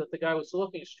shows that the guy was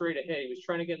looking straight ahead. He was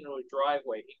trying to get into a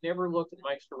driveway. He never looked in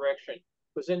Mike's direction.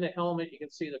 Was in the helmet. You can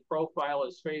see the profile of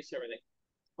his face, everything.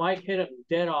 Mike hit him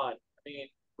dead on. I mean,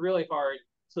 really hard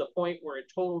to the point where it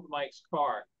totaled Mike's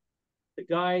car. The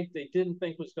guy they didn't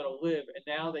think was going to live, and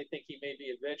now they think he may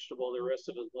be a vegetable the rest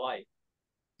of his life.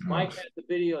 Mike had the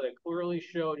video that clearly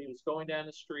showed he was going down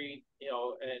the street,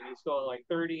 and he's going like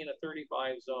 30 in a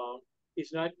 35 zone.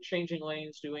 He's not changing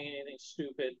lanes, doing anything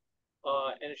stupid.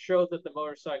 And it showed that the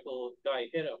motorcycle guy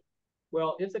hit him.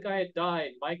 Well, if the guy had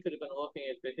died, Mike could have been looking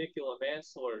at vehicular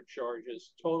manslaughter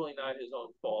charges, totally not his own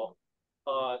fault.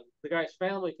 The guy's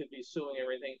family could be suing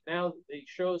everything. Now he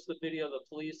shows the video of the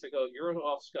police. They go, "You're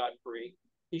off scot-free."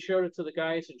 He showed it to the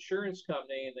guy's insurance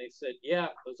company, and they said, "Yeah,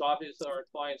 it was obviously our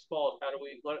client's fault.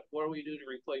 What do we do to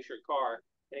replace your car?"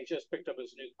 And he just picked up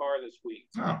his new car this week.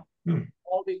 Oh.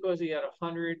 All because he had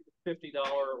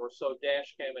 $150 or so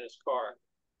dash cam in his car.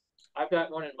 I've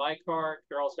got one in my car.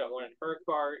 Carol's got one in her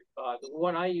car. The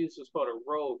one I use is called a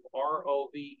Rove,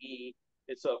 R-O-V-E.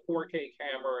 It's a 4K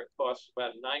camera. It costs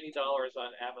about $90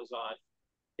 on Amazon.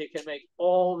 It can make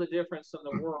all the difference in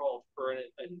the world for an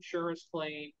insurance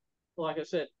claim. Like I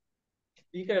said,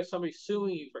 you could have somebody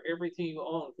suing you for everything you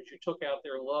own because you took out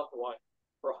their loved one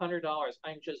for $100.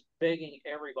 I'm just begging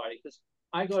everybody because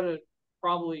I go to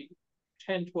probably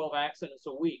 10, 12 accidents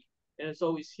a week. And it's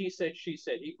always he said, she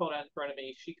said. He pulled out in front of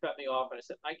me. She cut me off. And I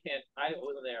said, I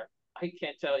wasn't there. I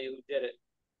can't tell you who did it.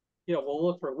 We'll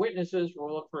look for witnesses.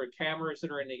 We'll look for cameras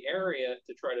that are in the area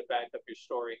to try to back up your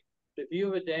story. If you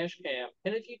have a dash cam,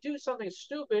 and if you do something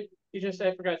stupid, you just say,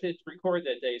 I forgot to record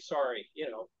that day. Sorry,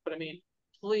 But I mean,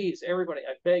 please, everybody,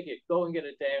 I beg you, go and get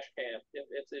a dash cam.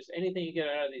 If there's anything you get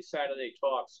out of these Saturday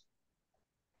talks,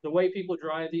 the way people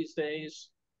drive these days,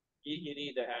 you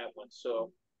need to have one.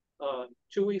 So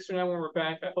 2 weeks from now when we're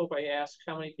back, I hope I ask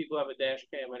how many people have a dash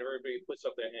cam and everybody puts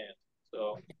up their hand.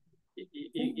 So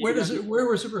where does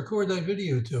it record that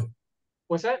video to?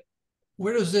 What's that?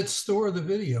 Where does it store the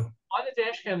video? On the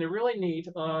dash cam, they're really neat.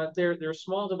 They're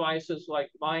small devices like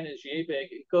mine is yay big.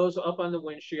 It goes up on the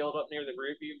windshield, up near the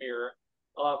rear view mirror.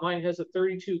 Mine has a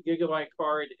 32 gigabyte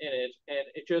card in it, and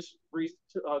it just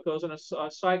goes on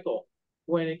a cycle.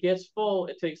 When it gets full,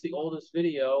 it takes the oldest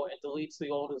video and deletes the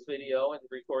oldest video and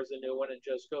records a new one and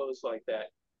just goes like that.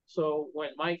 So when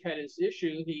Mike had his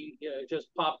issue, he just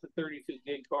popped the 32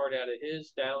 gig card out of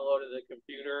his, downloaded the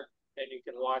computer, and you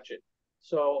can watch it.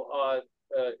 So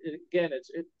again,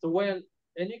 it's the way,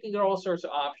 and you can get all sorts of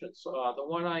options. The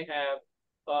one I have,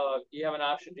 you have an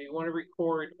option. Do you want to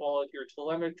record all of your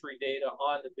telemetry data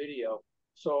on the video?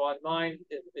 So on mine,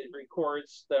 it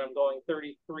records that I'm going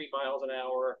 33 miles an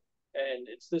hour, and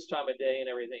it's this time of day and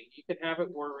everything. You can have it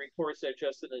where it records that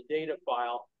just in the data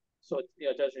file, so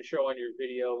it doesn't show on your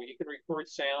video. You can record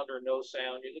sound or no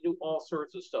sound. You can do all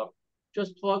sorts of stuff.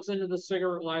 Just plugs into the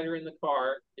cigarette lighter in the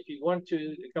car. If you want to,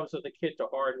 it comes with a kit to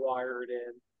hardwire it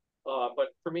in. But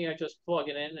for me, I just plug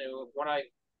it in, and when I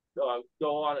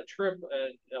go on a trip,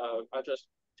 and I just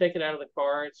take it out of the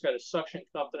car. It's got a suction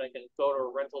cup that I can go to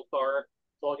a rental car,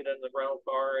 plug it in the rental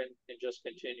car, and just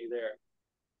continue there.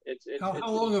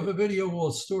 How long of a video will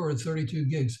it store at 32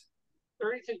 gigs?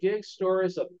 32 gigs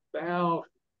stores about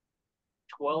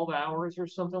 12 hours or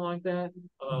something like that.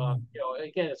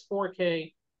 Again, it's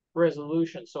 4K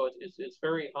resolution, so it's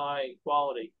very high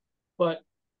quality, but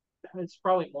it's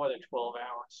probably more than 12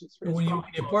 hours.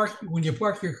 When you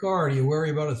park your car, do you worry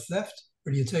about a theft,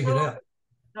 or do you take it out?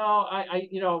 No, I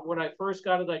when I first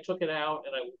got it, I took it out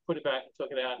and I put it back and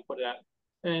took it out and put it out.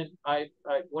 And I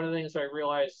one of the things I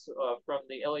realized from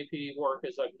the LAPD work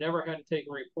is I've never had to take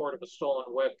a report of a stolen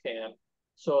webcam.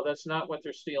 So that's not what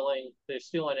they're stealing. They're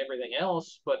stealing everything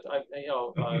else. But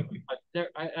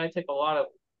I take a lot of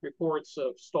reports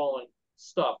of stolen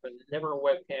stuff and never a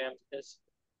webcam.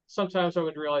 Sometimes I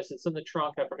would realize it's in the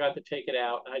trunk. I forgot to take it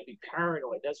out, and I'd be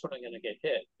paranoid. That's when I'm going to get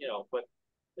hit. But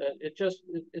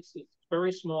it's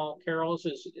very small. Carol's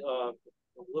is a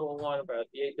little one about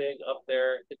yay big up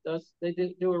there. They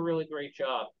did do a really great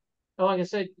job. And like I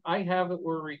said, I have it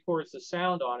where it records the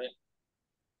sound on it.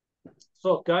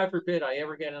 So if God forbid I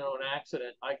ever get into an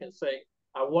accident, I can say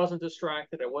I wasn't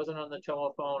distracted. I wasn't on the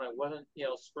telephone. I wasn't,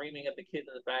 screaming at the kid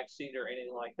in the back seat or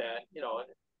anything like that.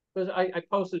 because I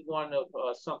posted one of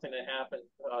something that happened.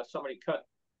 Somebody cut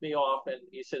me off, and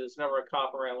he said, "There's never a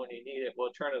cop around when you need it." Well,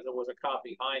 it turned out there was a cop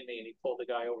behind me, and he pulled the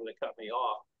guy over that cut me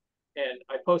off. And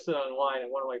I posted online,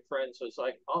 and one of my friends was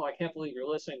like, "Oh, I can't believe you're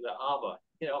listening to ABBA."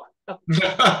 You know.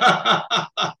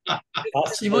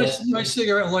 See, my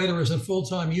cigarette lighter is a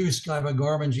full-time use. I have a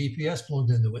Garmin GPS plugged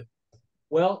into it.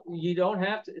 Well, you don't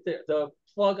have to. The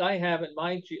plug I have in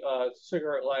my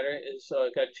cigarette lighter is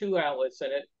got two outlets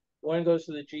in it. One goes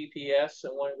to the GPS,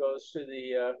 and one goes to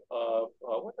the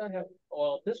what do I have?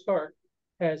 Well, this car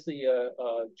has the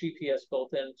GPS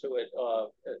built into it.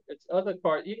 It's other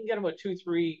cars. You can get them with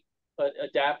 2-3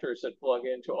 adapters that plug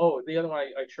into. Oh, the other one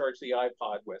I charge the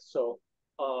iPod with. So,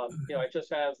 I just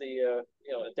have the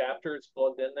adapters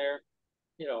plugged in there.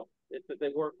 They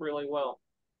work really well.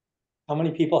 How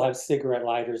many people have cigarette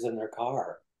lighters in their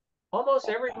car? Almost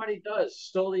everybody does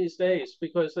still these days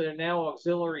because they're now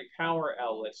auxiliary power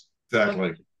outlets. Exactly.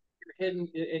 You're hidden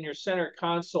in your center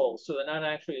console, so they're not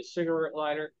actually a cigarette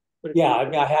lighter. But yeah, I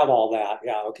mean, I have all that.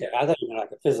 Yeah, okay. I thought you meant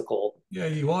like a physical. Yeah,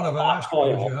 you want to have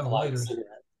you have lighters.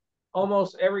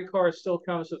 Almost every car still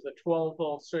comes with a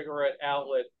 12-volt cigarette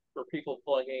outlet for people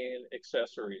plugging in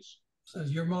accessories. So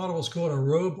your model is called a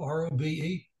Robe,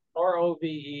 R-O-B-E?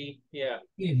 R-O-V-E, yeah.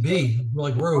 B,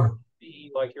 like Robe.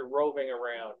 R-O-V-E, like you're roving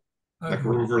around. Like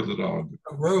Rover the dog.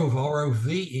 A Rove,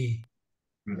 R-O-V-E.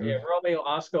 Mm-hmm. Yeah, Romeo,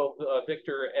 Oscar,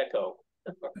 Victor, Echo.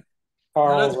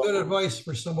 Now, that's good advice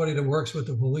for somebody that works with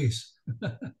the police.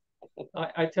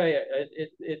 I tell you,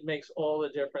 it makes all the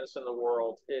difference in the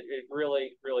world. It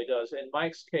really, really does. In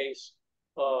Mike's case,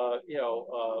 I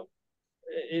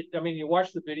mean, you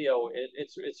watch the video,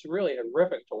 it's really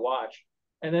horrific to watch.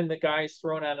 And then the guy's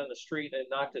thrown out on the street and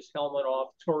knocked his helmet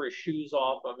off, tore his shoes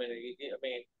off him,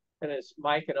 and it's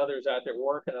Mike and others out there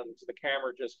working on him, so the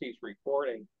camera just keeps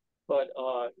recording. But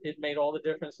it made all the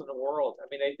difference in the world. I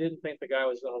mean, they didn't think the guy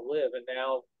was going to live, and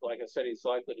now, like I said, he's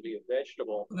likely to be a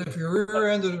vegetable. But if you're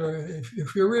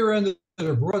rear-ended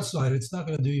or broadside, it's not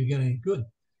going to do you any good.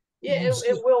 Yeah,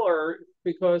 it will hurt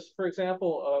because, for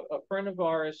example, a friend of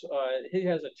ours, he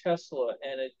has a Tesla,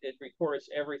 and it records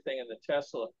everything in the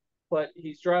Tesla. But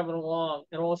he's driving along,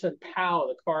 and all of a sudden, pow!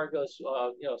 The car goes,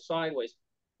 sideways.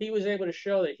 He was able to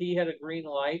show that he had a green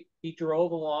light. He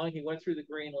drove along. He went through the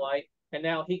green light. And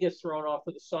now he gets thrown off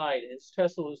to the side. His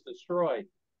Tesla was destroyed.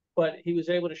 But he was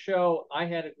able to show I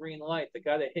had a green light. The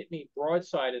guy that hit me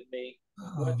broadsided me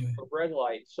went for red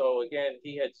light. So again,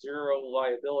 he had zero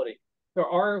liability. There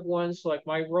are ones like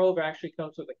my Robe actually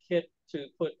comes with a kit to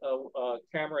put a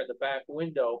camera in the back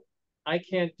window. I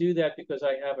can't do that because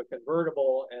I have a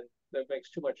convertible and that makes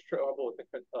too much trouble with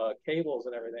the cables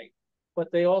and everything. But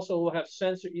they also will have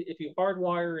sensor. If you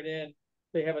hardwire it in,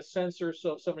 they have a sensor,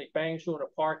 so if somebody bangs you in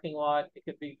a parking lot, it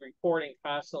could be recording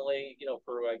constantly,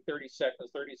 for like 30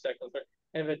 seconds.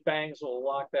 And if it bangs, it'll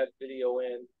lock that video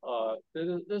in.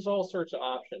 There's all sorts of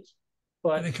options.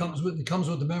 But and it comes with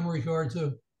the memory card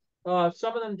too.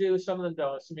 Some of them do, some of them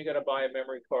don't. Some you got to buy a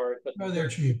memory card, but they're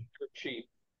cheap. They're cheap,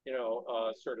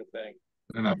 sort of thing.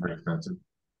 They're not very expensive.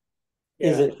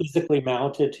 Is it physically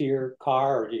mounted to your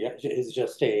car, or is it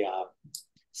just a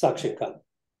suction cup?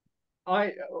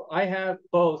 I have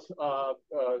both.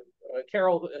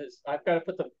 Carol I've got to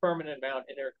put the permanent mount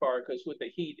in her car because with the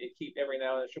heat, every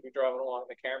now and then she'll be driving along,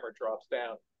 the camera drops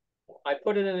down. I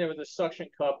put it in there with a suction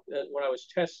cup when I was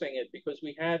testing it because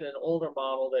we had an older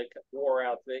model that wore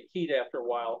out the heat after a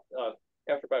while.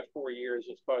 After about 4 years,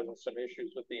 it's causing some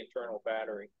issues with the internal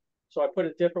battery. So I put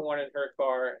a different one in her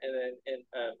car, and then in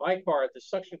my car, the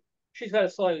suction. She's got a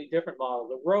slightly different model.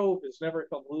 The Robe has never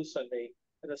come loose on me.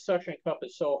 And the suction cup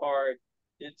is so hard,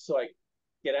 it's like,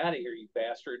 get out of here, you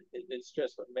bastard. It's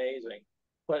just amazing.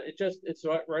 But it's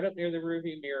right up near the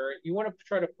rearview mirror. You want to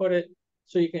try to put it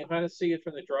so you can kind of see it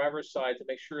from the driver's side to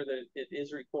make sure that it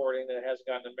is recording, that it hasn't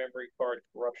gotten a memory card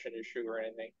corruption issue or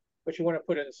anything. But you want to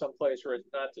put it in some place where it's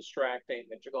not distracting,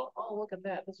 that you're going, oh, look at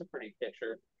that. That's a pretty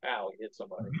picture. Ow, you hit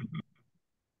somebody.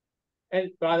 And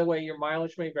by the way, your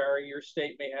mileage may vary. Your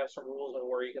state may have some rules on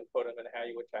where you can put them and how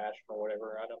you attach them or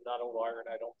whatever. And I'm not a lawyer and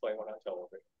I don't play one on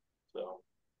television. So,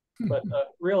 but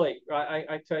really,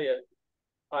 I tell you,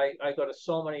 I go to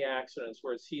so many accidents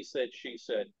where it's he said, she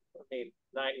said. I mean,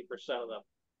 90% of them.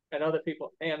 And other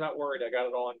people, hey, I'm not worried. I got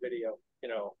it all on video.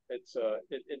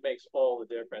 It makes all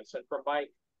the difference. And for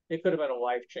Mike, it could have been a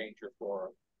life changer for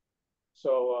him.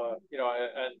 So,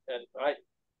 I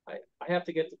have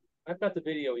to get I've got the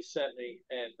video he sent me,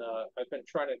 and I've been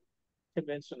trying to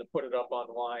convince him to put it up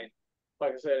online.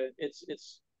 Like I said,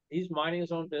 he's minding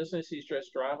his own business. He's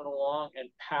just driving along, and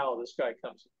pow, this guy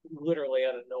comes literally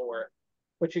out of nowhere.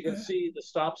 But you can see the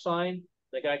stop sign.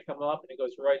 the guy come up and it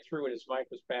goes right through it. His mic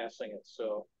was passing it.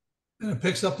 So And it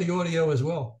picks up the audio as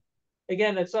well.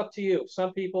 again, it's up to you.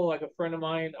 Some people, like a friend of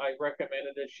mine, I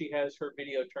recommended that she has her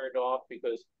video turned off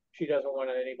because she doesn't want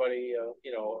anybody,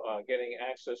 getting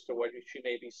access to what she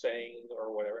may be saying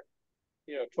or whatever.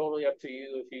 Totally up to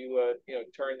you. If you,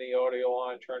 turn the audio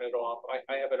on, turn it off.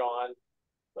 I have it on,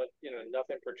 but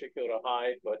nothing particular to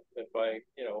hide. But if I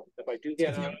do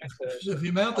get on accident, So if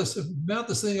you mount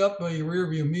this thing up by your rear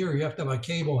view mirror, you have to have a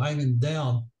cable hanging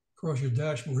down across your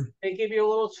dashboard. they give you a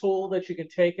little tool that you can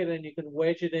take it and you can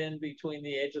wedge it in between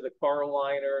the edge of the car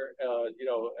liner,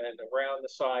 and around the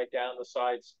side, down the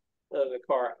sides of the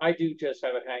car. I do just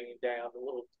have it hanging down a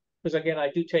little, because again, I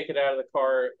do take it out of the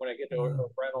car when I get to a rental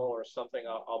or something.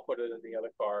 I'll put it in the other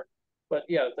car. But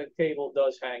yeah, the cable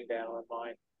does hang down on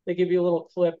mine. They give you a little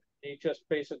clip. You just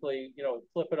basically,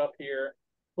 clip it up here,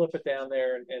 flip it down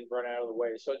there, and run out of the way.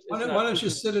 So Why don't you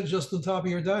sit it just on top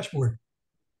of your dashboard?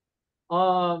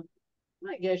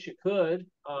 I guess you could.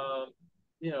 I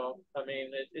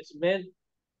mean, it's meant.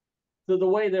 The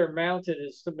way they're mounted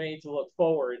is made to look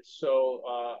forward. So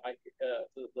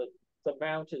the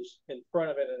mount is in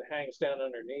front of it and it hangs down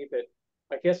underneath it.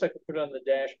 I guess I could put it on the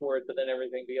dashboard, but then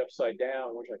everything be upside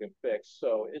down, which I can fix.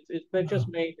 So it's been just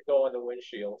made to go on the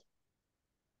windshield.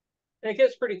 And it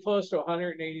gets pretty close to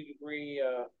 180 degree.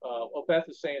 Beth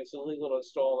is saying it's illegal to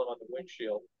install them on the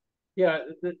windshield. Yeah,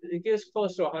 it gets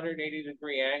close to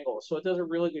 180-degree angle, so it does a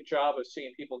really good job of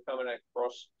seeing people coming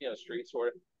across, streets.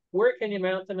 Or where can you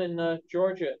mount them in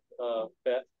Georgia,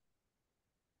 Beth?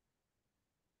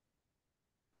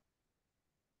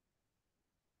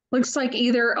 Looks like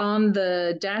either on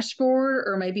the dashboard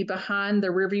or maybe behind the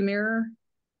rearview mirror.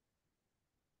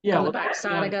 Yeah, on the back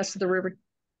side, I guess, of the river.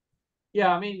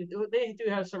 Yeah, I mean, they do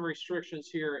have some restrictions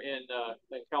here in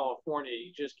California.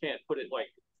 You just can't put it like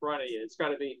in front of you. It's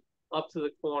got to be up to the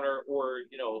corner or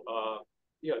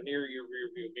near your rear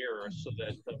view mirror so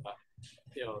that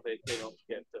they don't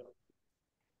get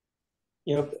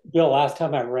Bill, last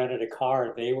time I rented a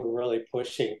car, they were really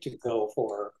pushing to go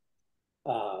for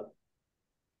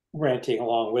renting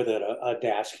along with it a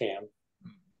dash cam.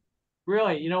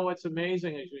 Really. What's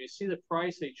amazing is when you see the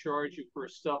price they charge you for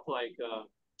stuff like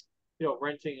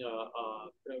renting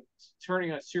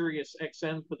turning a Sirius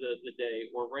XM for the day,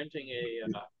 or renting a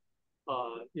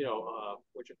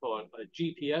what you call it, a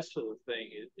GPS for the thing.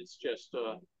 It's just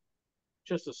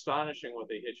astonishing what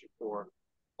they hit you for.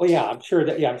 Well, yeah, I'm sure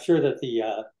that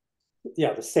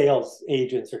the sales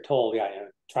agents are told,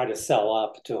 try to sell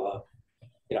up to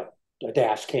a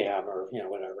dash cam or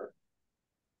whatever.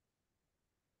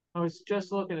 I was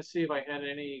just looking to see if I had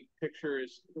any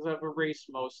pictures, because I've erased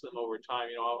most of them over time.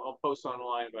 I'll post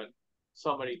online about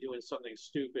somebody doing something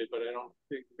stupid, but I don't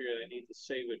figure I need to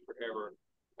save it forever.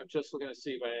 I'm just looking to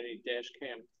see if I had any dash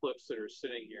cam clips that are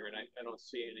sitting here, and I don't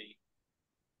see any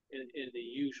in the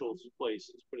usual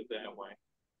places, put it that way.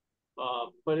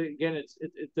 But again,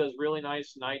 it does really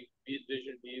nice night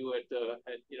vision view at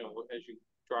as you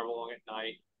drive along at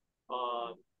night.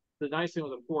 The nice thing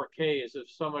with a 4K is if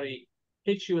somebody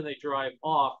hits you and they drive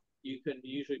off, you can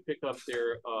usually pick up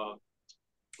their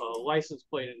license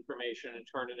plate information and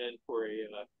turn it in for a hit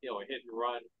and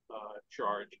run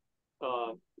charge.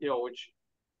 Which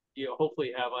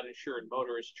hopefully have uninsured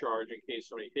motorist charge in case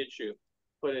somebody hits you.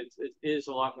 But it is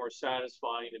a lot more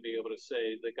satisfying to be able to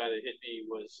say the guy that hit me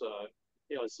was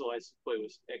his license plate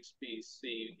was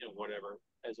XBC whatever,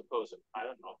 as opposed to I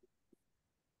don't know.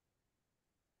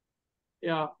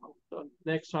 Yeah,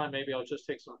 next time maybe I'll just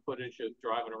take some footage of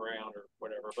driving around or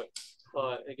whatever.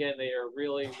 But again, they are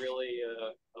really, really,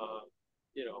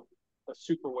 a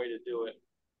super way to do it.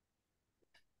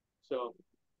 So,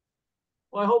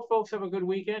 well, I hope folks have a good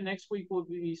weekend. Next week will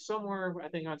be somewhere, I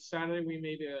think on Saturday, we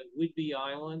may be at Whidbey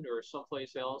Island or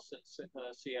someplace else in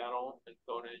Seattle and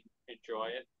going to enjoy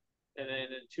it. And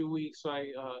then in 2 weeks,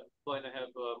 I plan to have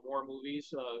more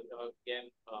movies.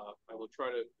 Again, I will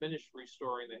try to finish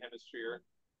restoring the HemisFair.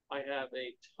 I have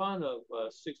a ton of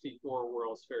 64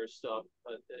 World's Fair stuff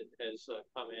that has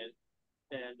come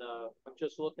in. And I'm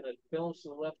just looking at films to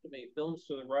the left of me, films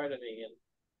to the right of me, and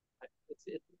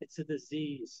it's a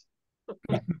disease.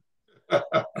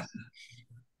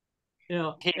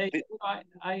 Hey,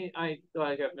 I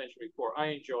like I've mentioned before, I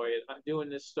enjoy it. I'm doing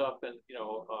this stuff and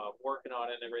working on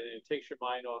it and everything. It takes your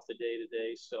mind off the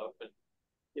day-to-day stuff and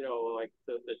like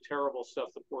the terrible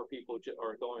stuff the poor people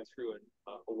are going through in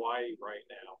Hawaii right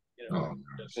now.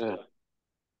 Just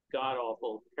god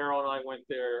awful. Carol and I went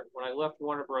there when I left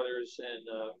Warner Brothers and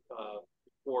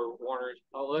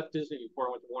I left Disney before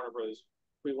I went to Warner Brothers.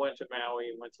 We went to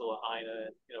Maui, went to Lahaina,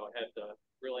 and had a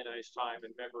really nice time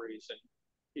and memories. And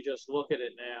you just look at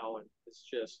it now and it's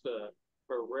just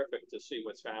horrific to see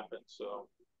what's happened. So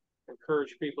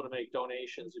encourage people to make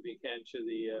donations if you can to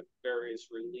the various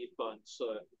relief funds.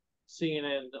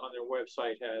 CNN on their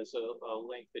website has a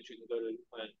link that you can go to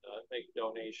and make a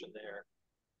donation there.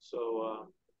 So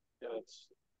it's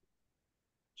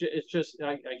just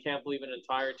I can't believe an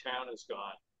entire town is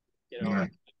gone. You know,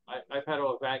 I've had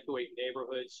to evacuate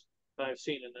neighborhoods and I've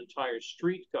seen an entire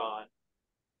street gone,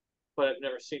 but I've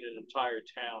never seen an entire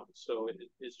town. So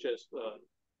it's just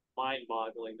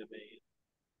mind-boggling to me.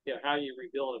 Yeah, how you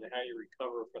rebuild and how you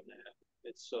recover from that.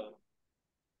 It's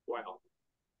wow,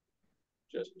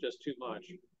 just too much.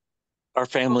 Our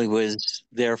family was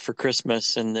there for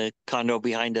Christmas, and the condo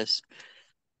behind us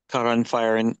caught on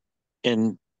fire,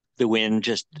 and the wind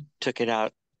just took it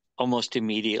out almost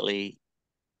immediately.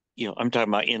 You know, I'm talking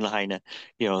about in Lahaina.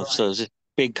 You know, so there's a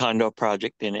big condo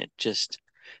project in it.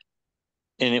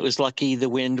 And it was lucky the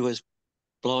wind was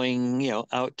blowing, you know,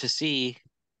 out to sea,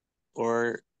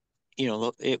 or you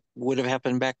know, it would have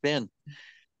happened back then.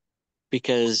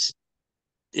 Because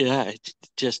yeah, it's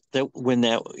just that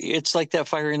it's like that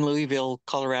fire in Louisville,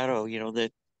 Colorado, you know,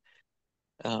 that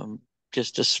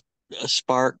just a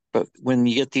spark, but when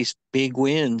you get these big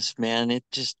winds, man, it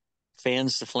just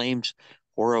fans the flames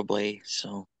horribly.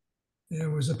 So It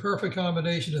was a perfect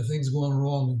combination of things going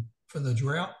wrong, for the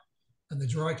drought and the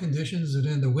dry conditions, and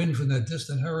then the wind from that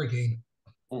distant hurricane.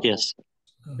 yes.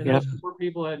 And those poor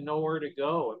people had nowhere to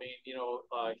go. I mean, you know,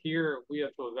 here we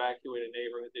have to evacuate a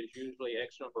neighborhood. There's usually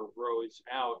X number of roads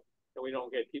out, and we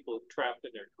don't get people trapped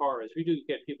in their cars. We do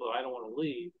get people, I don't want to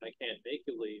leave, I can't make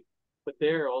you leave. But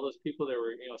there, all those people that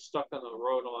were, you know, stuck on the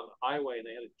road along the highway, and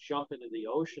they had to jump into the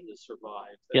ocean to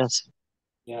survive. Yes.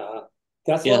 Yeah,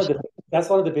 that's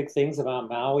one of the big things about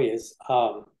Maui is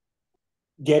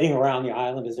getting around the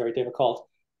island is very difficult.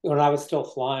 When I was still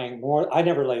flying, I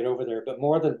never laid over there, but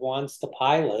more than once, the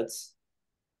pilots,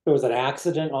 there was an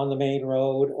accident on the main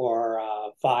road or a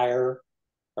fire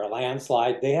or a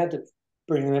landslide, they had to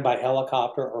bring them in by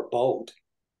helicopter or boat.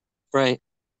 Right.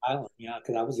 Island, yeah,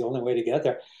 because that was the only way to get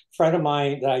there. A friend of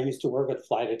mine that I used to work with,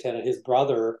 flight attendant, his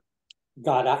brother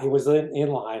got out. He was lived in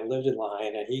line,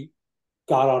 and he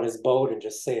got on his boat and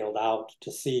just sailed out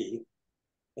to sea.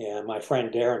 And my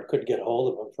friend Darren couldn't get a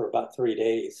hold of him for about 3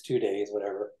 days, 2 days,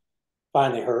 whatever.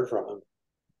 Finally heard from him.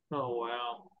 Oh,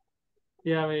 wow.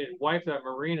 Yeah, I mean, it wiped that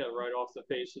marina right off the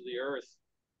face of the earth.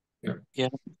 Yeah.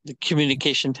 The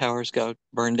communication towers got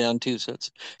burned down too. So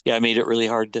it made it really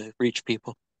hard to reach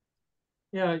people.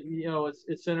 Yeah, you know,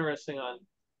 it's interesting. On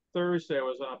Thursday, I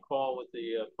was on a call with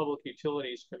the Public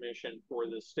Utilities Commission for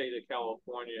the state of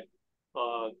California.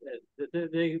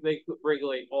 They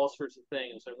regulate all sorts of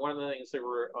things, and one of the things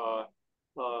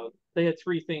they had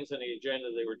 3 things on the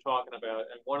agenda they were talking about,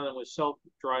 and one of them was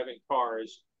self-driving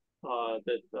cars.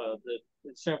 That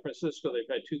in San Francisco, they've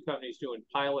had 2 companies doing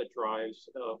pilot drives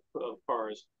of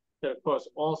cars that have caused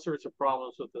all sorts of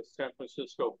problems with the San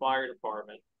Francisco Fire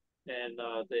Department, and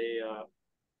the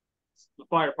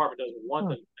fire department doesn't want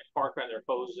them. They park on their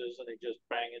hoses and they just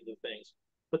bang into things.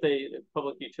 But the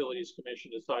Public Utilities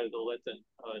Commission decided to let them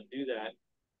do that.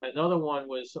 Another one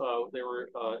was they were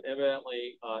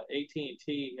evidently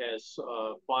AT&T has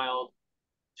filed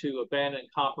to abandon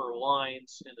copper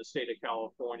lines in the state of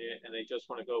California, and they just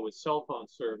want to go with cell phone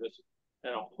service.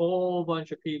 And a whole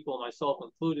bunch of people, myself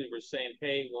included, were saying,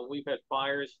 hey, when we've had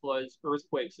fires, floods,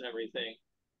 earthquakes, and everything,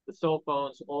 the cell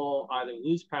phones all either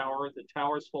lose power, the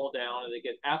towers fall down, and they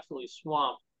get absolutely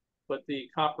swamped. But the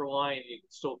copper line, you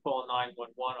can still call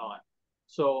 911 on.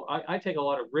 So I take a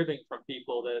lot of ribbing from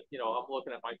people that, you know, I'm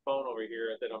looking at my phone over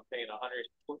here that I'm paying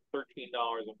 $113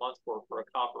 a month for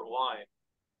a copper line.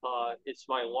 It's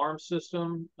my alarm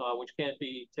system, which can't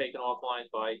be taken offline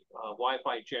by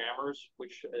Wi-Fi jammers,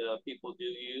 which people do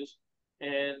use.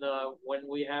 And when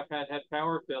we have had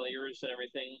power failures and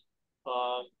everything,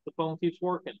 the phone keeps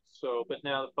working. So, but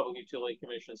now the Public Utility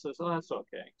Commission says, oh, that's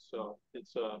okay. So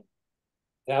it's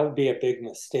that would be a big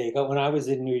mistake. When I was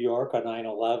in New York on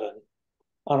 9/11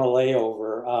 on a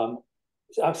layover,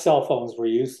 our cell phones were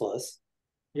useless.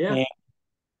 Yeah. And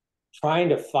trying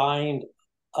to find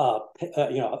old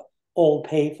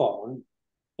payphone,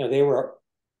 you know,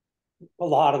 a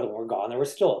lot of them were gone. There were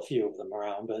still a few of them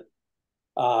around, but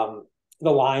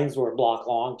the lines were a block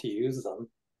long to use them.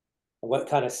 What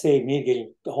kind of saved me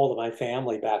getting a hold of my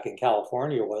family back in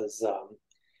California was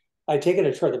I'd taken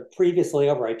a tour, the previous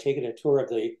layover, I'd taken a tour of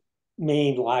the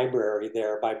main library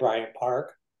there by Bryant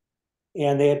Park.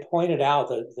 And they had pointed out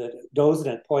that Dozen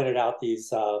had pointed out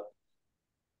these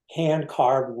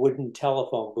hand-carved wooden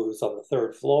telephone booths on the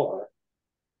 3rd floor.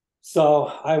 So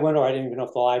I didn't even know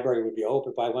if the library would be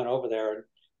open, but I went over there, and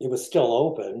it was still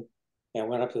open, and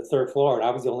went up to the third floor, and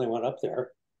I was the only one up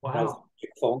there. Wow. I was a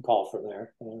phone call from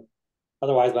there.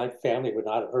 Otherwise, my family would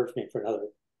not have heard from me for another,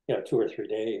 2 or 3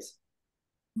 days.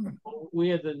 We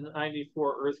had the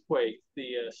 94 earthquake.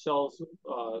 The cells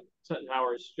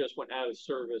towers just went out of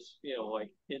service, like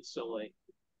instantly.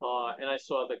 And I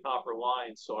saw the copper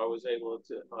lines, so I was able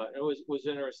to. It was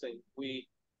interesting. We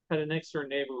had a next door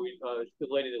neighbor, the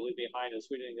lady that lived behind us.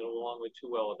 We didn't get along with too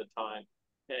well at the time.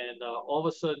 And all of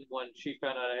a sudden, when she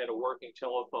found out I had a working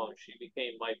telephone, she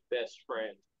became my best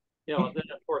friend. Then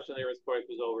of course, when the earthquake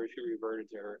was over, she reverted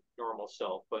to her normal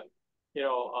self. But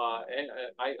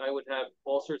I would have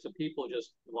all sorts of people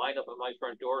just line up at my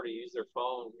front door to use their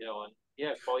phone, and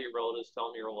call your relatives, tell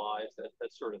them you're alive,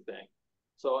 that sort of thing.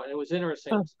 So it was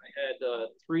interesting. Oh. I had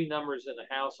 3 numbers in the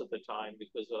house at the time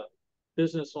because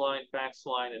business line, fax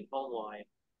line, and home line,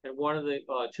 and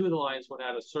 2 of the lines went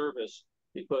out of service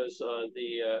because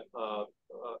the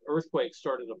earthquake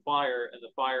started a fire, and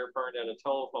the fire burned out a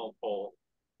telephone pole.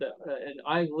 And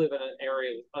I live in an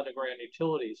area with underground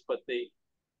utilities, but the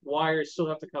wires still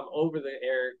have to come over the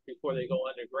air before they go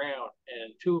underground.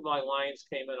 And 2 of my lines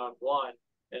came in on one,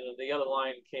 and then the other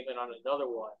line came in on another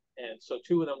one. And so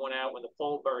 2 of them went out when the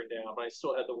pole burned down, but I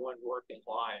still had the one working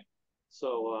line.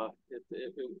 So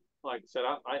like I said,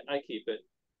 I keep it.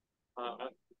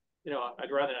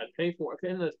 I'd rather not pay for it.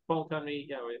 In the phone company,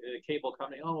 the cable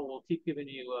company, we'll keep giving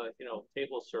you,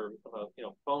 cable service,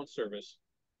 phone service.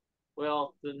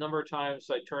 Well, the number of times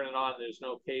I turn it on, there's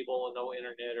no cable and no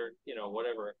internet or,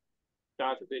 whatever.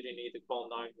 God forbid you need to call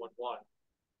 911.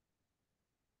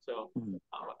 So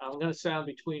I'm going to sound,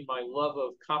 between my love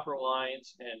of copper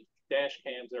lines and dash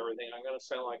cams and everything, I'm going to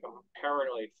sound like I'm a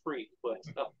paranoid freak, but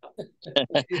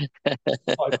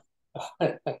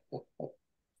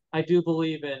I do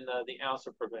believe in the ounce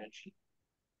of prevention.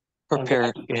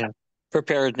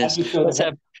 Preparedness.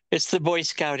 It's the Boy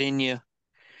Scout in you.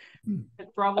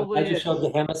 It probably I just showed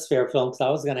the HemisFair film because I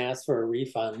was going to ask for a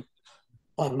refund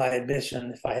on my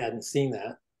admission if I hadn't seen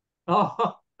that.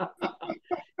 Oh,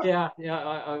 yeah.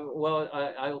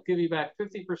 I'll give you back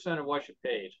 50% of what you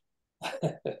paid.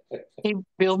 Hey,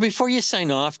 Bill, before you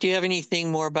sign off, do you have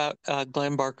anything more about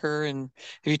Glenn Barker? And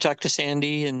have you talked to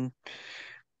Sandy? And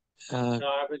no,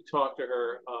 I haven't talked to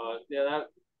her.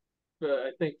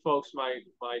 I think folks might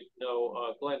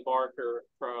know Glenn Barker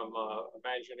from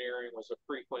Imagineering was a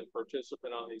frequent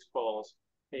participant on these calls.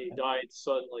 He died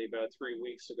suddenly about 3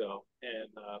 weeks ago, and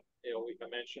I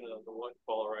mentioned it on the one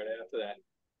call right after that.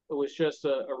 It was just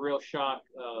a real shock.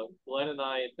 Glenn and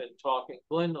I had been talking.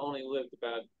 Glenn only lived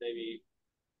about maybe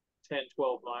 10,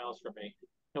 12 miles from me,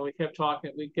 and we kept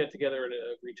talking. We'd get together at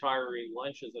retiree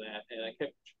lunches and that, and I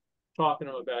kept talking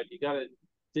to him about, you got to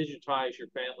digitize your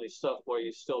family stuff while you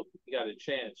got a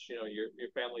chance. Your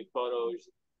family photos.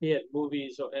 He had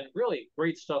movies and really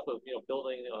great stuff of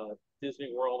building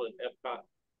Disney World and Epcot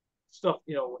stuff.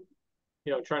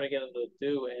 Trying to get him to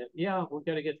do. And we've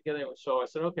got to get together. So I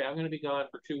said, okay, I'm going to be gone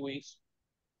for 2 weeks.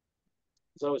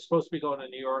 So I was supposed to be going to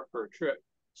New York for a trip.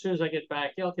 As soon as I get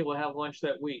back, okay, we'll have lunch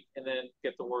that week, and then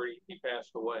get the word he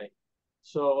passed away.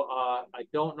 So I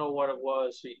don't know what it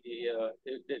was. Like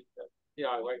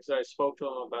I said, I spoke to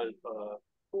him about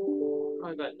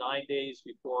probably about 9 days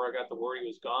before I got the word he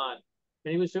was gone,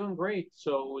 and he was doing great.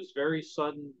 So it was very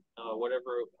sudden.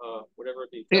 Whatever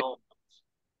befell.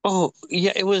 Oh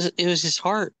yeah, it was his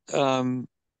heart. And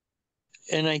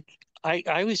I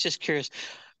was just curious.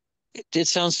 It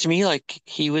sounds to me like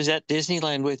he was at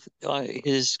Disneyland with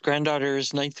his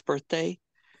granddaughter's 9th birthday,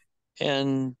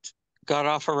 and got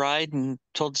off a ride and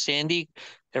told Sandy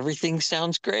everything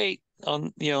sounds great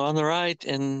on the ride,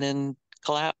 and then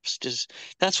collapsed.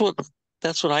 That's what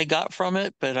I got from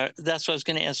it, but that's what I was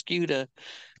going to ask you to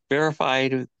verify,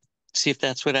 to see if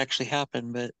that's what actually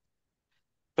happened. But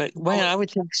man, I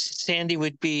would think Sandy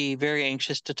would be very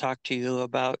anxious to talk to you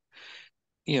about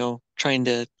trying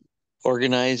to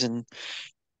organize and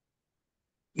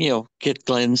get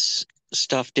Glenn's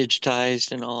stuff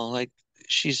digitized and all. Like,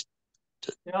 she's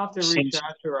I'll have to reach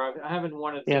out to her. I haven't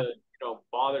wanted to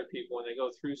bother people when they go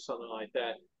through something like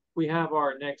that. We have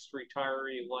our next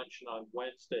retiree luncheon on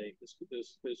Wednesday this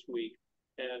week,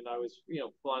 and I was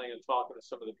planning on talking to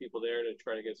some of the people there to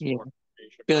try to get some more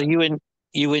information. Bill,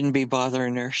 you wouldn't be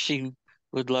bothering her. She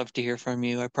would love to hear from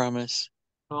you, I promise.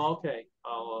 Oh, okay.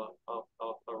 I'll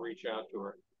reach out to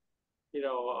her.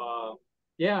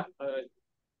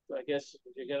 I guess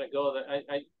if you're gonna go, that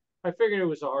I figured it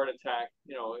was a heart attack.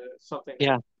 Something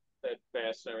that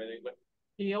fast and everything, but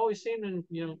he always seemed in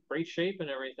great shape and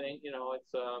everything.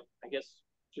 It's I guess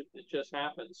it just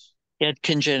happens. He had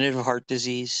congenital heart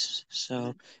disease,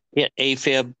 so he had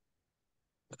AFib.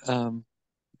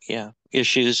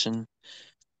 issues and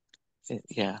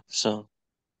so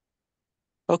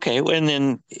okay.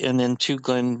 And then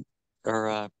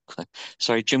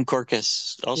Jim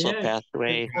Corcus also passed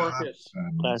away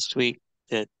last week.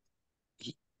 That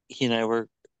he and I were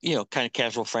kind of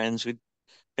casual friends. We'd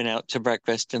been out to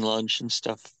breakfast and lunch and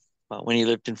stuff when he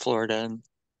lived in Florida. And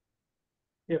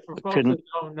yeah, for folks that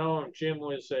don't know, Jim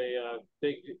was a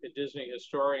big Disney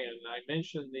historian. I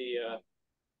mentioned the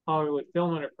Hollywood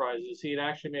Film Enterprises. He had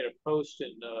actually made a post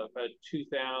in about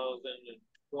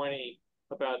 2020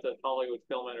 about the Hollywood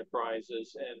Film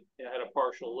Enterprises and had a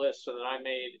partial list. So then I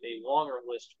made a longer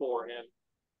list for him,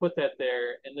 put that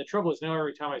there. And the trouble is now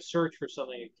every time I search for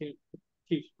something, it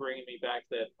keeps bringing me back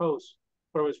to that post.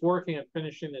 But I was working on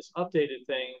finishing this updated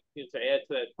thing to add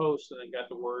to that post, and then got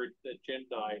the word that Jim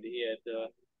died. He had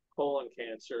colon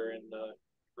cancer, and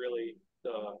really,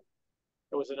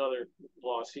 it was another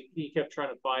loss. He kept trying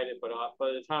to fight it, but by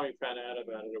the time he found out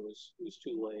about it, it was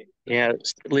too late. Yeah,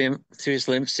 through his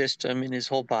lymph system and his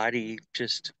whole body,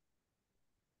 just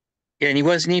and he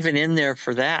wasn't even in there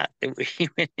for that. He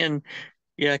went in,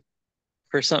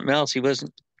 for something else. He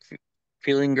wasn't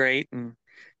feeling great, and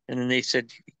then they said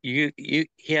he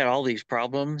had all these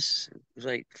problems. It was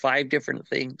like 5 different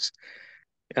things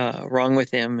wrong with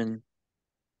him,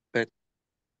 but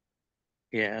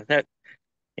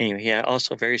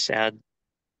also very sad.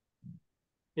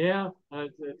 Yeah,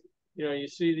 you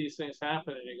see these things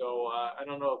happen, and you go, I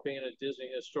don't know if being a Disney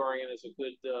historian is a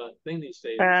good thing these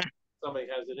days. Somebody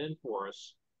has it in for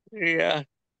us. Yeah.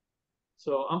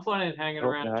 So I'm planning on hanging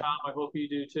around, Tom. I hope you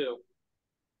do too.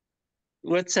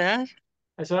 What's that?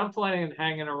 I said I'm planning on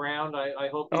hanging around. I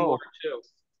hope you are too.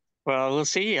 Well, we'll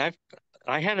see. I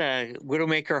had a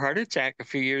Widowmaker heart attack a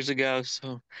few years ago,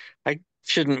 so I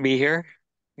shouldn't be here.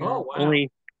 Oh, wow. Only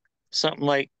something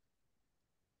like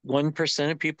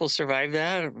 1% of people survive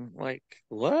that. I'm like,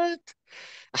 what?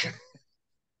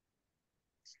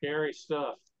 Scary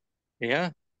stuff. Yeah.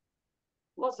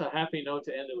 Well, it's a happy note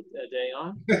to end a day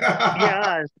on.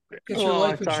 Yeah. Get your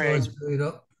life insurance paid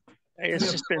up.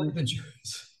 It's just been.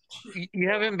 You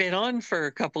haven't been on for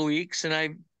a couple of weeks, and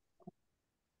I've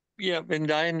been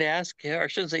dying to ask you, or I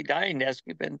shouldn't say dying to ask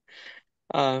you, been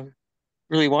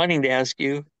really wanting to ask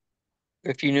you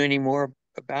if you knew any more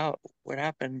about what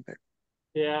happened. But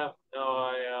yeah,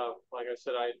 no, like I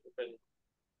said, I've been.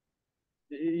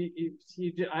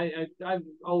 I've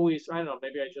always, I don't know,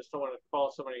 maybe I just don't want to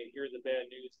call somebody and hear the bad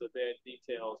news, the bad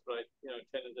details, but I,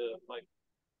 tended to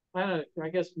I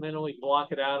guess mentally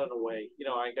block it out in a way.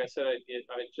 Like I said, I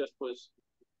just was.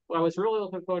 Well, I was really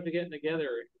looking forward to getting together,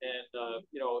 and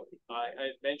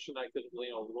I mentioned I could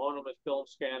loan them a film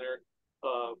scanner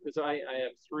because I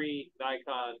have 3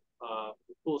 Nikon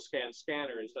full scan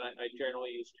scanners, and I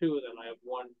generally use 2 of them. I have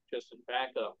one just in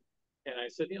backup, and I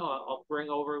said, I'll bring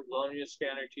over, loan you a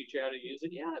scanner, teach you how to use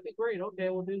it. Yeah, that'd be great. Okay,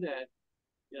 we'll do that.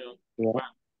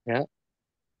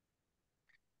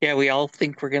 Yeah, we all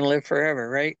think we're gonna live forever,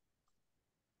 right?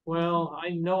 Well, I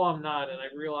know I'm not, and I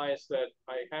realized that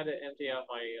I had to empty out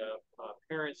my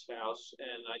parents' house,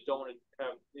 and I don't want to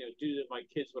have do to my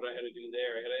kids what I had to do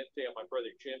there. I had to empty out my brother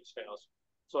Jim's house,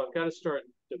 so I've got to start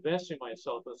divesting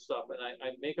myself of stuff. And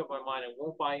I make up my mind I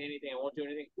won't buy anything, I won't do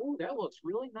anything. Ooh, that looks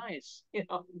really nice,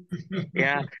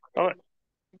 Yeah. Oh,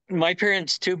 my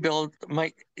parents too, Bill.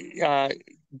 My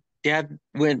dad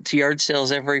went to yard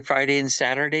sales every Friday and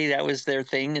Saturday. That was their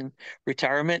thing in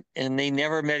retirement, and they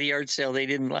never met a yard sale they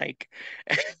didn't like.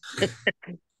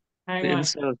 Hang on.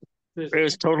 So it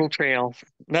was total trail.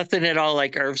 Nothing at all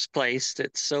like Irv's place.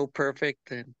 It's so perfect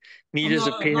and neat as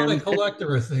a pin. I'm not a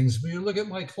collector of things. When you look at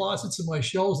my closets and my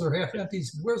shelves, they're half empty.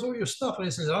 Where's all your stuff? And I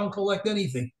say, I don't collect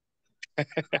anything. I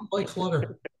don't like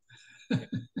clutter.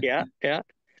 Yeah.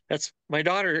 That's my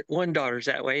daughter. One daughter's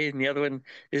that way, and the other one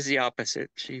is the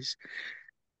opposite. She's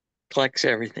collects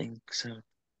everything. So,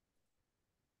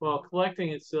 well,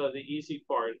 collecting is the easy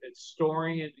part. It's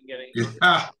storing it and getting.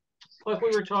 Like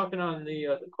we were talking on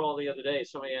the call the other day.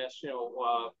 Somebody asked,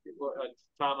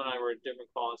 Tom and I were at a different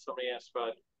call, and somebody asked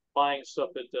about buying stuff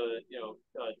at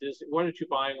Disney. What did you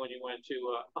buy when you went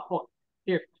to?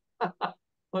 Here,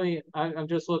 let me. I'm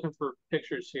just looking for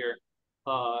pictures here.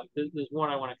 There's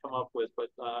one I want to come up with, but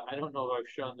I don't know if I've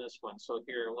shown this one. So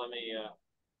here, let me.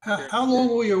 How long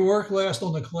will your work last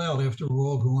on the cloud after we're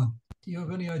all gone? Do you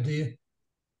have any idea?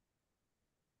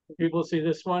 People see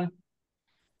this one?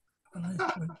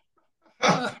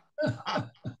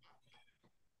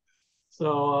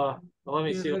 So let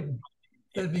me see.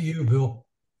 That'd be you, Bill.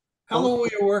 How long will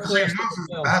your work last on the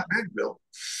cloud? That big, Bill.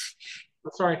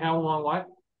 Sorry, how long what?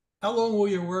 How long will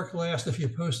your work last if you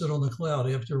post it on the cloud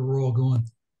after we're all gone?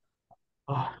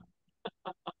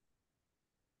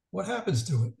 What happens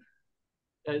to it?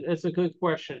 It's a good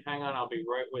question. Hang on, I'll be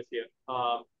right with you.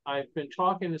 I've been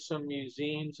talking to some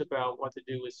museums about what to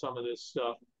do with some of this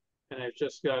stuff, and I've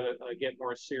just got to get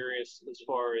more serious as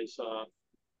far as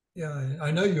Yeah,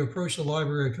 I know you approached the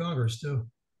Library of Congress too.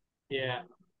 yeah.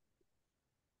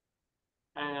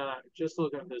 Hang on, just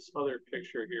look at this other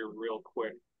picture here real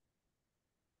quick.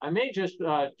 I may just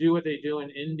do what they do in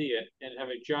India and have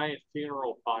a giant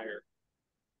funeral pyre.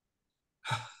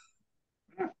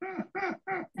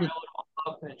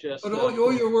 Up and just But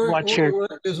all your work, watch all your your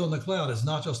work is on the cloud. It's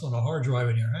not just on a hard drive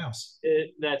in your house.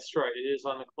 that's right. It is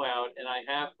on the cloud, and I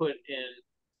have put in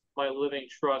my living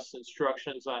trust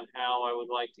instructions on how I would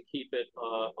like to keep it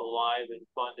alive and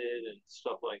funded and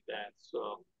stuff like that.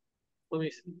 So let me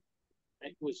see.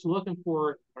 I was looking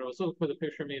for when I was looking for the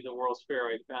picture of me at the World's Fair.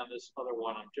 I found this other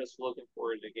one. I'm just looking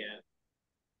for it again,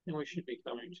 and we should be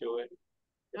coming to it.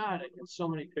 God, I got so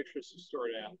many pictures to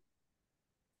sort out.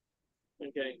 I'm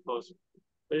getting closer,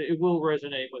 but it will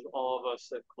resonate with all of us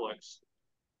that collects.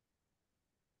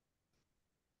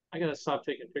 I gotta stop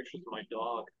taking pictures of my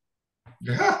dog.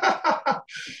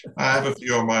 I have a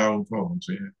few on my own phone,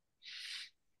 so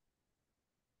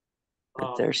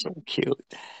yeah. they're so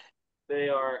cute. They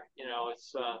are, you know,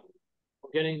 it's I'm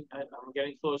getting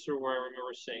closer to where I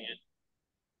remember seeing it.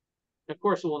 Of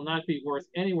course, it will not be worth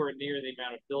anywhere near the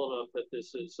amount of buildup that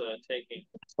this is taking.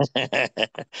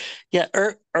 Yeah,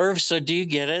 Irv, so do you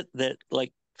get it that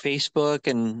like Facebook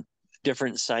and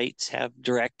different sites have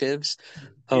directives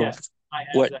of Yes, I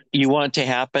have what that. you want to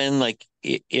happen? Like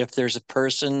if there's a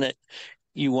person that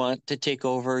you want to take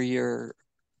over your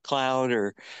cloud,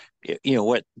 or you know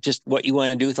what you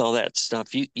want to do with all that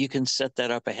stuff, you can set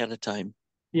that up ahead of time.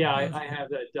 Yeah, I have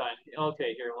that done.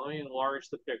 Okay, here, let me enlarge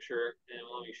the picture and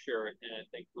let me share it, and I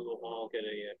think we will all get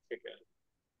a kick out of it.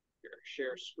 Here,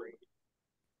 share screen.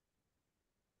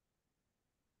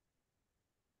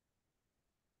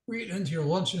 We're getting into your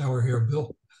lunch hour here,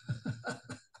 Bill.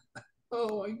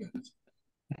 Oh my goodness.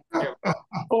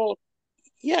 Oh,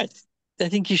 yeah. I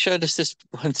think you showed us this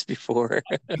once before.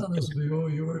 This will be all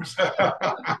yours.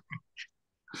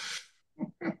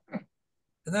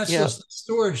 And that's Yeah. just the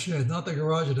storage shed, not the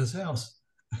garage at his house.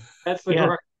 That's the Yeah.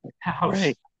 garage house.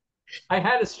 Right. I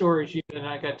had a storage unit and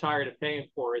I got tired of paying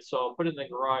for it, so I put it in the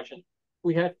garage. And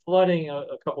we had flooding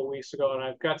a couple weeks ago, and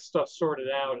I've got stuff sorted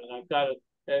out, and I've got to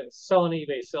sell on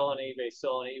eBay, sell on eBay,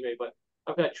 sell on eBay. But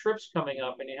I've got trips coming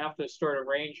up, and you have to start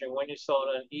arranging when you sell it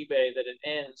on eBay that it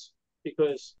ends,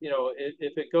 because you know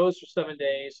if it goes for 7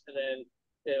 days and then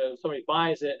somebody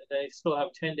buys it and they still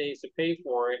have 10 days to pay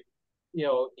for it, you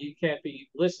know you can't be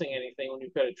listing anything when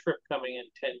you've got a trip coming in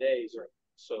 10 days. Or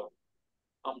so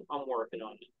I'm working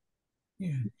on it.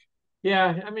 Yeah.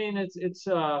 Yeah, I mean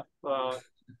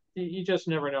you just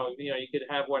never know. You know, you could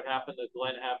have what happened to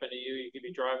Glenn happen to you. You could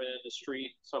be driving in the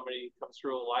street, somebody comes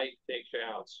through a light, takes you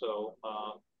out. So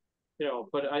you know,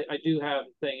 but I do have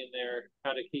a thing in there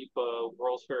how to keep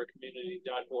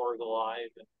worldsfaircommunity.org alive,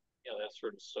 and you know that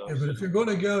sort of stuff. Yeah, but if you're going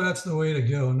to go, that's the way to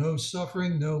go. No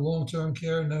suffering, no long-term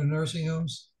care, no nursing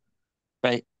homes.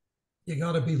 Right. You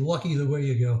got to be lucky the way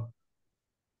you go.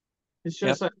 It's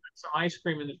just like some ice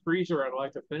cream in the freezer I'd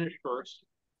like to finish first.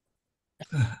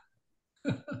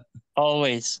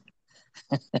 Always.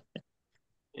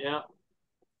 Yeah.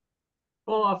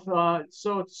 Well,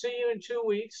 so see you in 2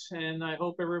 weeks, and I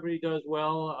hope everybody does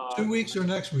well. 2 weeks or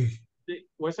next week?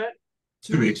 What's that?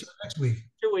 2 weeks or next week?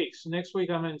 2 weeks. Next week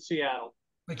I'm in Seattle.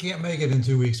 I can't make it in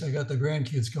 2 weeks. I got the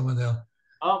grandkids coming down.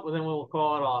 Oh, well, then we'll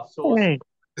call it off. So Hey,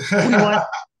 we want,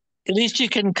 at least you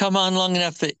can come on long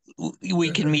enough that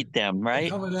we can meet them, They're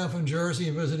right? coming down from Jersey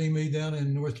and visiting me down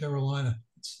in North Carolina.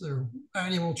 It's their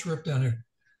annual trip down there.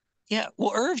 Yeah.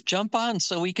 Well, Irv, jump on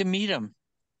so we can meet them.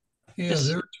 Yeah,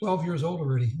 they're 12 years old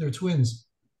already. They're twins.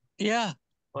 Yeah.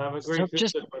 we'll have a great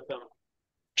visit with them.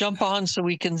 Jump on so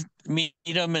we can meet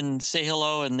them and say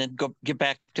hello, and then get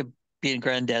back to being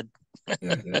granddad.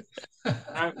 Yeah,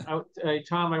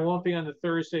 Tom, I won't be on the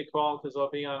Thursday call because I'll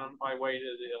be on my way to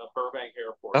the Burbank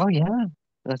airport. Oh yeah,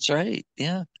 that's right.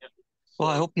 Yeah. Well,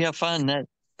 I hope you have fun.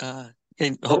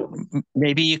 And hope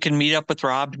maybe you can meet up with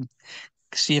Rob and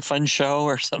see a fun show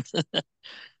or something.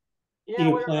 Yeah, Do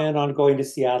you plan on going to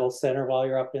Seattle Center while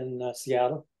you're up in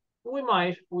Seattle? We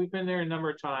might. We've been there a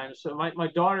number of times. So my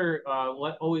daughter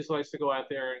always likes to go out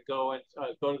there and go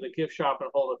to the gift shop and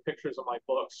hold up pictures of my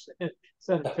books and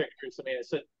send pictures to me. I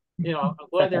said, you know, I'm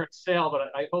glad they're on sale,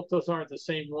 but I hope those aren't the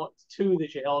same two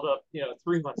that you held up, you know,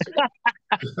 3 months ago.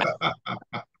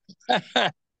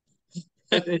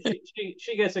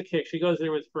 She gets a kick. She goes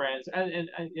there with friends, and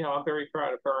you know I'm very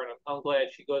proud of her, and I'm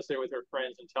glad she goes there with her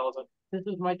friends and tells them, "This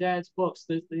is my dad's books.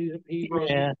 He wrote."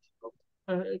 Yeah.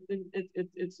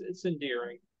 it's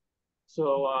endearing.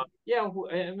 So yeah,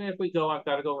 I mean, if we go, I've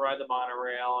got to go ride the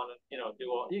monorail and do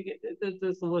all.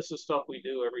 There's the list of stuff we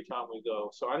do every time we go.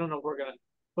 So I don't know if we're gonna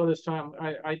go this time.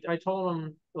 I told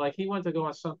him, like, he went to go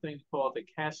on something called the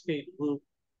Cascade Loop,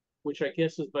 which I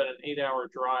guess is about an 8-hour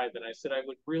drive, and I said I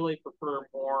would really prefer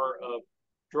more of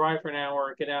drive for an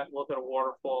hour, get out and look at a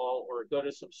waterfall, or go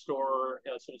to some store,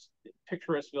 some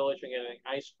picturesque village and get an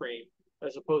ice cream,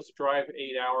 as opposed to drive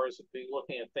 8 hours and be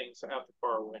looking at things out the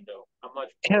car window. I'm much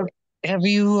more. Have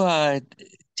you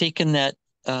taken that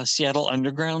Seattle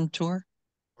Underground tour?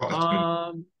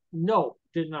 Oh, No,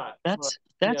 did not. That's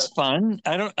yeah. fun.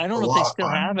 I don't know if they still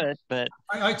have it, but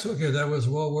I took it. That was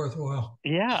well worthwhile.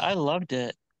 yeah, I loved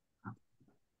it.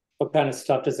 What kind of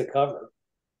stuff does it cover?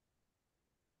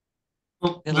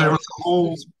 well, there was a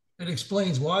whole. It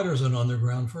explains why there's an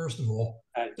underground, first of all.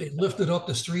 They lifted up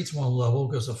the streets one level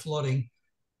because of flooding.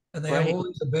 And they have all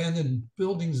these abandoned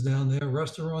buildings down there,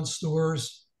 restaurants,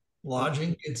 stores,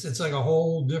 lodging. It's like a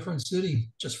whole different city,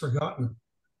 just forgotten.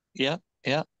 Yeah,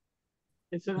 yeah.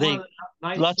 It's in one of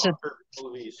the Night Stalker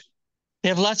movies. They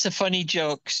have lots of funny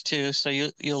jokes too, so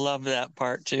you'll love that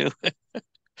part too.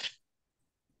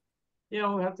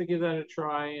 We'll have to give that a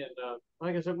try. And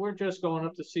like I said, we're just going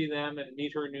up to see them and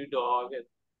meet her new dog. And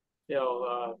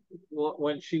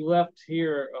when she left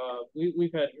here,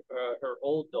 we've had her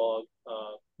old dog,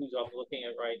 who's I'm looking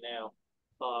at right now,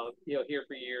 here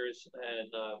for years.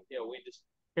 And we just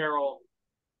Carol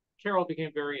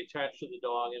became very attached to the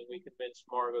dog, and we convinced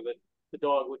Margot that the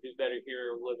dog would do better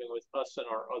here living with us and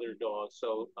our other dogs.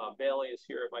 So Bailey is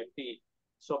here at my feet.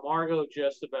 So Margot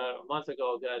just about a month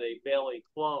ago got a Bailey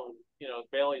clone.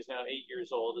 Bailey's now 8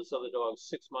 years old. This other dog's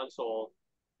 6 months old.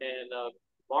 And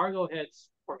Margot had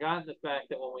forgotten the fact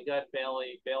that when we got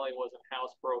Bailey wasn't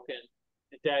housebroken,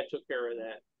 and Dad took care of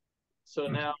that. So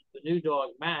now the new dog,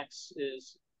 Max,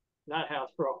 is not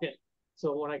housebroken.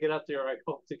 So when I get up there, I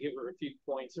hope to give her a few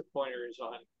pointers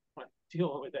on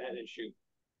dealing with that issue.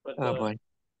 But oh boy.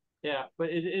 Yeah, but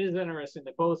it is interesting.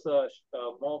 They're both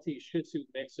Maltese Shih Tzu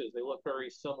mixes. They look very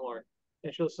similar.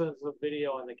 And she'll send us a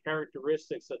video on the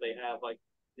characteristics that they have. Like,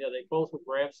 they both would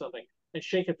grab something and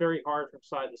shake it very hard from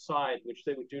side to side, which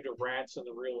they would do to rats in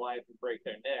the real life and break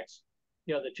their necks.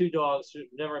 The two dogs who've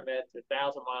never met, they're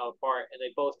 1,000-mile apart, and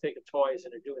they both take the toys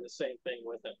and are doing the same thing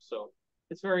with them. So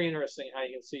it's very interesting how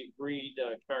you can see breed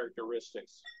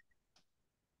characteristics.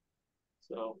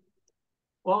 So.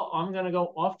 Well, I'm going to go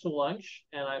off to lunch,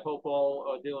 and I hope all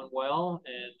are doing well,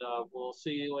 and we'll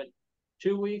see you in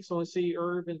 2 weeks, and we'll see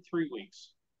Irv in 3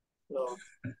 weeks. So,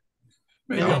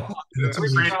 Boy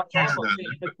Scout camp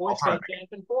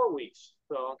in 4 weeks.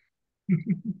 So,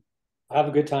 have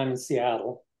a good time in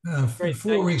Seattle. For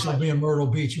 4 weeks, I'll be in Myrtle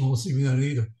Beach, and we'll see me then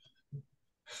either.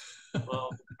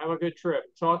 Well, have a good trip.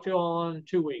 Talk to you all in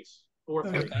 2 weeks. Or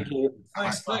 3. Thank you.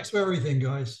 Thanks for everything,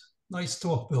 guys. Nice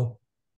talk, Bill.